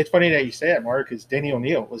forever." It's funny that you say that, Mark, because Danny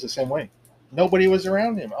O'Neill was the same way. Nobody was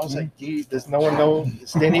around him. I was like, "Gee, does no one know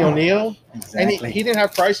it's Danny O'Neill?" And Exactly. he didn't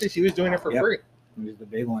have prices. He was doing it for Yep. free. He was the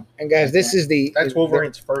big one. And guys, this is That's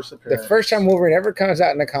Wolverine's first the appearance. first time Wolverine ever comes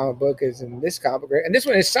out in a comic book is in this comic book, and this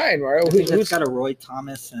one is signed, Mario. It's got a Roy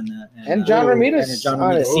Thomas And John Romita and a John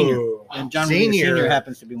on Romita it. Senior. Ooh. And John Romita Senior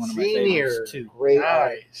happens to be one of my favorites too. Great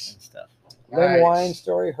art Nice. And stuff. Lynn Nice. Wine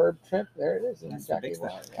story, Herb Trimp. There it is. That's Jackie the big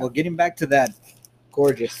Wine, stuff. yeah. Well, getting back to that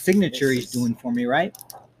Gorgeous signature This he's is- doing for me, right?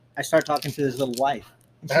 I start talking to his little wife.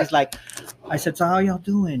 And she's like, I said, so how y'all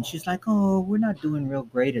doing? She's like, oh, we're not doing real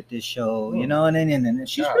great at this show, you know, and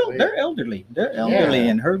she's Golly. they're elderly,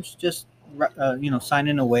 and Herb's just,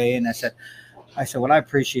 signing away. And I said, well, I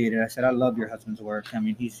appreciate it. I said, I love your husband's work. I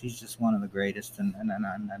mean, he's just one of the greatest, and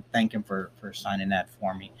I thank him for signing that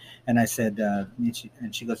for me. And I said,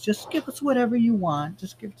 and she goes, just give us whatever you want.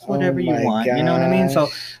 Just give us whatever you my want. You know what I mean? So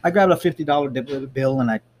gosh. I grabbed a $50 bill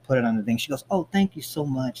and I put it on the thing. She goes, oh, thank you so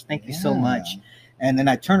much. Thank you so much. And then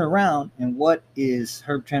I turn around, and what is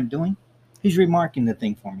Herb Trimp doing? He's remarking the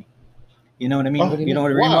thing for me. You know what I mean? Oh, you know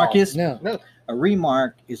what a wow. remark is? No. No. A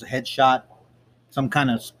remark is a headshot, some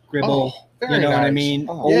kind of scribble. Oh, very you know what I nice. mean?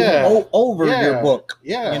 Oh. Yeah. Over Yeah. your book.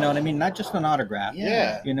 Yeah. You know what I mean? Not just an autograph.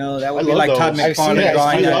 Yeah. You know, that I would be love like Todd those. I've seen McFarlane that.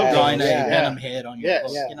 drawing, I love drawing those. a Yeah. Venom head on your Yes.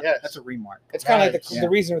 book. You know, Yes. That's a remark. It's kind of like Nice. the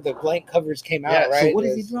reason the blank covers came out, Yeah. right? So what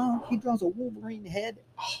does he is- draw? He draws a Wolverine head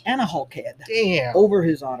and a Hulk head Damn. over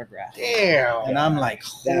his autograph. Damn. And I'm like,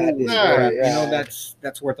 That holy is crap, very you know, rad.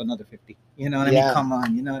 that's worth another 50. You know what I Yeah. mean? Come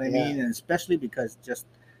on, you know what I Yeah. mean? And especially because just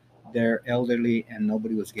they're elderly and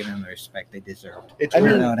nobody was giving them the respect they deserved. It's I You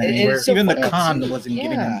mean, weird. know what I and mean? it's so Even the funny con too. wasn't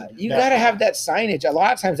giving them. You Yeah. got to have that signage. A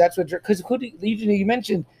lot of times that's what, because you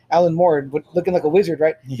mentioned Alan Moore looking like a wizard,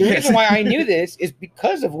 right? The Yes. reason why I knew this is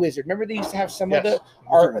because of Wizard. Remember they used to have some of Yes.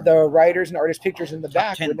 the writers and artist pictures in the Top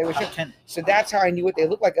back 10, when they were top showing. 10. So that's how I knew what they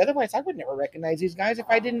looked like. Otherwise, I would never recognize these guys if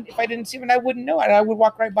I didn't see them, and I wouldn't know. And I would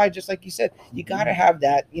walk right by, just like you said. You got to have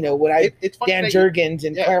that. You know, when It's funny Dan that Jurgens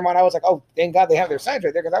and yeah. Claremont, I was like, oh, thank God they have their signs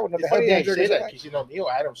right there, because I wouldn't know It's the hell funny Dan that you say Jurgens that looked like. because Neil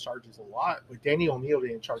Adams charges a lot, but Danny O'Neill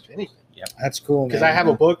didn't charge anything. That's cool, man. Because I have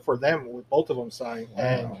a book for them with both of them signed,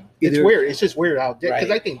 and it's Either- weird. It's just weird how because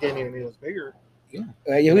Right. I think Danny O'Neill is bigger, He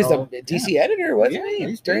was No. the DC editor, wasn't Yeah, he?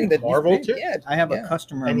 he's During big. the Marvel, he's too. big, Yeah, I have Yeah. a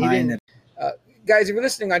customer of And he mine didn't- that guys, if you're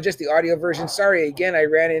listening on just the audio version, sorry again, I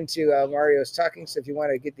ran into Mario's talking. So if you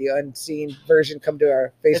want to get the unseen version, come to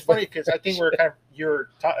our It's Facebook. funny because I think you're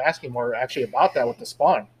asking more actually about that with the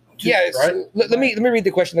Spawn. Yeah, right? so let me read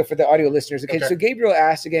the question though for the audio listeners. Okay, Okay. so Gabriel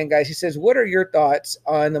asked again, guys. He says, "What are your thoughts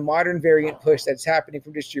on the modern variant push that's happening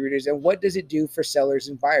from distributors, and what does it do for sellers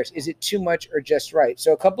and buyers? Is it too much or just right?"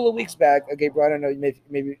 So a couple of weeks back, Gabriel, I don't know,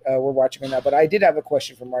 maybe we're watching or not, but I did have a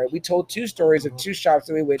question for Mario. We told two stories of two shops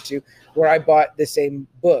that we went to where I bought the same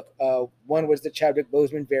book. One was the Chadwick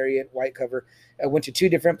Boseman variant white cover. I went to two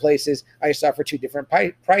different places. I saw for two different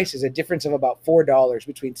prices, a difference of about $4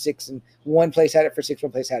 between $6 and one place had it for $6,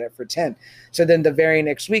 one place had it for $10. So then the very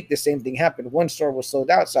next week, the same thing happened. One store was sold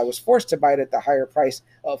out, so I was forced to buy it at the higher price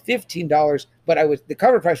of $15. But the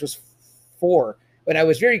cover price was $4. But I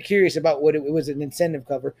was very curious about what it was, an incentive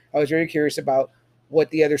cover. I was very curious about what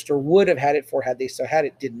the other store would have had it for had they still had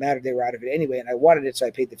it. Didn't matter; they were out of it anyway, and I wanted it, so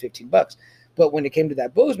I paid the $15. But when it came to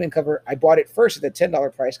that Boseman cover, I bought it first at the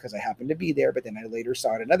 $10 price because I happened to be there. But then I later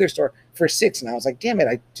saw it at another store for $6, and I was like, "Damn it!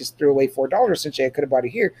 I just threw away $4 since I could have bought it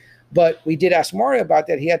here." But we did ask Mario about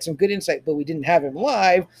that. He had some good insight, but we didn't have him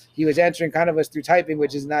live. He was answering kind of us through typing,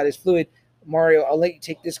 which is not as fluid. Mario, I'll let you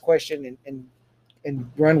take this question and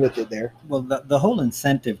run with it there. well, the whole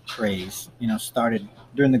incentive craze, started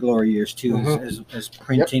during the glory years too, as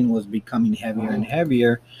printing was becoming heavier and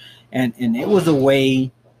heavier, and it was a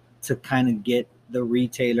way to kind of get the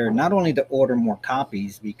retailer not only to order more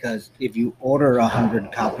copies, because if you order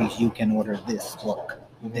 100 copies, you can order this book,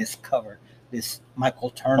 this cover, this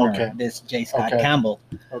Michael Turner, Okay. this J. Scott Okay. Campbell.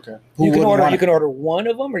 Okay. Who You can wouldn't want order. You it? can order one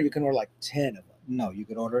of them, or you can order like 10 of them. No, you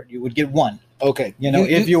could order. You would get one. Okay,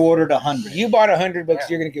 If you ordered 100. you bought 100 books, Yeah.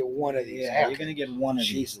 you're gonna get one of these. Yeah, you're gonna get one of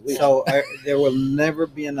these. Jeez Louise. So there will never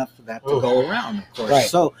be enough of that to Oof. go around, of course. Right.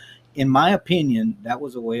 So, in my opinion, that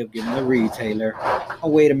was a way of giving the retailer a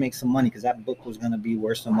way to make some money, because that book was gonna be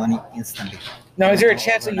worth some money instantly. Now, is there a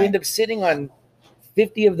chance that you end up sitting on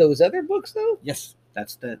 50 of those other books, though? Yes,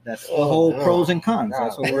 that's the Oh, whole no. pros and cons. No.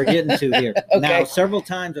 That's what we're getting to here. Okay. Now, several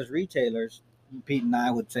times as retailers, Pete and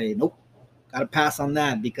I would say, "Nope, gotta pass on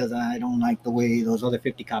that because I don't like the way those other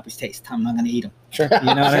 50 copies taste. I'm not gonna eat them." Sure. You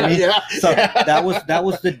know what I mean? Yeah. So that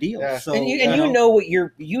was the deal. Yeah. So And you know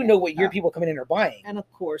what your people coming in are buying. And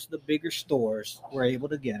of course, the bigger stores were able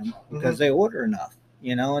to get them because they order enough,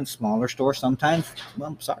 and smaller stores sometimes, well,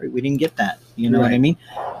 I'm sorry, we didn't get that. You know what I Right. mean?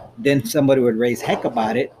 Then somebody would raise heck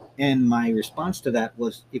about it. And my response to that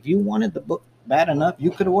was, if you wanted the book bad enough,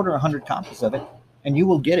 you could order 100 copies of it and you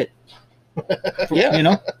will get it. Yeah. You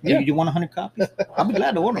know, Yeah. you want 100 copies? I'll be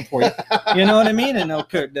glad to order them for you. You know what I mean? And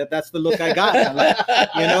okay, that's the look I got. I'm like,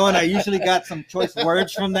 you know, and I usually got some choice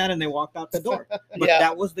words from that, and they walked out the door. But Yeah.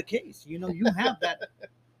 that was the case. You know, you have that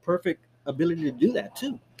perfect ability to do that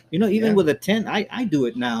too. You know, even Yeah. with a 10, I do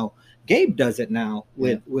it now. Gabe does it now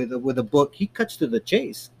with a book. He cuts to the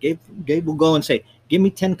chase. Gabe will go and say, "Give me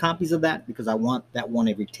 10 copies of that because I want that one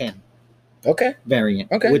every 10 Okay.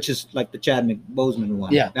 variant." Okay. Which is like the Chadwick Boseman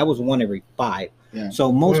one. Yeah. That was one every 5. Yeah.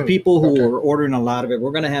 So most people who okay. were ordering a lot of it,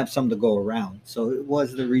 we're going to have some to go around. So it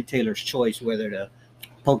was the retailer's choice whether to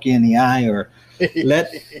poke you in the eye or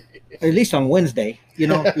let, at least on Wednesday, you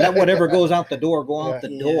know, let whatever goes out the door go out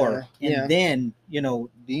the door. And Yeah. then, you know,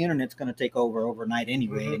 the internet's going to take over overnight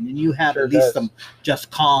anyway. Mhm. And then you have Sure at least does. some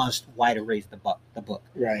just cause why to raise the book,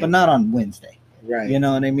 Right. but not on Wednesday. Right. You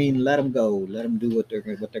know what I mean? Let them go. Let them do what they're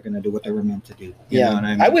going to do, what they were meant to do. You Yeah, know what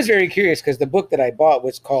I mean? I was very curious because the book that I bought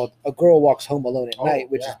was called "A Girl Walks Home Alone at Oh, Night,"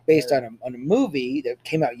 which yeah, is based yeah. on a movie that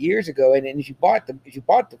came out years ago. And if you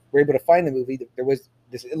were able to find the movie, there was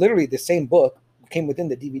this literally the same book came within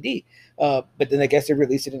the DVD. But then I guess they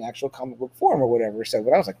released it in actual comic book form or whatever. So,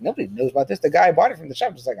 but I was like, nobody knows about this. The guy bought it from the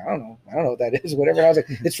shop. Was like, I don't know what that is, whatever. And I was like,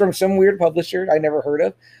 it's from some weird publisher I never heard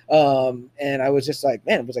of. And I was just like,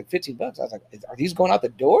 man, it was like $15. I was like, are these going out the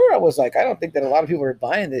door? I was like, I don't think that a lot of people are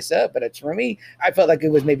buying this up. But it's, for me, I felt like it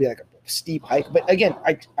was maybe like a steep hike. But again,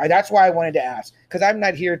 I that's why I wanted to ask, because I'm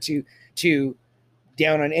not here to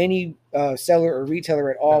down on any seller or retailer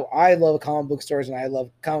at all. I love comic book stores and I love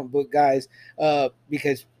comic book guys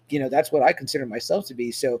because, you know, that's what I consider myself to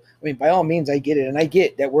be. So, I mean, by all means, I get it. And I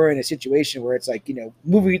get that we're in a situation where it's like, you know,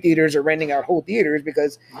 movie theaters are renting out whole theaters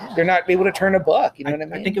because they're not able to turn a buck. You know what I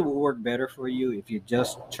mean? I think it will work better for you if you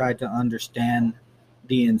just try to understand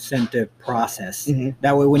the incentive process. Mhm.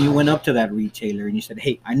 That way, when you went up to that retailer and you said,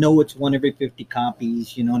 "Hey, I know it's one every 50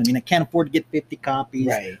 copies. You know what I mean? I can't afford to get 50 copies.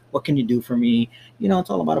 Right. What can you do for me?" You know, it's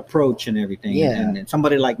all about approach and everything. Yeah. And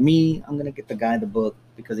somebody like me, I'm gonna get the guy the book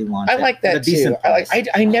because he wants. I like it at a that too. decent price,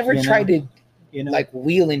 I never you know? tried to you know, like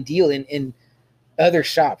wheel and deal in other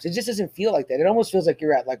shops. It just doesn't feel like that. It almost feels like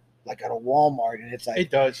you're at like at a Walmart and it's like, It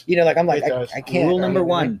does. you know, like I'm like, It does. I can't. rule number you know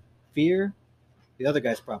what I mean? 1: fear the other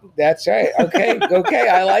guy's problem. That's right. Okay. Okay.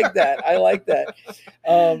 I like that. I like that.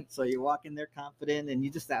 So you walk in there confident and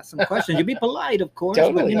you just ask some questions. You be polite, of course, but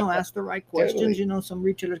Totally. you know, ask the right questions. Totally. You know, some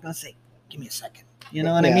retailer's gonna say, "Give me a second." You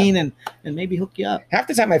know what Yeah. I mean? And maybe hook you up. Half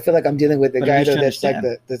the time I feel like I'm dealing with the But at guy least though you that's like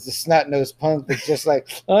understand. the snot nosed punk that's just like,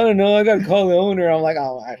 I don't know, I gotta call the owner. I'm like,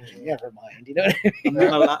 oh, actually, never mind. You know what I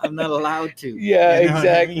mean? I'm not allowed to. Yeah, You know what I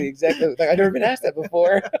exactly, mean? exactly. Like, I've never been asked that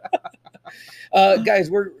before. Guys,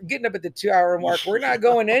 we're getting up at the 2-hour mark. We're not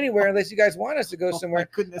going anywhere unless you guys want us to go Oh, my somewhere.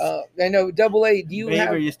 goodness. I know Double A, do you Babe,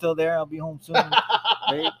 have are you still there? I'll be home soon.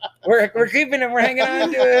 Babe. we're keeping him, we're hanging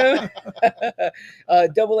on to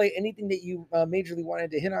him. Double A, anything that you majorly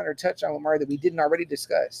wanted to hit on or touch on, Lamar, that we didn't already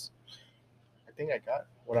discuss? I think I got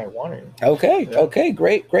what I wanted. Okay. Yeah. Okay.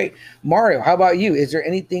 Great. Great. Mario, how about you? Is there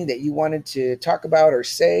anything that you wanted to talk about or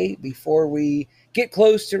say before we get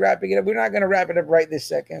close to wrapping it up? We're not going to wrap it up right this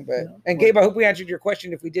second, but No. and Gabe, I hope we answered your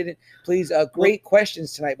question. If we didn't, please. Great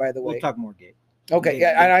questions tonight, by the way. We'll talk more, Gabe. Okay. Gabe,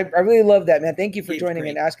 Yeah, and I really love that, man. Thank you for Gabe's joining great.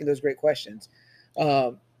 and asking those great questions.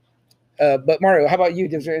 But Mario, how about you?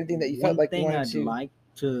 Is there anything that you felt One like you thing wanted I'd to? like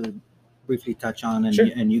to briefly touch on, and Sure.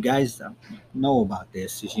 and you guys know about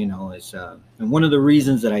this, is and one of the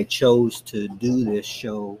reasons that I chose to do this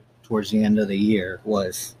show towards the end of the year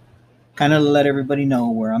was kind of to let everybody know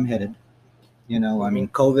where I'm headed. You know, I mean,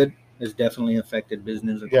 COVID has definitely affected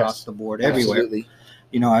business across Yes. the board everywhere. Absolutely.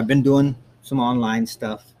 You know, I've been doing some online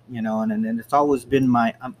stuff, you know, and it's always been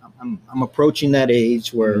I'm approaching that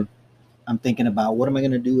age where I'm thinking about what am I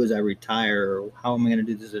going to do as I retire, or how am I going to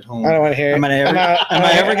do this at home? I don't want to hear it. Am I ever, I'm out. am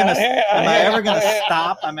I ever I'm gonna out. am I ever gonna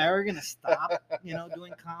stop? Am I ever gonna stop? You know,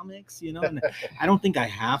 doing comics. You know, and I don't think I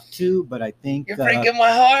have to, but I think You're breaking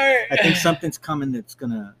my heart. I think something's coming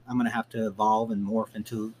I'm gonna have to evolve and morph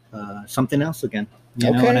into something else again.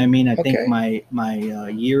 You know what I mean? I Okay. think my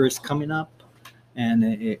year is coming up, and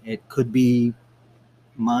it could be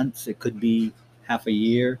months, it could be half a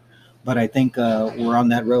year, but I think we're on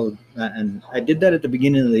that road. And I did that at the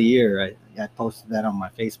beginning of the year. I posted that on my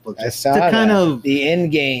Facebook I just saw to that. kind of The end there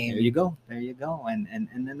game. you go,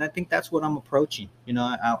 and I think that's what I'm approaching. You know,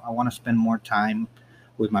 I want to spend more time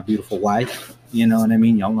with my beautiful wife. You know what I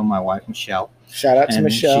mean? Y'all know my wife, Michelle. Shout out to And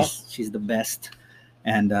Michelle. She's the best.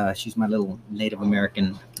 And she's my little Native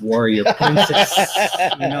American warrior princess.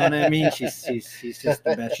 You know what I mean? She's just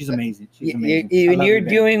the best. She's amazing. She's amazing. When you're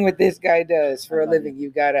doing what this guy does for a living, you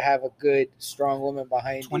got to have a good, strong woman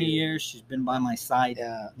behind 20 you. years, she's been by my side.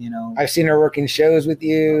 Yeah. You know, I've seen her working shows with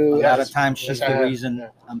you. a lot of times she's Yes, I the have. reason Yeah.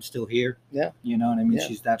 I'm still here. Yeah. You know what I mean? Yeah.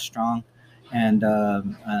 She's that strong. And,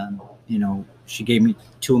 you know, she gave me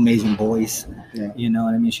 2 amazing boys. Yeah. You know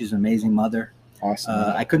what I mean? She's an amazing mother. Awesome.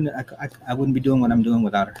 I wouldn't be doing what I'm doing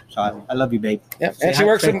without her. So I love you, babe. Yeah, Say and she hi-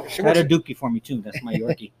 works say- with Had a Dookie for me too. That's my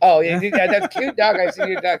Yorkie. Oh yeah, that's cute, dog. I see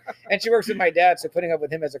your dog, and she works with my dad. So putting up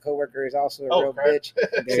with him as a coworker is also a real crap. bitch.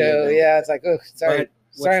 There you So go. yeah, it's like, oh, sorry, But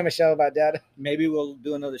sorry, Michelle, about dad. maybe we'll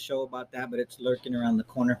do another show about that, but it's lurking around the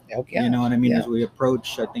corner. Okay. You know what I mean? Yeah. As we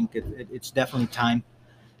approach, I think it's definitely time,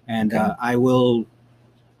 and Okay. I will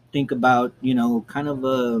think about kind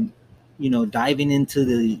of diving into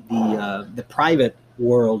the private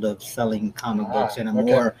world of selling comic books in a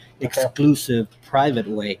okay. more exclusive private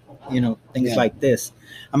way. Things Yeah. like this.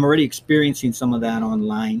 I'm already experiencing some of that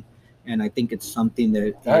online, and I think it's something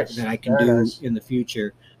that Nice. that I can Very do nice. in the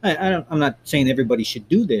future. I'm not saying everybody should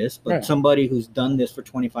do this, but Right. somebody who's done this for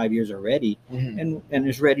 25 years already Mhm. and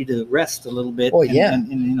is ready to rest a little bit. Oh, and, yeah.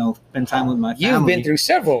 and spend time with my family. You've been through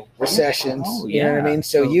several recessions. Oh, You know what I yeah. mean?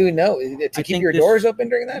 So So, to I keep think your this- doors open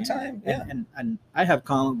during that Yeah. time. Yeah. And I have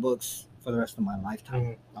comic books for the rest of my lifetime.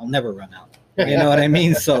 Mhm. I'll never run out. You know what I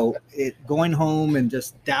mean? So going home and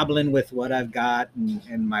just dabbling with what I've got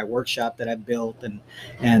and my workshop that I've built, and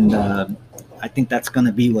I think that's going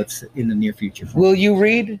to be what's in the near future. For me. Will you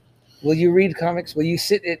read? Will you read comics? Will you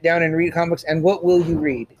sit it down and read comics? And what will you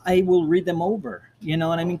read? I will read them over. You know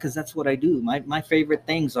what I mean? Because that's what I do. My favorite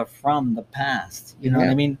things are from the past. You know what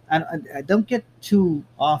Yeah. I mean? I don't get too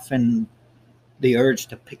often the urge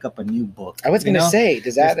to pick up a new book. I was you going to know? say,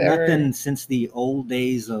 does that There's ever? nothing since the old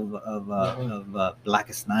days of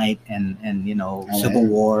Blackest Night and Oh, Civil yeah.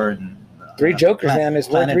 War and Three Jokers, man, is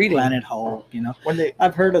worth Planet, reading. Planet Hulk. When they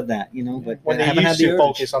I've heard of that. But when I they haven't had used the to urge.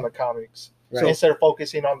 focus on the comics Right. instead of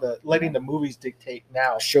focusing on letting the movies dictate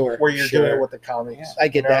now Sure. where you're sure. doing it with the comics. I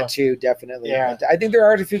get you know? that too, definitely. Yeah. I think there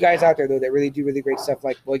are a few guys out there though that really do really great stuff.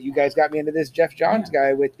 Like, well, you guys got me into this Jeff Johns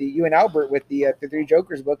guy with you and Albert with the Three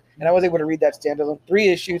Jokers book, and I was able to read that standalone, 3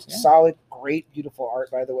 issues, Yeah. solid, great, beautiful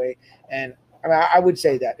art, by the way. And I mean, I would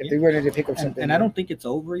say that if they were to pick up And, something, and I don't think it's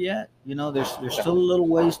over yet. There's still a little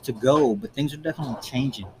ways to go, but things are definitely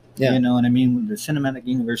changing. Yeah. You know what I mean? The cinematic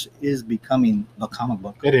universe is becoming a comic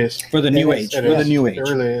book It is. for the It new is. age. It For the is. new age. It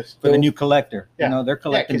really is. For the new collector. Yeah. They're Yeah,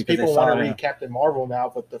 collecting because because they people saw want to it. read Captain Marvel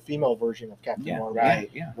now, but the female version of Captain Yeah, Marvel.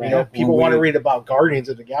 Right. Yeah. Right. You know, people When want to we- read about Guardians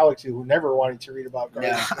of the Galaxy who never wanted to read about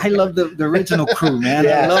Guardians. Yeah. I love the original crew, man.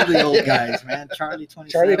 Yeah. I love the old guys, man. Charlie 27.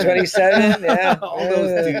 Charlie 27, yeah. All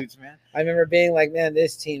those dudes, man. I remember being like, man,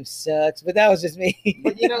 this team sucks, but that was just me.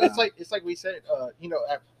 But it's like we said,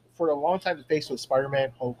 for a long time the face was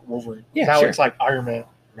Spider-Man, Hulk, Wolverine. Yeah, now sure. it's like Iron Man,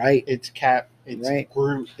 Right. it's Cap, it's Right.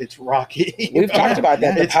 Groot, it's Rocky. We've talked about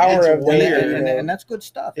that, the It's- power it's of the weird. And that's good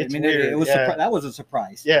stuff. It's I mean, weird, it was yeah. that was a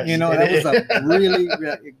surprise. Yes, that it was a is.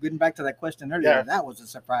 really getting back to that question earlier. Yeah. That was a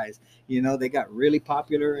surprise. They got really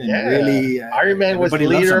popular and Yeah. really. Iron Man was the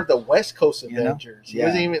everybody loves leader him. of the West Coast You know? Avengers.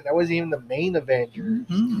 Yeah. That wasn't even the main Avengers.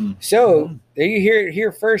 Mhm. So there you hear it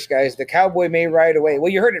here first, guys. The cowboy may ride away.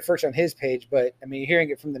 Well, you heard it first on his page, but I mean, you're hearing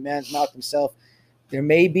it from the man's mouth himself. There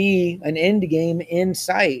may be an end game in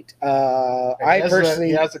sight. And I he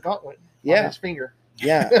personally, has a gauntlet Yeah. on his finger.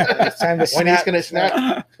 yeah, it's time to When he's snap. going to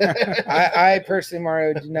snap. I personally,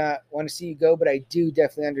 Mario, do not want to see you go, but I do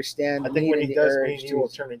definitely understand. I think when needing he the does, urge he to- will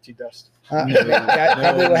turn into dust. that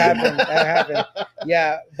probably No, will no. happen. That happened.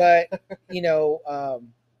 Yeah, but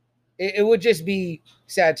it would just be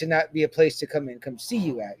sad to not be a place to come see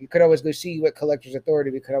you at. You could always go see you at Collectors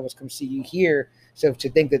Authority. We could always come see you here. So to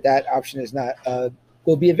think that option is not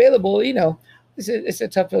will be available, it's a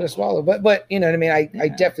tough pill to swallow. But you know what I mean. I Yeah.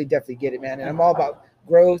 definitely get it, man. And I'm all about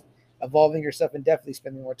growth, evolving yourself, and definitely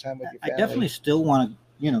spending more time with your I family. definitely still want to,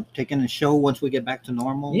 take in a show once we get back to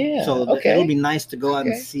normal. Yeah, So okay. it'll be nice to go out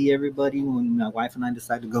Okay. and see everybody when my wife and I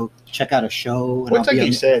decide to go check out a show. And What's I'll be like on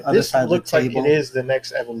you the said, other this side of the looks like it table. is the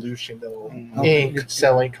next evolution, though. Mhm. In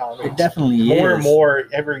selling comics. It definitely more is. and more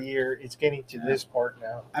every year, it's getting to Yeah. this part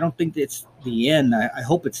now. I don't think it's the end. I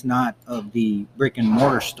hope it's not of the brick and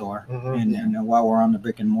mortar store. Mhm. And while we're on the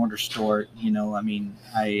brick and mortar store, if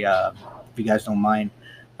you guys don't mind,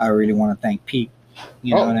 I really want to thank Pete.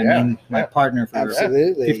 You know Oh, what I yeah, mean? My yeah. partner for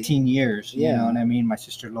Absolutely. 15 years. You Yeah. know what I mean? My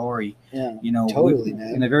sister Lori. Yeah. we- Totally,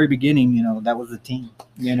 man. In the very beginning, that was the team.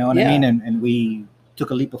 You know what Yeah. I mean? And we took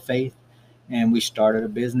a leap of faith. and we started a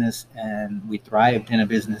business, and we thrived in a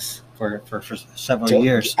business for several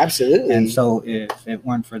years. Absolutely. And so if it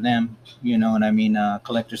weren't for them, you know what I mean,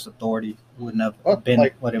 Collectors Authority wouldn't have been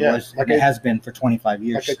what it was. Like it has been for 25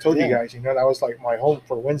 years. Like I told you guys, you know, that was like my home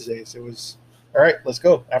for Wednesdays. It was, all right, let's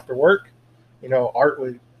go. After work, you know, Art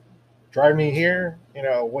would drive me here, you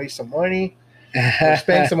know, waste some money, or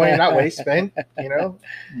spend some money, not waste, spend, you know,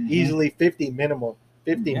 easily 50 minimum.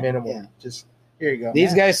 Yeah. Just here you go.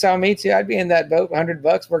 These guys saw me too. I'd be in that boat,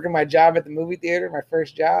 $100, working my job at the movie theater, my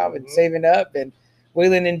first job, and saving up and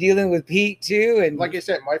wheeling and dealing with Pete too. And like I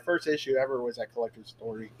said, my first issue ever was at Collector's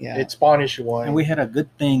Authority. Yeah. It's Spawn issue 1. And we had a good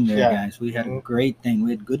thing there, guys. We had a great thing.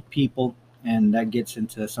 We had good people, and that gets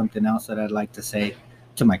into something else that I'd like to say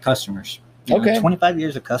to my customers. You know, 25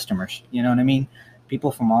 years of customers, you know what I mean?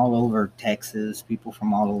 People from all over Texas, people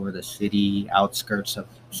from all over the city, outskirts of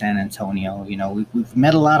San Antonio. You know, we've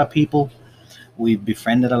met a lot of people. We've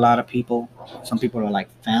befriended a lot of people. Some people are like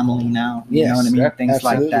family now. You know what I mean? Things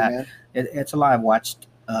like that. It's a lot. I've watched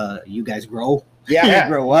you guys grow. Yeah,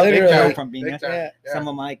 grow up. Literally. From being some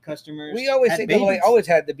of my customers. We always say Double A always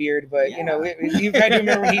had the beard, but you know, you've had to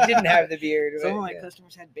remember when he didn't have the beard. Some of my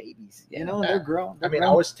customers had babies. You know, they're grown. I mean, I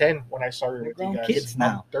was 10 when I started with you guys. Kids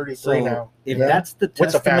now. I'm 33 now. If that's the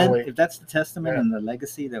testament, if that's the testament and the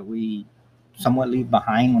legacy that we somewhat leave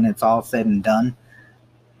behind when it's all said and done,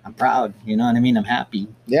 I'm proud. You know what I mean? I'm happy.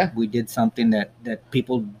 Yeah. We did something that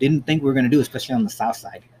people didn't think we were going to do, especially on the South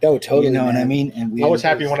Side. Oh, totally. You know what I mean? And I was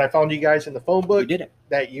happy when I found you guys in the phone book. We did it.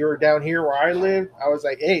 That you were down here where I lived. I was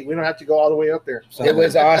like, hey, we don't have to go all the way up there. So it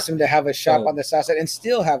was awesome to have a shop on the South Side and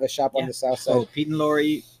still have a shop on the South Side. So Pete and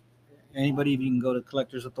Lori, anybody, if you can go to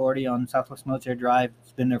Collectors Authority on Southwest Military Drive.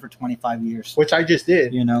 It's been there for 25 years. Which I just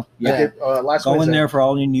did. You know, I did, last go Wednesday. in there for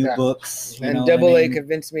all your new books. You and know Double A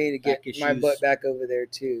convinced me to get my issues. butt back over there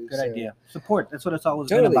too. Good idea. Support. That's what it's always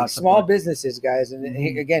Totally. been about. Small Support. businesses, guys, and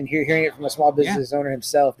again, hearing it from a small business owner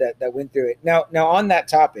himself that went through it. Now on that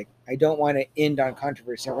topic, I don't want to end on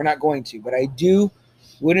controversy. We're not going to, but I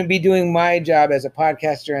wouldn't be doing my job as a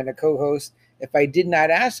podcaster and a co-host if I did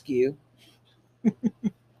not ask you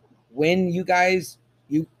when you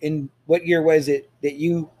in what year was it that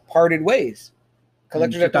you parted ways?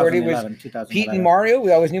 Collectors Authority was Pete and Mario.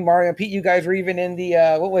 We always knew Mario and Pete. You guys were even in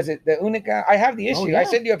the what was it? The Unica. I have the issue. I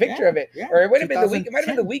sent you a picture of it, or it would have been the week. It might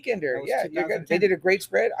have been the Weekender. Yeah, they did a great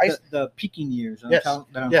spread. The peaking years.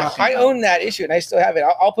 I own that issue, and I still have it.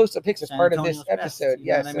 I'll post a picture as part of this episode.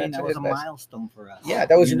 Yes, I mean that was a milestone for us. Yeah,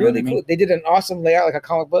 that was really cool. They did an awesome layout, like a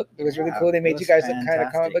comic book. It was really cool. They made you guys look kind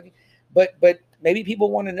of comic booky. But maybe people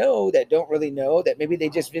want to know that don't really know that maybe they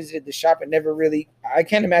just visited the shop and never really. I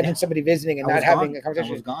can't imagine somebody visiting and not having a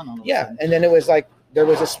conversation. I was gone all of a yeah, sudden. and then it was like there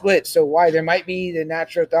was a split. So why? There might be the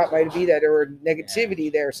natural thought might be that there were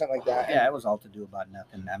negativity there or something like that. Yeah, it was all to do about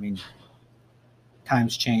nothing. I mean,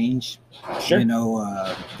 times change. Sure. You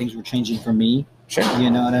know, things were changing for me. Sure. You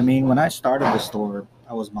know what I mean? When I started the store,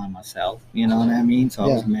 I was by myself. You know what I mean? So I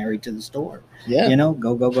was married to the store. Yeah. You know,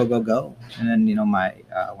 go. And then, you know,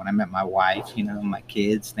 when I met my wife, you know, my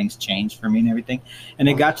kids, things changed for me and everything. And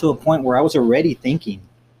it got to a point where I was already thinking,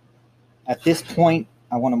 at this point,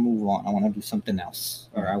 I want to move on. I want to do something else,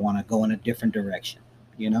 or I want to go in a different direction,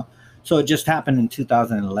 you know? So it just happened in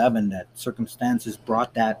 2011 that circumstances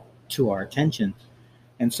brought that to our attention.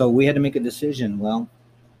 And so we had to make a decision. Well,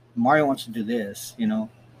 Mario wants to do this, you know,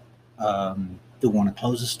 do we want to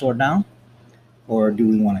close the store down, or do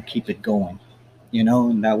we want to keep it going? You know,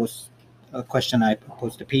 and that was a question I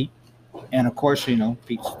posed to Pete. And of course, you know,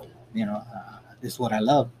 Pete's, you know, this is what I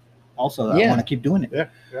love. Also, I want to keep doing it.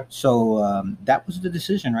 Yeah. So that was the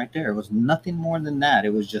decision right there. It was nothing more than that. It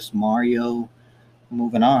was just Mario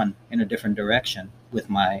moving on in a different direction with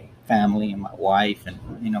my family and my wife and,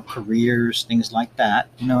 you know, careers, things like that.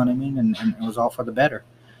 You know what I mean? And it was all for the better.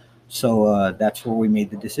 So that's where we made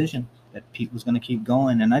the decision that Pete was going to keep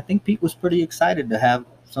going. And I think Pete was pretty excited to have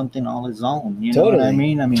something all his own. You know what I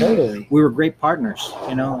mean? I mean, we were great partners.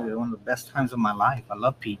 You know, one of the best times of my life. I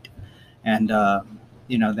love Pete. And,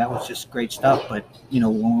 you know, that was just great stuff. But, you know,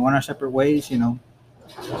 when we went our separate ways, you know,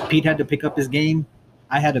 Pete had to pick up his game.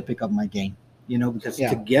 I had to pick up my game, you know, because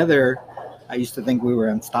together I used to think we were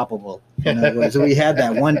unstoppable. You know, so we had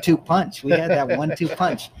that 1-2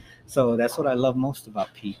 punch. So that's what I love most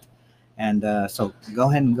about Pete. And so go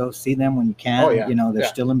ahead and go see them when you can. Oh, yeah. You know, they're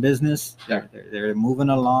still in business. Yeah. They're moving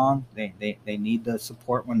along. They need the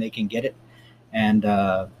support when they can get it. And,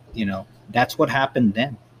 you know, that's what happened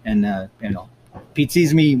then. And, you know, Pete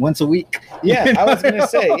sees me once a week. Yeah, I was gonna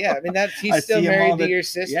say, yeah. I mean, he's I still see him married all to the- your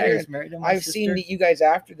sister. Yeah, he's and married to my I've sister. seen that you guys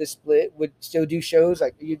after the split would still do shows.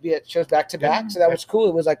 Like you'd be at shows back to back, so that was cool.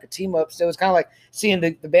 It was like a team up. So it was kind of like seeing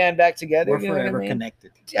the band back together. We're You know what I forever mean?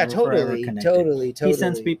 connected. Yeah, We're forever totally, connected. totally. He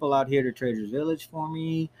sends people out here to Traders Village for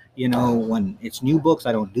me. You know, when it's new books,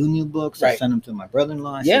 I don't do new books. I Right. send them to my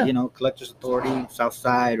brother-in-law. I Yeah. say, you know, Collectors Authority, South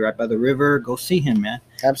Side, right by the river. Go see him, man.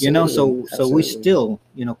 Absolutely. You know, so we Absolutely. still,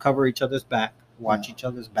 you know, cover each other's back, watch each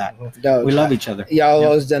other's back. No, We love each other. Y'all Yeah.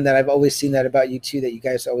 always done that. I've always seen that about you too. That you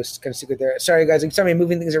guys always kind of secret there. Sorry, guys. I'm sorry,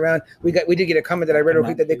 moving things around. We did get a comment that I read real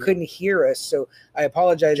quick that they couldn't hear us. So I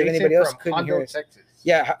apologize if anybody else couldn't hear us. Texas.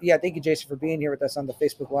 Yeah. Thank you, Jason, for being here with us on the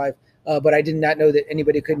Facebook Live. But I did not know that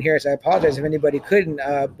anybody couldn't hear us. I apologize if anybody couldn't.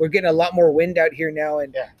 We're getting a lot more wind out here now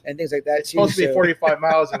and things like that It's too. supposed to be so- 45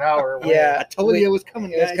 miles an hour. Yeah, I told you it was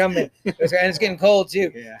coming, It's guys. coming. And it's getting cold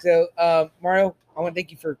too. Yeah. So, Mario, I want to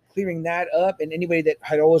thank you for clearing that up. And anybody that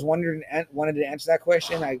had always wondered and wanted to answer that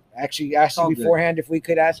question, I actually asked you All good. beforehand if we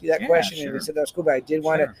could ask you that Yeah, question, and sure. they said that was cool. But I did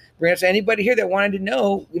want to Sure. bring up to anybody here that wanted to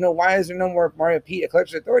know, you know, why is there no more Mario Pete at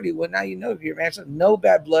Collectors Authority? Well, now you know your answer. No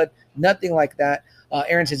bad blood, nothing like that.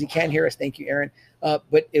 Aaron says he can't hear us. Thank you, Aaron.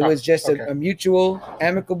 But it was just okay. a mutual,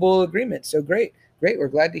 amicable agreement. So great. We're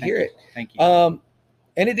glad to hear it. Thank you.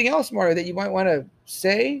 Anything else, Mario, that you might want to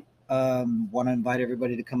say? Want to invite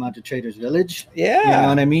everybody to come out to Traders Village. Yeah. You know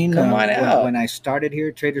what I mean? Come on out. When I started here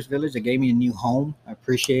at Traders Village, they gave me a new home. I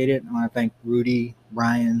appreciate it. I want to thank Rudy,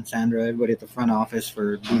 Brian, Sandra, everybody at the front office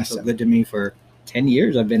for being so Awesome. good to me for 10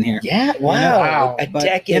 years I've been here. Yeah. Wow. A But,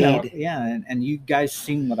 decade. you know, yeah, and you guys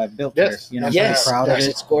seen what I've built Yes. here. You know, I'm Yes. pretty proud Gosh, of it.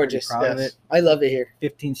 it's gorgeous. Pretty proud of Yes. it. I love it here.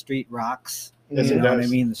 15th Street rocks. Yes, You it know what I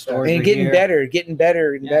does. mean? The stores And are getting here. better and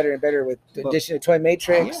Yeah. better and better with the But- addition of Toy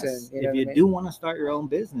Matrix. Yes. And you know If what you I mean? do want to start your own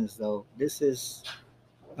business, though, this is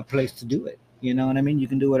a place to do it. You know what I mean? You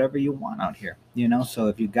can do whatever you want out here. You know, so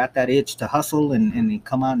if you got that itch to hustle and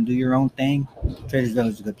come out and do your own thing, Traders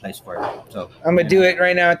Village is a good place for it. So I'm gonna do it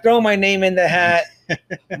right now. Throw my name in the hat.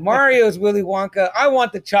 Mario's Willy Wonka. I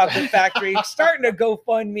want the chocolate factory. Starting to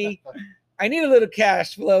GoFundMe. I need a little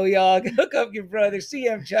cash flow, y'all. Hook up your brother,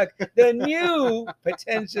 CM Chuck. The new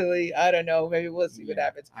potentially, I don't know. Maybe we'll see what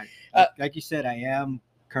happens. like you said, I am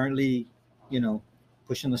currently, you know,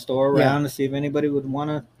 pushing the store Yeah. around to see if anybody would want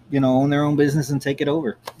to, you know, own their own business and take it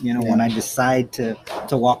over. You know, Yeah. when I decide to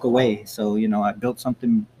walk away. So, you know, I built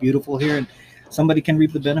something beautiful here, and somebody can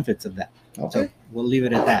reap the benefits of that. So we'll leave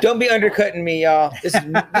it at that. Don't be undercutting me, y'all. This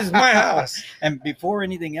is my house. And before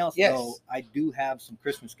anything else, Yes. though, I do have some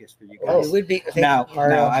Christmas gifts for you Oh, guys. it would be thank Now, you,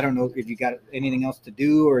 Mario. I don't know if you got anything else to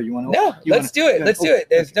do or you want to. No, let's do it. Let's do it.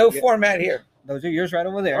 There's no format here. Those are yours right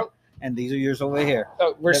over there, Oh. and these are yours over here.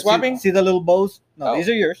 Oh, we're See- swapping. See the little bows? No, Oh. these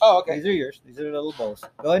are yours. Oh, okay. These are yours. These are the little bows.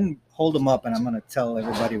 Go ahead and hold them up, and I'm gonna tell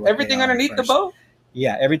everybody what Everything they are underneath the first. bow.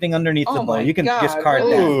 Yeah, everything underneath the Oh bow. my You can God, discard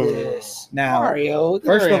look at that. Ooh. this. Now, Mario.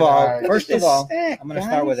 First Very of all, nice. first Look at of all, this stack, I'm gonna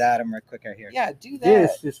start with guys. Adam right quick right here. Yeah, do that.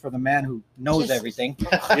 This is for the man who knows Just- everything.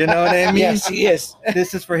 You know what I mean? Yes, he is.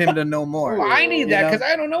 This is for him to know more. Well, I need You that know? because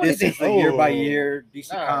I don't know This anything. is the year by Oh, year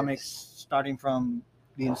DC nice. Comics, starting from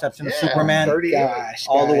the inception of Yeah, Superman 30 Gosh,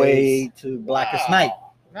 all the guys. way to Blackest Night.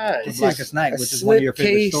 Nice. To This Blackest is Night, a which is one of your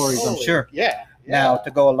favorite slipcase. stories, I'm Holy- sure. Yeah. Now, to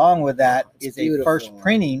go along with that It's is a first beautiful.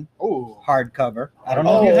 printing Ooh. hardcover. I don't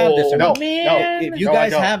know if you have this or no, not. man. If you No, I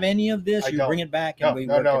guys don't. have any of this, I you don't. bring it back and No, we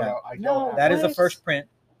no, work no, it no. out. I No. don't. That is a What? first print.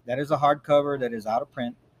 That is a hardcover that is out of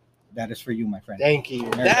print. That is for you, my friend. Thank you.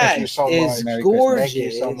 Merry That Thank you so is much. Merry gorgeous. Thank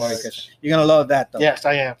you so Merry much. Christmas. You're gonna love that though. Yes,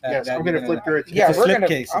 I am. That- Yes, that I'm you're gonna flip gonna- through it. Yeah, It's a we're slip gonna.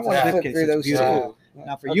 case. I It's a want to slip flip case. through It's those beautiful. too.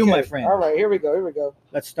 Now for you, my Okay. friend. All right, here we go. Here we go.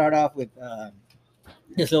 Let's start off with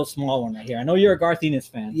this little small one right here. I know you're a Garth Ennis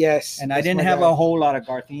fan. Yes, And I that's didn't my have guy. a whole lot of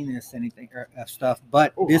Garth Ennis anything stuff,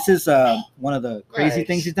 but Ooh. this is one of the crazy Nice.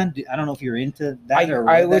 things he's done. I don't know if you're into that or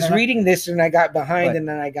I read that was or not. reading this and I got behind But and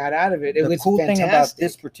then I got out of it. It The was cool fantastic. thing about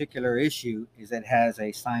this particular issue is it has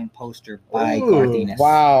a signed poster by Ooh, Garth Ennis.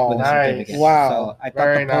 Wow. With a Nice. certificate. Wow. So I thought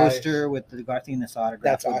Very the poster with the Garth Ennis autograph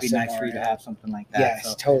That's would be awesome, nice for you to Mario. have something like that. Yes,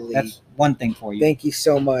 So totally. that's one thing for you. Thank you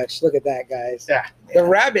so much. Look at that, guys. Yeah. The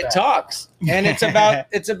rabbit Yeah. talks, and it's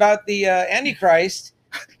about the Antichrist,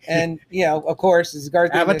 and of course, it's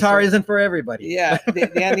Garth Ennis. Avatar isn't for everybody. Yeah,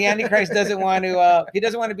 the Antichrist doesn't want to. He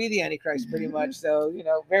doesn't want to be the Antichrist, pretty much. So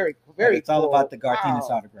very, very. It's all cool. about the Garth Wow. Ennis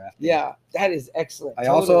autograph. Yeah, that is excellent. I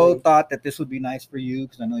Totally. also thought that this would be nice for you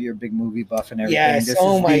because I know you're a big movie buff and everything. Yes. This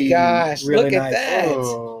Oh is my the gosh. really Look at nice that.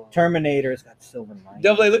 Oh. Terminator. It's got silver lining.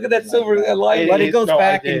 Double A, look at that silver light. But It it goes is- no, I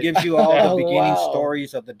back did. and gives you all Oh, the beginning wow.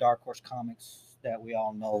 stories of the Dark Horse Comics that we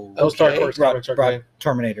all know Those Dark Horse comics are brought good.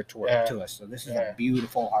 Terminator to Yeah. us. So this is Yeah. a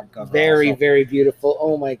beautiful hardcover. Very, also. very beautiful.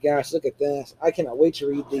 Oh my gosh, look at this. I cannot wait to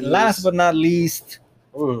read these. And last but not least,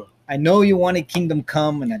 Ooh, I know you wanted Kingdom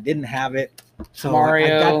Come, and I didn't have it. So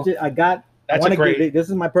Mario. I That's want a to give great. it. This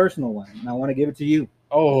is my personal one, and I want to give it to you.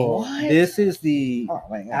 Oh, This is the Oh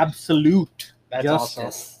my gosh. Absolute That's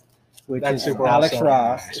Justice, which That's is super Alex awesome.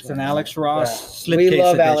 Ross. It's an Alex Ross Yeah. slipcase We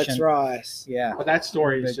love edition. Alex Ross. Yeah, but that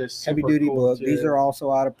story is the just heavy super duty cool, book. too. These are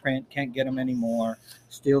also out of print. Can't get them anymore.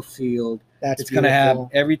 Still sealed. That's It's going to have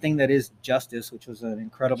beautiful. everything that is Justice, which was an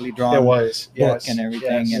incredibly It drawn was book yes, and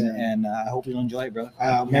everything. yes. And I hope you'll enjoy it, brother.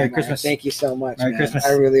 Oh, Merry man, Christmas. Thank you so much. Merry man. Christmas.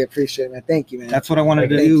 I really appreciate it, man. Thank you, man. That's what I wanted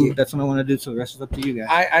to Thank do. you. That's what I want to do. So the rest is up to you guys.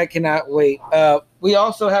 I cannot wait. We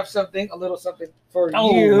also have something, a little something for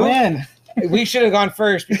oh you. man, We should have gone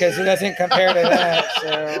first because it doesn't compare to that.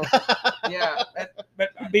 So yeah, but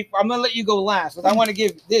I'm gonna let you go last because I want to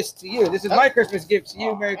give this to you. This is my Christmas gift to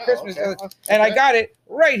you. Merry Christmas, and I got it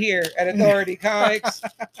right here at Authority Comics.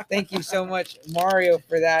 Thank you so much, Mario,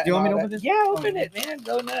 for that. Do you want me and to all open that. this? Yeah, open it, man.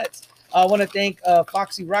 Go nuts. I want to thank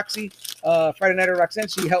Foxy Roxy, Friday Night at Roxanne.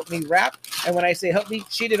 She helped me rap, and when I say help me,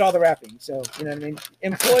 she did all the rapping. So you know what I mean.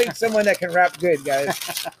 Employ someone that can rap good, guys.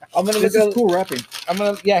 I'm gonna this look. is cool rapping. I'm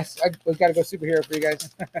gonna. Yes, we gotta go superhero for you guys.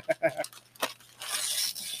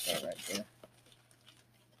 All right, there.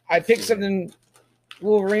 I picked something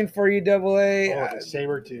Wolverine for you, Double A. Oh, the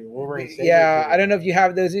Saber too. Wolverine Saber Yeah, too. I don't know if you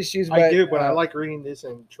have those issues, but I do, but I like reading this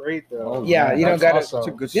in trade though. Oh, yeah, you don't That's gotta-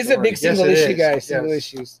 awesome. This is a big Yes, single it issue, is. guys. Single Yes.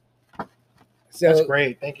 issues. That's So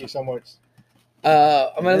great. Thank you so much. I'm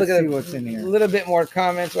gonna Let's look see at what's in a here. little bit more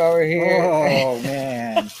comments while we're here. Oh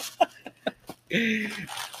man,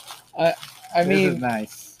 I this is mean,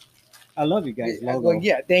 nice. I love you guys. Logo. well,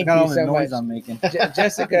 yeah, thank Look at all you the so noise much. I'm making.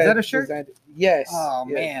 Jessica, Is that a shirt? designed- Yes. Oh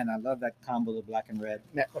yes. man, I love that combo of black and red.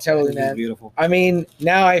 Totally, This is man. beautiful. I mean,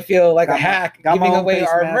 now I feel like a Got my- hack Got my giving own away face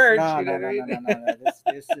our mask. merch. No, you know no, what I no, mean?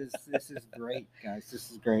 no. This is great, guys.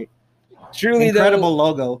 This is great. Truly, Incredible though,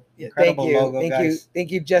 logo. yeah, Incredible thank you, logo, thank guys.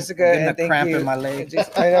 you, Jessica, I'm getting and a thank cramp you. in my leg.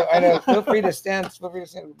 I know. Feel free to stand. Feel free to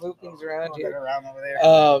stand. Move things around Look here. around over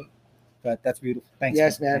there. But that's beautiful. Thanks.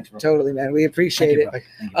 yes, man, Thanks, bro. totally, man. We Thank appreciate you, it. bro.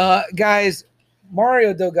 Thank you. Guys,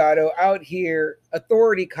 Mario Delgado out here,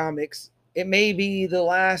 Authority Comics. It may be the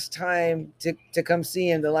last time to come see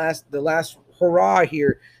him, the last hurrah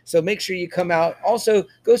here. So make sure you come out. Also,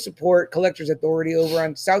 go support Collectors Authority over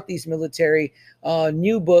on Southeast Military.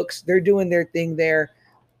 New books, they're doing their thing there.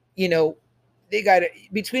 You know, they got it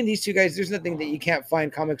between these two guys. There's nothing that you can't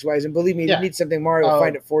find comics wise. And believe me, if Yeah. you need something, Mario will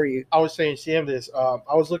find it for you. I was saying, CM, this.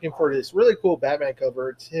 I was looking for this really cool Batman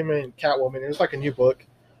cover. It's him and Catwoman. It was like a new book.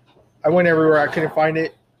 I went everywhere. I couldn't find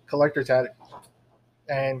it. Collectors had it,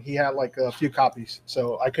 and he had like a few copies.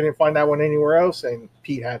 So I couldn't find that one anywhere else, and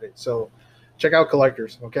Pete had it. So check out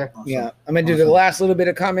Collectors. Okay. Awesome. Yeah, I'm gonna do the Awesome. last little bit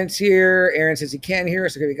of comments here. Aaron says he can't hear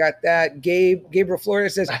us. Okay, we got that. Gabriel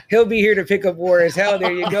Flores says he'll be here to pick up War as Hell.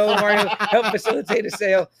 There you go, Mario. Help facilitate a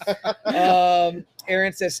sale.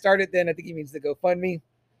 Aaron says start it then. I think he means the GoFundMe.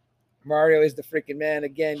 Mario is the freaking man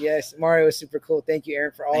again. Yes, Mario is super cool. Thank you,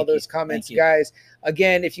 Aaron, for all Thank those you. comments, Thank you. guys.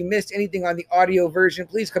 Again, if you missed anything on the audio version,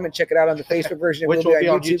 please come and check it out on the Facebook version. It Which will be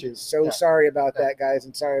on YouTube. So Yeah. sorry about that, guys.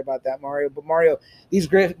 I'm sorry about that, Mario. But Mario, these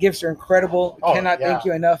gifts are incredible. Oh, Cannot yeah. thank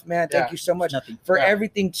you enough, man. Thank Yeah. you so much Nothing. for Yeah.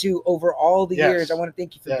 everything too over all the Yes. years. I want to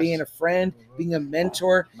thank you for Yes. being a friend, Mhm. being a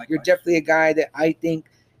mentor. You're Likewise. definitely a guy that I think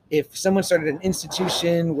if someone started an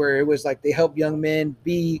institution where it was like they help young men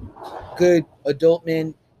be good adult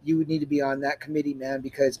men, you would need to be on that committee, man,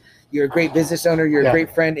 because you're a great business owner, you're a Yeah. great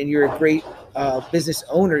friend, and you're a great business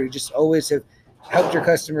owner. You just always have helped your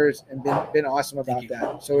customers and been awesome about Thank you.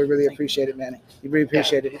 that. So we really Thank you. appreciate it, man. We really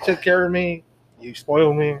appreciate You it. took care of me. You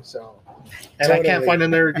spoiled me. So, and I Totally. can't find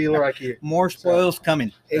another dealer like you. More spoils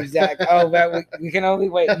coming. Exactly. Oh, but we can only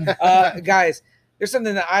wait. Guys, there's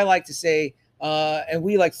something that I like to say, and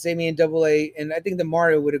we like to say, me and Double A, and I think that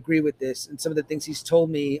Mario would agree with this, and some of the things he's told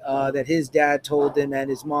me that his dad told him and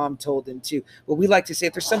his mom told him too. But we like to say,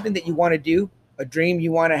 if there's something that you want to do, a dream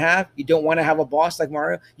you want to have, you don't want to have a boss like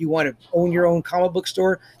Mario, you want to own your own comic book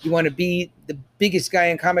store, you want to be the biggest guy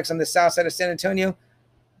in comics on the south side of San Antonio,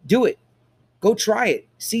 do it. Go try it.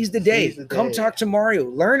 Seize the day. Seize the Come day. talk to Mario.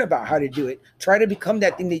 Learn about how to do it. Try to become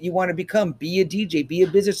that thing that you want to become. Be a DJ. Be a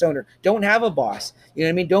business owner. Don't have a boss. You know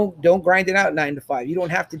what I mean? Don't grind it out 9 to 5. You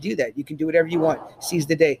don't have to do that. You can do whatever you want. Seize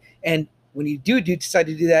the day. And when you do decide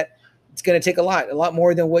to do that, it's going to take a lot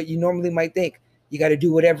more than what you normally might think. You got to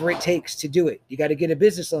do whatever it takes to do it. You got to get a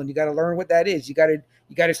business loan. You got to learn what that is. You got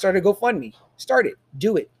to start a GoFundMe. Start it.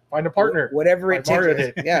 Do it. Find a partner. Whatever it Like Mario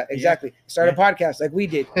takes. did. Yeah, exactly. Start a podcast like we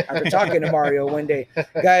did after talking to Mario one day.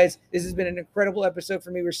 Guys, this has been an incredible episode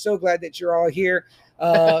for me. We're so glad that you're all here.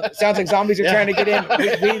 Sounds like zombies are trying to get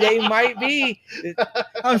in. They might be.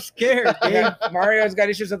 I'm scared. Yeah, Mario's got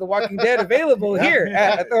issues of The Walking Dead available here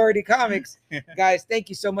at Authority Comics. Guys, thank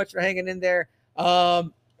you so much for hanging in there.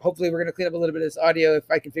 Hopefully, we're going to clean up a little bit of this audio. If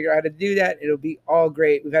I can figure out how to do that, it'll be all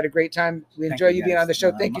great. We've had a great time. We enjoy you being on the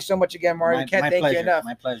show. Thank you so much again, Mario. Can't thank you enough.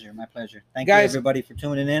 My pleasure. Thank you, everybody, for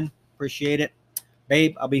tuning in. Appreciate it.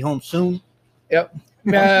 Babe, I'll be home soon. Yep.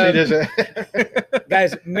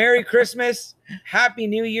 Guys, Merry Christmas. Happy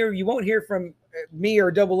New Year. You won't hear from me or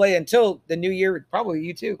Double A until the new year. Probably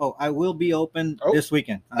you too. Oh, I will be open this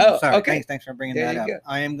weekend. Sorry. Okay. Thanks for bringing that up. Go.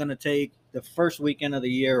 I am going to take the first weekend of the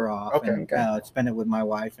year off and spend it with my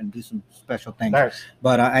wife and do some special things. Nice.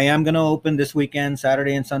 But I am going to open this weekend,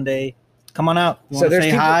 Saturday and Sunday. Come on out. So there's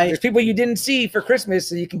people, hi. There's people you didn't see for Christmas,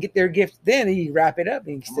 so you can get their gift then and you wrap it up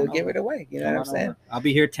and you can still give it away. You know what I'm saying? I'll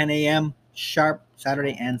be here 10 a.m. sharp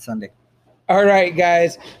Saturday and Sunday. All right,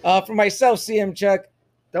 guys. For myself, CM Chuck,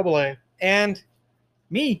 Double A, and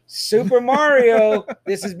me, Super Mario.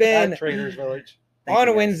 This has been Traders Village on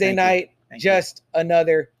a Wednesday night, just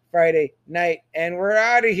another Friday night, and we're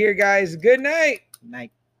out of here, guys. Good night.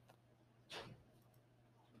 Night.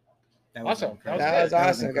 That was awesome. That was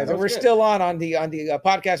awesome, guys. We're still on the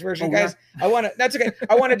podcast version, guys. That's okay.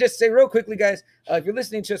 I want to just say real quickly, guys. If you're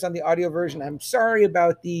listening to us on the audio version, I'm sorry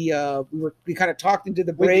about the we kind of talked into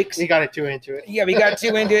the breaks. We got too into it. Yeah, we got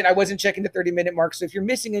too into it. I wasn't checking the 30-minute mark. So if you're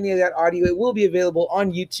missing any of that audio, it will be available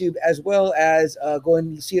on YouTube as well as go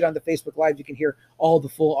and see it on the Facebook Live. You can hear all the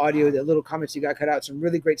full audio, the little comments you got cut out, some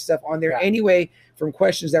really great stuff on there. Yeah. Anyway, from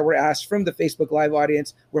questions that were asked from the Facebook Live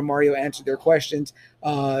audience where Mario answered their questions.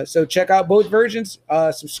 So check out both versions.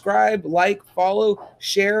 Subscribe, like, follow,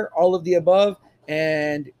 share, all of the above.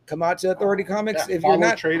 And come out to Authority Comics. Yeah, if you're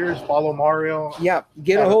not traders, follow Mario. Yeah,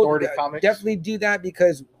 get a hold. Definitely do that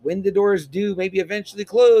because when the doors do maybe eventually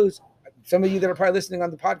close, some of you that are probably listening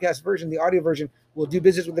on the podcast version, the audio version, will do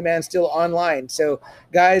business with the man still online. So,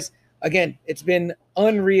 guys, again, it's been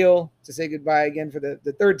unreal to say goodbye again for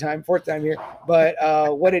the fourth time here. But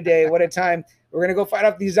what a day, what a time. We're gonna go fight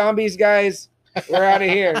off these zombies, guys. We're out of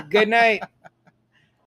here. Good night.